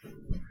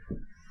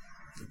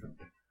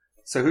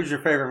 So who's your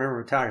favorite member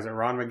of Metallica? Is it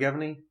Ron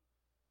McGovney?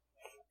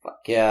 Fuck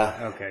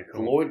yeah. Okay,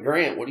 cool. Lloyd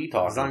Grant, what are you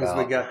talking As long about?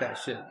 as we got that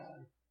shit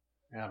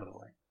out of the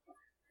way.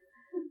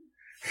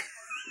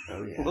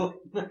 Oh, yeah.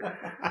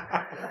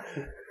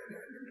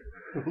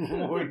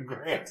 Lloyd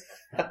Grant.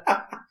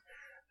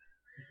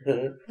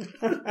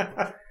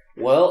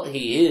 Well,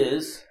 he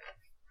is.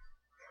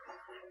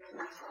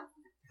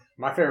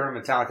 My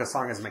favorite Metallica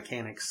song is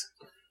Mechanics.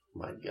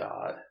 My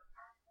God.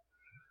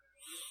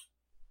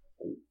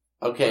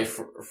 Okay,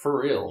 for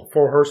real.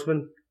 Four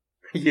Horsemen.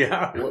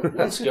 Yeah.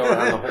 Let's go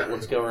around the.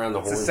 Let's go around the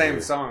It's horn. the same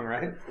here. song,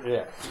 right? Yeah.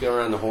 Let's go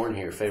around the horn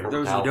here. Favorite. For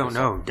those Metallica who don't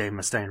song. know, Dave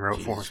Mustaine wrote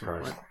Jesus for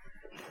us. Christ.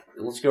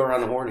 Let's go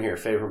around the horn here.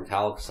 Favorite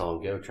Metallica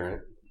song. Go,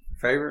 Trent.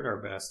 Favorite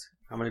or best?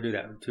 I'm going to do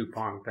that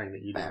two-prong thing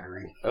that you did.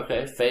 Battery.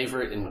 Okay,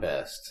 favorite and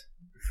best.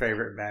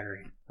 Favorite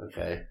Battery.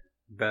 Okay,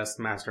 Best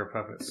Master of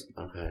Puppets.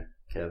 okay,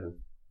 Kevin.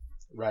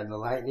 Ride the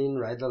lightning,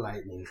 ride the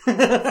lightning.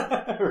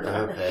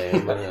 Okay,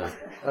 I'm gonna.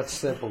 That's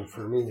simple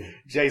for me.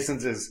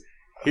 Jason's is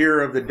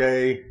Hero of the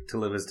Day, To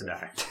Live Is To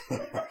Die.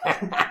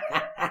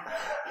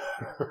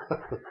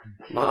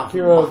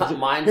 Hero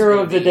Mine's of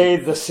gonna the be- Day,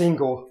 the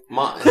single.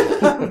 Mine's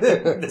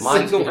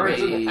single gonna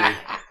version. be.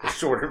 The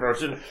shorter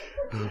version.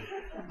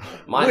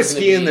 Mine's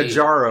Whiskey gonna in be- the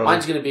Jarro.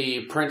 Mine's gonna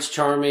be Prince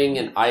Charming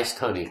and Iced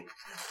Honey.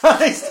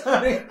 Nice,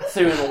 honey.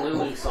 Threw in a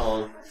Lulu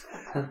song.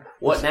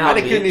 What now? I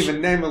couldn't bitch? even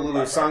name a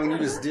Lulu song, and you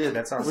just did.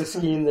 That's awesome.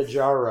 Whiskey in the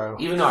Jarro.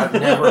 Even though I've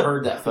never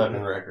heard that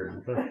fucking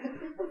record.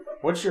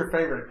 What's your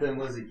favorite Thin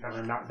Lizzy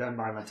cover not done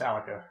by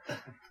Metallica?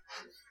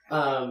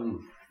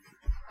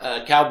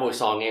 Cowboy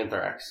song,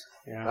 Anthrax.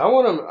 Yeah. I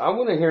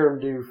want to hear him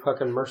do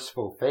fucking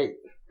Merciful Fate.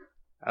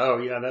 Oh,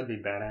 yeah, that'd be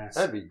badass.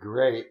 That'd be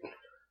great.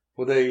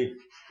 Well,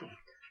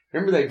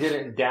 remember they did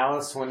it in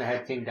Dallas when they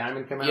had King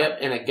Diamond come out? Yep,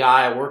 and a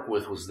guy I work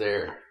with was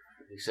there.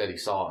 He said he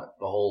saw it,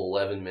 the whole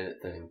 11-minute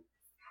thing.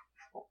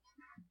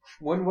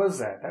 When was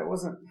that? That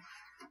wasn't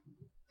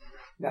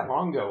that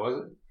long ago,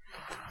 was it?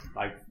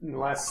 Like in the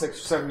last 6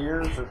 or 7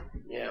 years? Or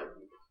Yeah,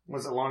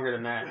 was it longer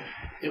than that?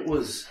 it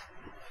was.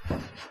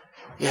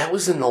 Yeah, it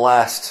was in the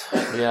last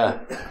 8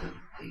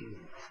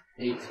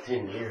 to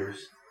 10 years.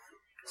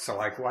 So,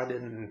 like, why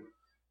didn't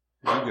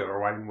you go,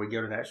 or why didn't we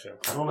go to that show?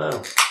 I don't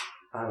know.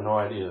 I have no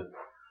idea.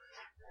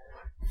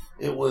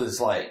 It was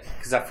like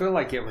Because I feel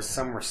like it was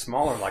somewhere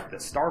smaller, like the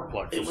Star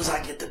Plug. it was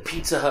like at the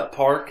Pizza Hut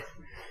Park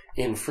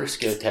in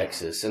Frisco,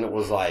 Texas, and it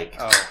was like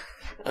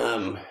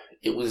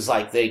it was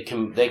like they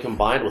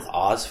combined with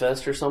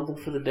Ozfest or something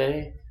for the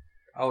day.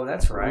 Oh,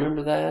 that's right.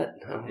 Remember that?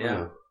 I don't Yeah.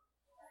 know.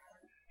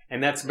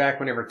 And that's back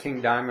whenever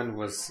King Diamond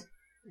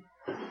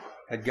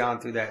had gone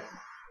through that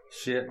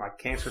shit, like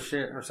cancer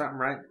shit or something,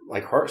 right?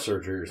 Like heart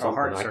surgery or something.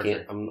 heart I surgery.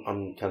 can't.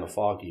 I'm kind of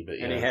foggy, but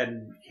yeah.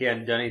 And he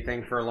hadn't done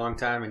anything for a long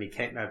time, and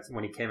that's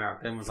when he came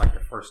out. Then was like the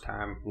first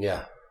time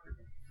Yeah.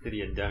 that he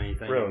had done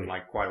anything Really? in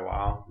like quite a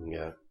while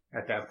Yeah.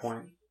 at that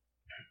point.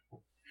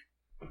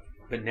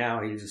 But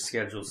now he just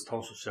schedules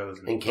Tulsa shows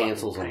And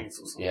cancels them.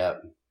 Cancels them. Yeah.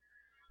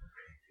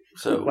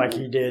 So Like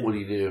he did. What do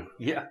you do?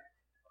 Yeah,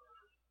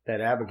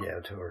 That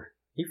Abigail tour.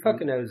 He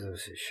fucking knows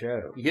us his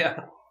show. yeah.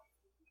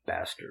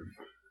 Bastard.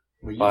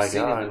 Well, By you've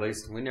seen God. him at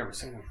least. We never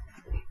seen him.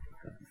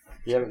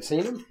 You haven't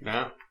seen him?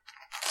 No.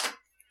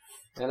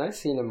 And I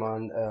seen him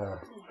on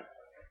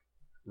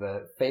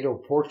the Fatal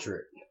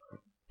Portrait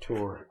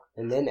tour.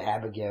 And then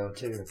Abigail,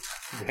 too.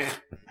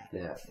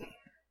 Yeah.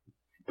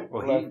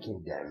 Well, Love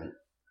King Diamond.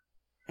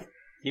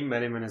 he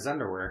met him in his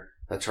underwear.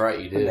 That's right.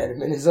 You I met did.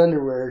 him in his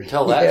underwear.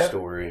 Tell that Yeah.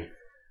 story.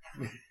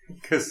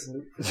 Because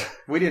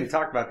we didn't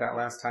talk about that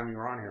last time you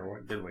were on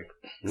here, did we?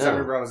 No. So I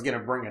remember I was going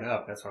to bring it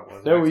up. That's what it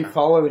was. No, next we time.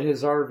 followed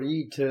his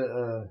RV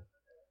to,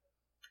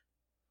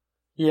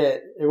 yeah,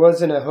 it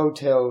wasn't a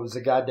hotel, it was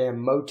a goddamn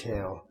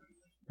motel.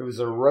 It was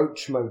a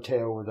roach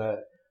motel where the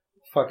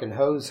fucking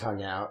hose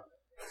hung out.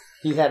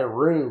 He had a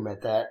room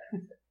at that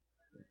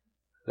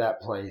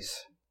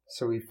place.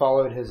 So we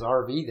followed his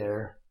RV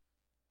there.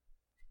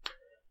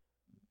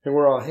 And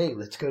we're all, hey,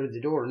 let's go to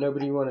the door.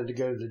 Nobody wanted to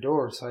go to the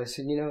door. So I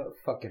said, you know what?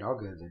 Fuck it, I'll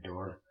go to the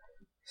door.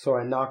 So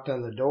I knocked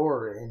on the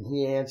door and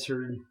he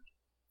answered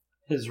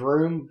his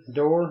room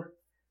door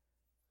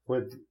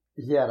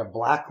he had a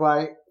black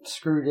light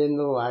screwed in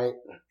the light,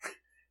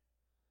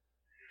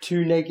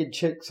 2 naked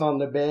chicks on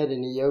the bed,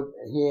 and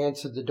he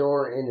answered the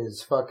door in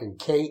his fucking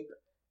cape,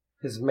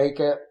 his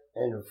makeup,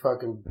 and a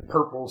fucking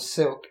purple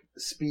silk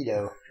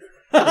Speedo.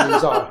 And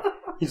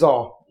he's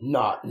all,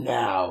 not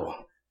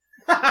now.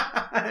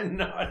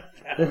 Not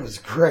It was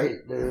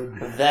great, dude.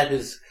 That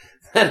is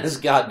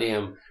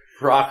goddamn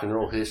Rock and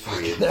roll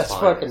history. That's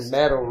fucking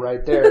metal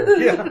right there.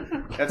 Yeah.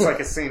 That's like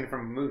a scene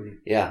from a movie.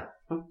 Yeah.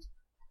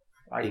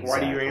 Like, Exactly. why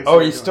do you answer? Oh,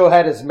 he still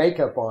had his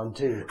makeup on,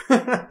 too.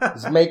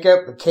 His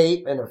makeup, a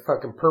cape, and a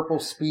fucking purple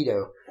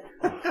Speedo.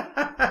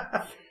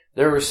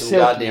 There were some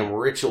Silky. goddamn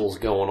rituals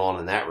going on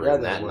in that room Yeah,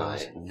 that there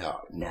was. night.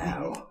 Not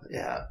now.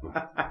 Yeah.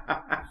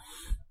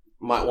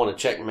 Might want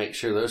to check and make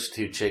sure those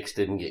two chicks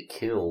didn't get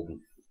killed.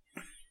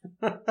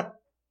 That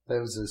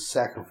was a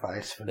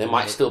sacrifice for They the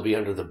might night. still be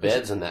under the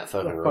beds in that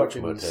fucking The roach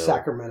fucking motel.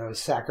 Sacramento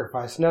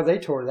sacrifice. No, they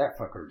tore that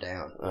fucker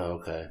down. Oh,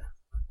 okay.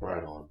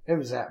 Right on. It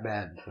was that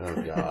bad.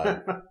 Oh,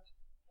 God.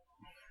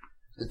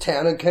 The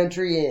Town and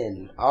Country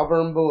Inn,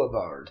 Auburn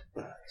Boulevard,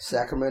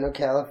 Sacramento,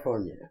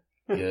 California.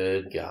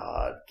 Good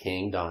God.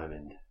 King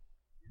Diamond.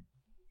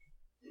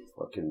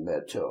 Fucking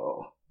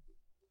metal.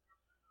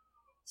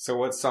 So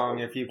what song,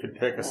 if you could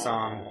pick a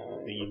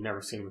song that you've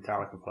never seen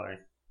Metallica play?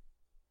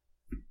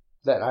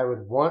 That I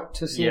would want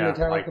to see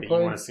Metallica like that play?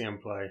 you want to see them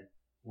play.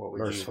 What would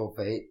Merciful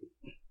Fate.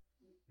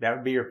 That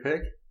would be your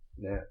pick?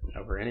 Yeah.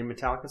 Over any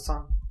Metallica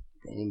song?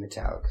 Any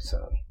Metallica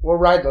song. Well,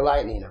 Ride the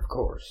Lightning, of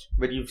course.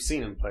 But you've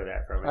seen him play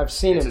that, probably. I've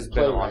seen It's him just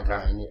play been a long Ride the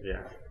time. Lightning.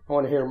 Yeah. I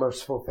want to hear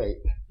Merciful Fate.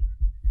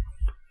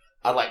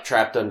 I like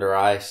Trapped Under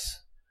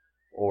Ice,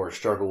 or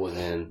Struggle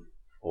Within,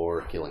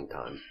 or Killing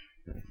Time.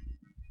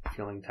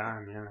 Killing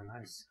Time, yeah,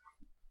 nice.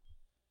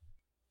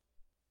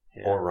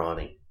 Yeah. Or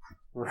Ronnie.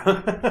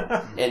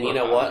 And you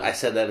know what? I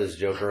said that as a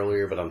joke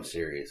earlier, but I'm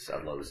serious.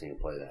 I'd love to see him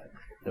play that.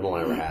 It'll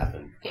never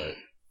happen, but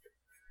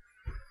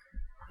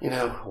you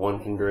know,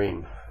 one can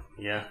dream.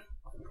 Yeah.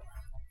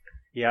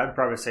 Yeah, I'd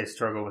probably say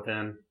Struggle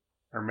Within.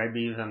 Or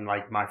maybe even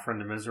like My Friend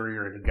the Misery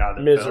or The God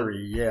That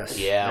Misery, yes.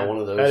 Yeah, one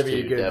of those That'd two,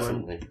 be a good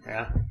definitely. Fell.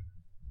 Yeah.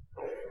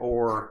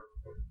 Or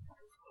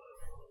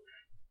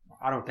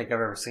I don't think I've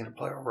ever seen him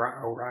play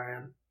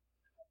Orion.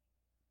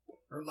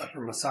 Or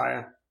Leper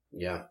Messiah.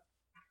 Yeah.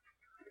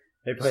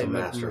 They played Some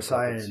Leper master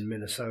Messiah puppets. in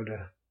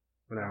Minnesota.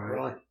 When I went.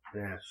 Really?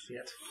 Yeah.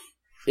 Shit.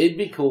 It'd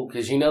be cool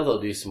because you know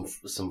they'll do some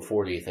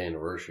 40th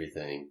anniversary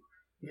thing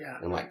Yeah.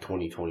 in like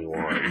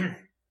 2021.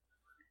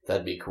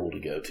 That'd be cool to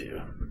go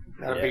to.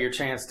 That'll be your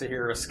chance to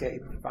hear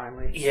Escape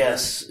finally.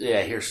 Yes,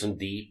 yeah. Here's some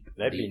deep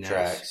That'd be deep nice.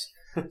 tracks.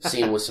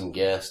 Seeing with some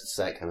guests,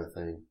 that kind of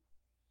thing.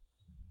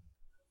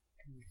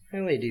 They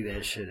only do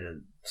that shit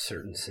in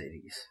certain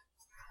cities.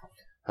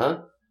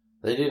 Huh?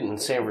 They did it in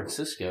San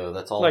Francisco.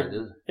 That's all Like- they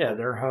did. Yeah,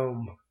 they're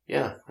home.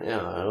 Yeah. I'd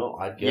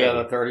go. Yeah,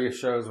 the 30th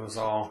shows was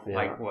all Yeah.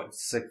 like what,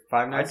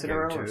 5 nights I'd in a go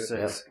row to or it.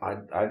 6?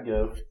 Yep, I'd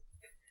go.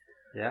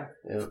 Yeah.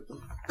 Yep.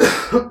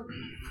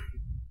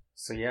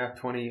 So yeah,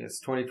 it's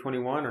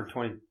 2021 or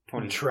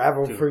 2020.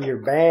 Travel for your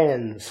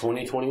bands.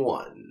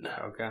 2021.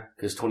 Okay.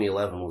 Because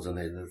 2011 was when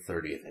they did the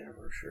 30th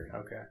anniversary.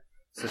 Okay.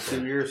 So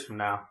 2 years from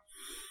now,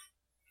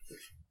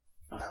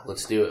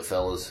 Let's do it,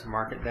 fellas.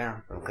 mark it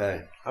down.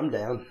 Okay. I'm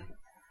down.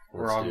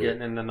 We're Let's all do it.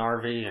 getting in an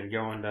RV and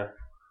going to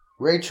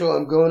Rachel,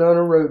 I'm going on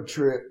a road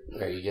trip.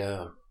 There you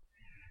go.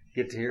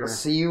 get to hear I'll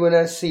see you when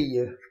I see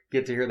you.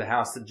 the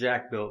house that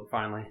Jack built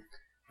finally.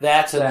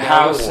 That's The another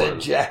house one. that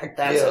Jack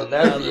That's built.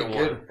 That'd be a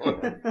another good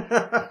one.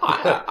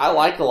 I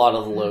like a lot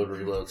of the load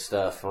reload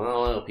stuff. I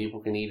don't know.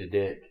 People can eat a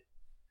dick.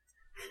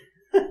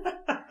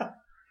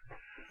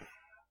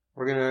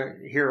 We're gonna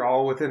hear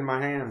All Within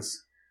My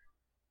Hands.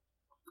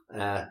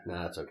 No,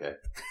 it's okay.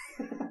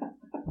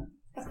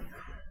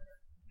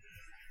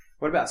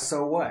 What about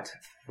So What?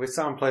 We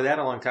saw him play that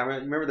a long time.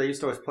 Remember they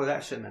used to always play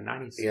that shit in the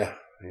 90s. Yeah.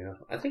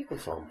 I think we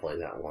saw them play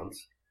that once.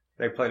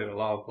 They played it at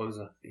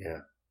Lollapalooza. Yeah.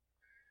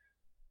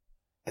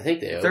 I think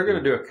they If opened. they're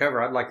gonna do a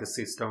cover, I'd like to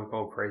see Stone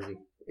Cold Crazy.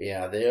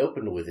 Yeah, they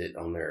opened with it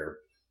on their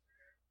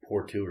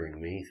Poor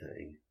Touring Me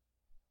thing.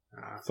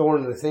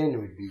 Thorn Within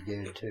would be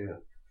good too.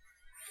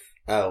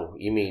 Oh,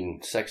 you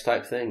mean sex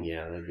type thing?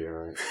 Yeah, that'd be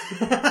alright.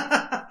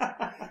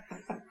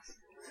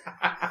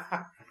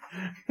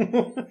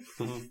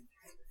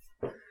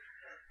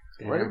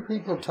 Why do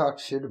people talk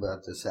shit about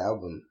this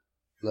album?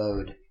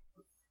 Load.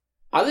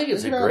 I think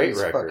it's Look a at all great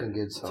these record. fucking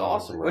good It's songs.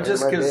 awesome. Well, Right?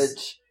 just My 'cause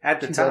bitch,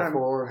 at the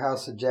 2004, time,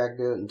 House of Jack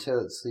built until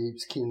it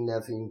sleeps, King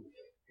Nothing,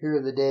 Here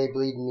of the Day,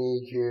 Bleed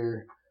Me,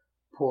 Cure,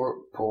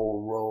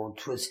 Pole Roll,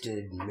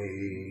 Twisted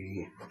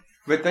Me.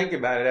 but think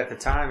about it. At the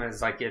time,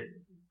 it's like it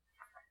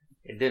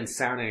didn't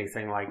sound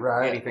anything like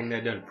Right. anything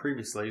they'd done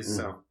previously.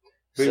 So,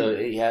 So,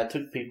 yeah, it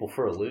took people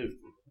for a loop.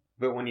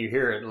 but when you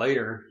hear it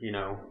later,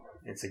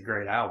 it's a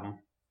great album.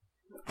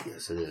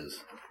 Yes, it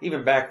is.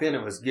 Even back then,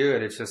 it was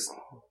good. It's just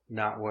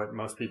not what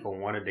most people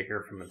wanted to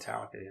hear from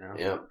Metallica.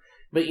 Yeah.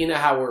 But you know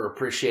how we're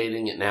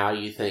appreciating it now?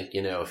 You think,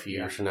 a few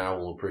years from now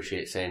we'll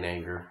appreciate Saint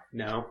Anger?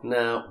 No.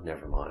 No,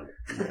 never mind.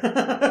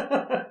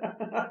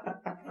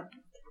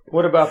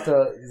 What about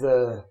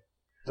the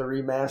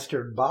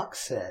remastered box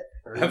set?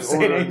 Are you Of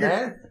Saint ordering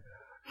Anger?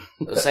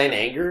 that? Saint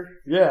Anger?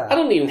 I Yeah.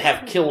 don't even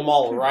have Kill 'Em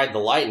All, Ride the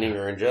Lightning,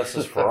 or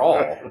Injustice for All.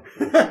 I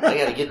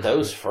gotta get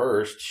those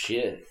first.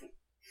 Shit.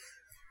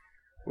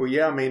 Well,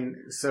 yeah. I mean,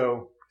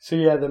 so So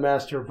you have the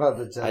Master of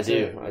Puppets. I That's do.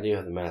 it. I do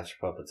have the Master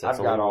Puppets. I've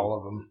That's got the all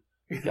of them.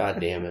 God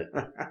damn it.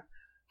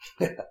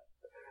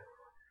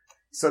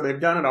 So they've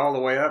done it all the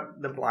way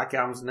up. The Black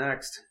Album's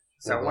next.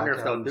 So I wonder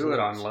if they'll do it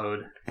on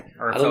Load.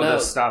 Or if they'll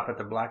just stop at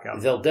the Black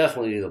Album. They'll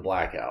definitely do the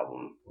Black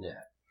Album. Yeah.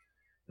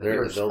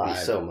 There'll be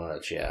so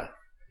much, yeah.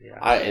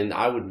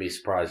 I wouldn't be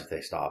surprised if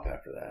they stop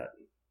after that.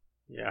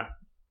 Yeah.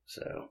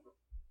 So.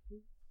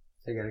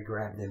 They gotta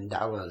grab them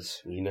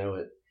dollars. You know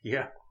it.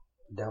 Yeah.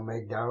 Don't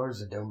make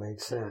dollars, it don't make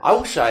sense. I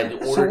wish I'd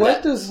ordered So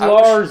what does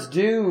Lars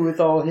do with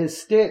all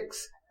his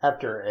sticks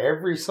after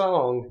every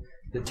song?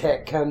 The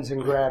tech comes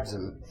and grabs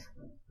them.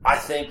 I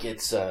think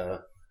it's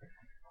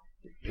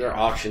they're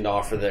auctioned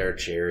off for their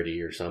charity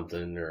or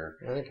something, or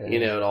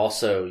and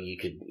also you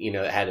could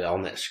it had it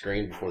on that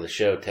screen before the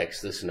show.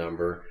 Text this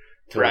number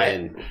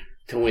to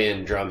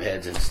win drum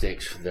heads and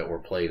sticks that were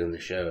played in the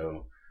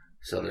show.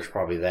 So there's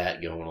probably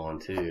that going on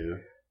too.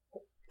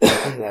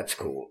 That's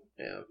cool.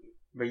 Yeah.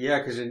 But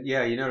because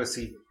you notice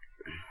he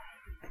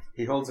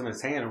holds them in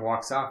his hand and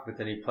walks off, but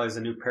then he plays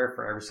a new pair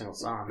for every single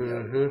song.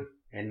 Mm-hmm.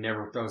 And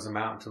never throws them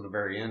out until the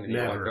very end. And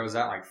Never. he throws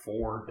out like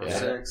 4 or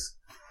 6.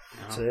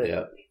 That's it.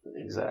 Yeah,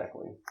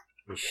 exactly.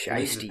 He's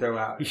shiesty. Throw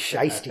out He's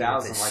shiesty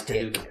 1,000 with a like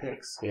they do stick. the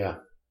picks. Yeah.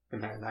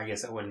 And I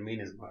guess that wouldn't mean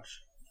as much.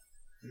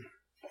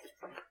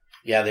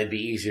 Yeah, they'd be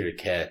easier to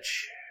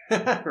catch.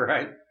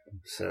 Right.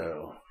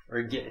 So. Or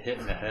he'd get hit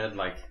in the head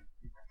like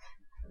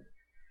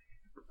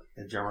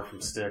the drummer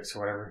from Styx or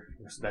whatever.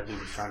 That dude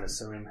was trying to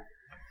sue him.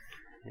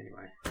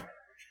 Anyway.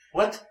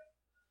 What?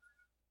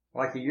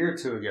 Like a year or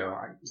 2 ago,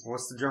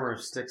 what's the drummer of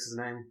Styx's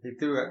name? He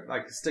threw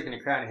a stick in the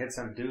crowd and hit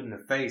some dude in the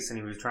face, and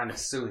he was trying to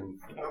sue him.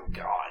 Oh,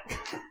 God.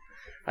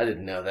 I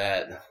didn't know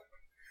that.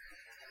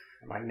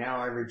 Like,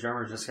 now every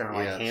drummer's just going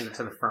to, hand it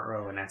to the front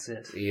row, and that's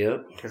it.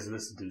 Yep. Because of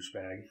this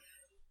douchebag.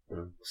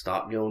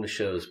 Stop going to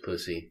shows,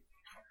 pussy.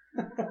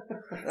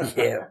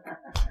 Yeah.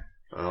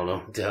 I don't know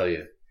what to tell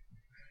you.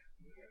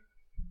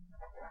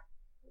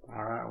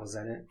 All right, was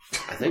that it?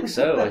 I think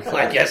so.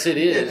 I guess it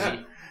is.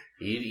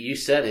 You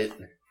said it.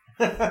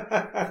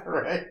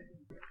 Right.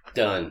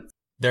 Done.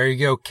 There you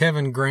go.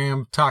 Kevin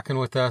Graham talking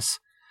with us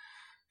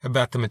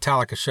about the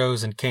Metallica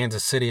shows in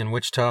Kansas City and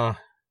Wichita,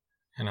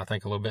 and I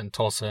think a little bit in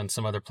Tulsa and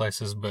some other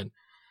places. But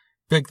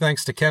big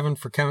thanks to Kevin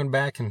for coming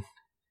back and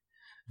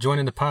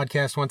joining the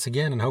podcast once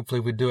again, and hopefully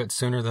we do it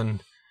sooner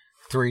than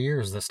 3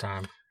 years this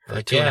time, or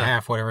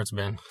 2.5, whatever it's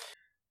been.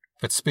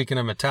 But speaking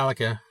of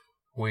Metallica,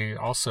 we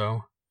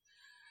also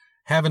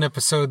have an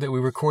episode that we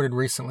recorded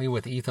recently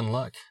with Ethan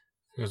Luck,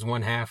 who's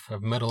one half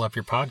of Metal Up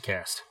Your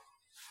Podcast.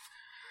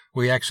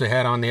 We actually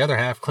had on the other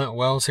half Clint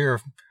Wells here.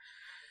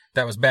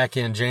 That was back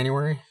in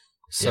January.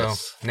 So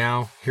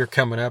now here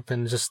coming up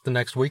in just the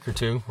next week or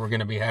two, we're going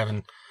to be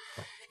having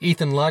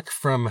Ethan Luck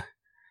from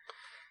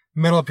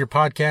Metal Up Your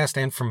Podcast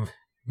and from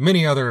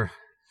many other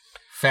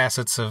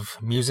facets of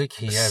music.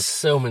 He has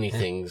so many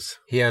things.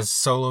 He has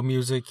solo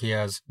music. He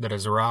has that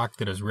is rock,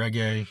 that is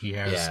reggae. He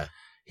has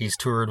he's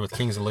toured with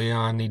Kings of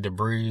Leon, Need to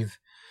Breathe.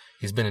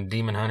 He's been in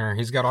Demon Hunter.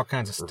 He's got all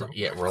kinds of stuff.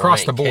 Yeah,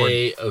 across the board.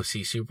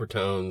 OC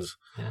Supertones.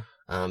 Yeah.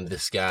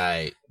 This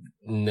guy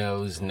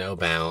knows no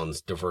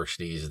bounds.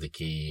 Diversity is the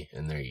key,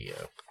 and there you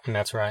go. And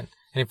that's right.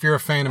 And if you're a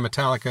fan of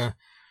Metallica,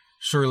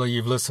 surely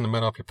you've listened to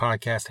Metal Up Your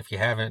Podcast. If you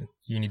haven't,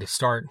 you need to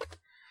start,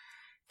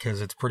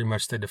 because it's pretty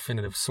much the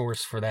definitive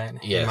source for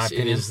that. Yes, in my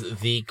opinion. It is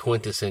the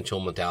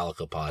quintessential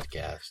Metallica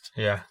podcast.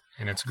 Yeah,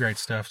 and it's great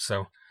stuff.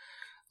 So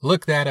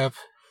look that up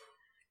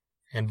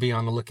and be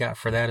on the lookout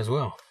for that as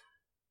well.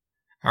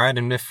 All right,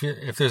 and if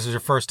this is your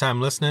first time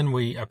listening,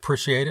 we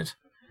appreciate it.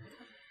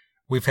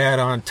 We've had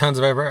on tons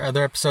of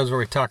other episodes where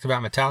we talked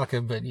about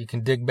Metallica, but you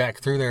can dig back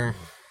through there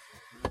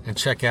and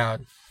check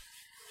out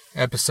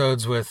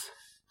episodes with,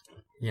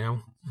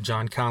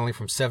 John Connolly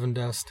from Seven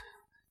Dust.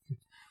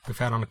 We've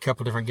had on a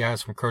couple different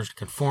guys from Corrosion of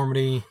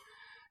Conformity,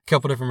 a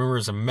couple different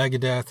members of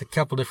Megadeth, a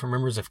couple different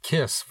members of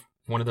Kiss,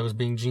 one of those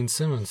being Gene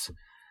Simmons.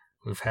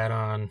 We've had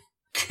on...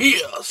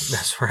 Kiss!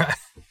 That's right.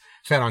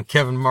 We've had on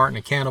Kevin Martin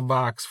of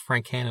Candlebox,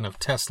 Frank Hannon of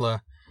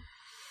Tesla,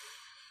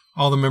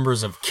 all the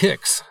members of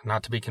Kix,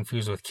 not to be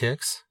confused with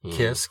Kix,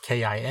 Kiss,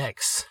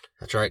 K-I-X.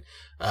 That's right.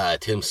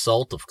 Tim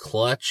Sult of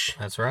Clutch.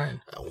 That's right.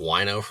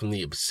 Wino from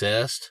The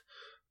Obsessed,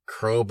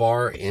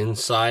 Crowbar,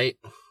 Insight.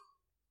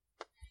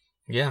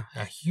 Yeah,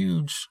 a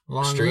huge,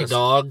 long Street list.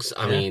 Dogs.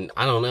 I mean,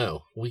 I don't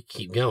know. We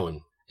keep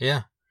going.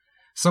 Yeah.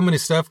 So many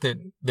stuff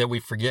that we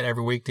forget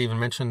every week to even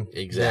mention.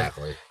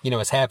 Exactly. That,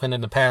 has happened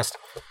in the past,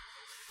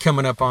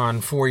 coming up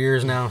on 4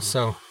 years now.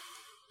 So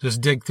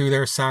just dig through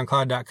there,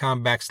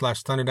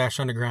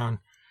 soundcloud.com/Thunder-Underground.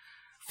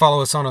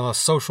 Follow us on all the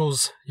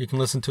socials. You can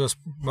listen to us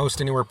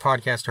most anywhere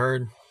podcast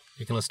heard.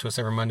 You can listen to us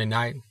every Monday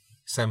night,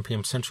 7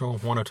 p.m. Central,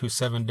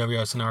 1027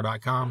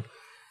 WSNR.com.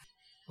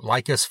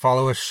 Like us,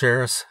 follow us,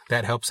 share us.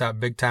 That helps out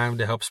big time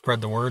to help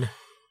spread the word.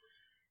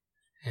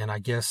 And I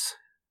guess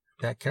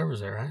that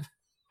covers it, right?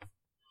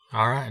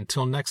 All right,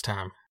 until next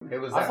time. It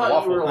was I that thought you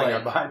waffle were thing like-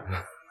 I bought.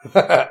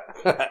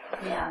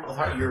 Yeah. I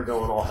thought you were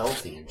going all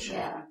healthy and shit.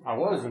 Yeah. I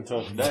was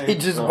until today. He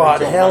just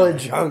bought hella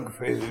junk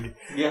food.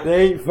 Yeah.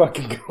 They ain't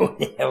fucking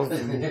going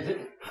healthy.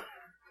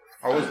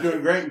 I was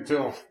doing great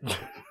until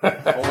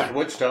I was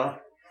Wichita.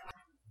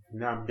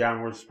 Now I'm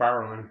downward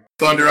spiraling.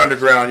 Thunder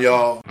Underground,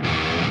 y'all.